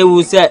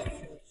séwu sẹ́.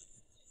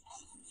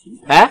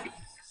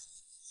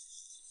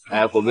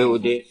 Kò méwu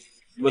dé.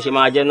 Bó ṣe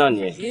máa jẹ́ náà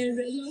nìyẹn.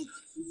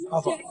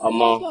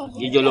 Ọmọ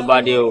jíjó ló bá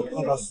dé o.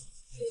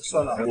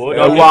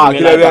 Ẹ wá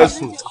kílẹ̀ bẹ́ẹ̀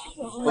sùn.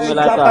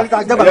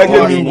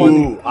 Ẹgbẹ́ mi wò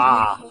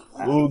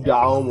ó ga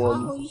ọmọ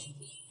mi.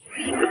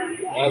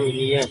 Ẹrù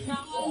nìyẹn.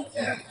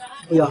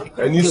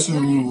 Ẹ ní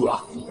sùúrù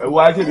ẹ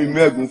wá tèmi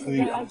mẹ́gun fún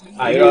yín.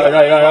 Irọ́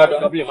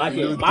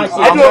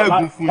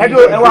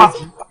ẹ̀dùn ẹ wá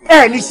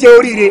ẹ ní ṣe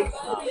oríire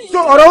tó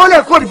ọ̀rọ̀ wọn lè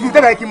kóòdù fún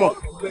tẹ́lẹ̀ kí mọ̀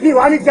ní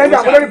ìwà ní jẹ́ndé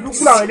àkọlẹ́rí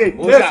burúkú làwọn ilé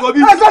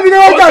ẹ sọ mi ní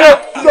wọ́n jáde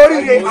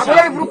lóríire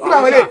àkọlẹ́rí burúkú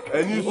làwọn ilé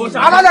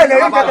alálẹ̀ ilẹ̀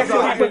yóò jẹ́ kẹsì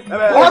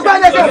wọ́n gbá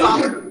lẹ́sẹ̀.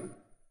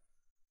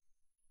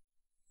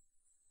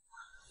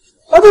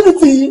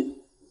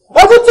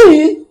 ọdún tì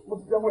í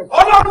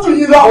ọlọ́run tù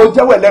yín lọ. mo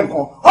jẹ́wọ́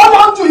ẹlẹ́ẹ̀kan.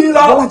 ọlọ́run tù yín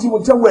lọ. Bọ́lájí mo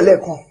jẹ́wọ́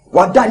ẹlẹ́ẹ̀kan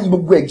wàá dá yìí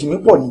gbogbo ẹ̀jì mi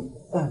pọ̀ ni.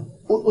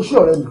 o ṣé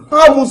ọ̀rẹ́ mi.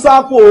 má mú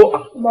sápò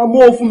máa mú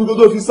òfin mi kó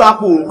tó fi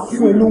sápò.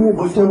 fún ẹ lówó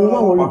bó ṣe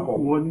wọ́n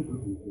wọ́n rí.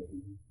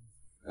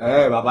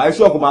 Bàbá ẹ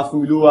ṣọ́ọ̀kù máa fún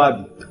mi lówó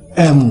àbí.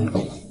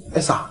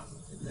 Ẹ sà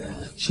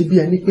ṣe bí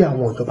ẹni pé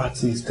àwọn ìjọba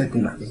ti step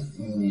in àbí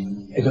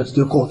ẹjọ́ ti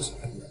dé court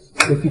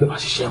ẹ fi ìjọba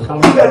ṣiṣẹ́ wọn.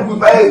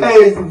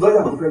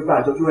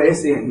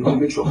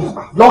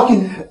 lọ́kì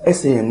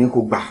SAN ní kò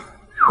gbà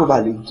kó ba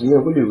lè jí ẹ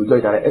kó lè rojọ́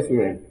ìdára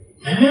SAN.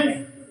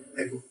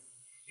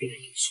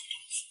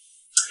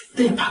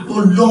 tẹ́ ẹ bá gbọ́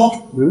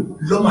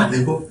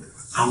lọ́màlẹ́gbọ́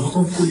àwọn tó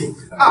ń kólẹ̀.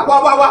 wá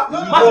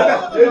má ṣẹlẹ̀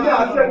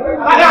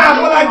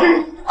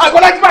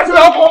àgbọ̀lájí bá ti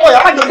rẹ̀ ọkọ̀ ọmọ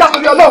yàrá ìjọba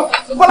ìjọba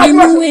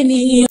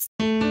ọlọ́ọ̀.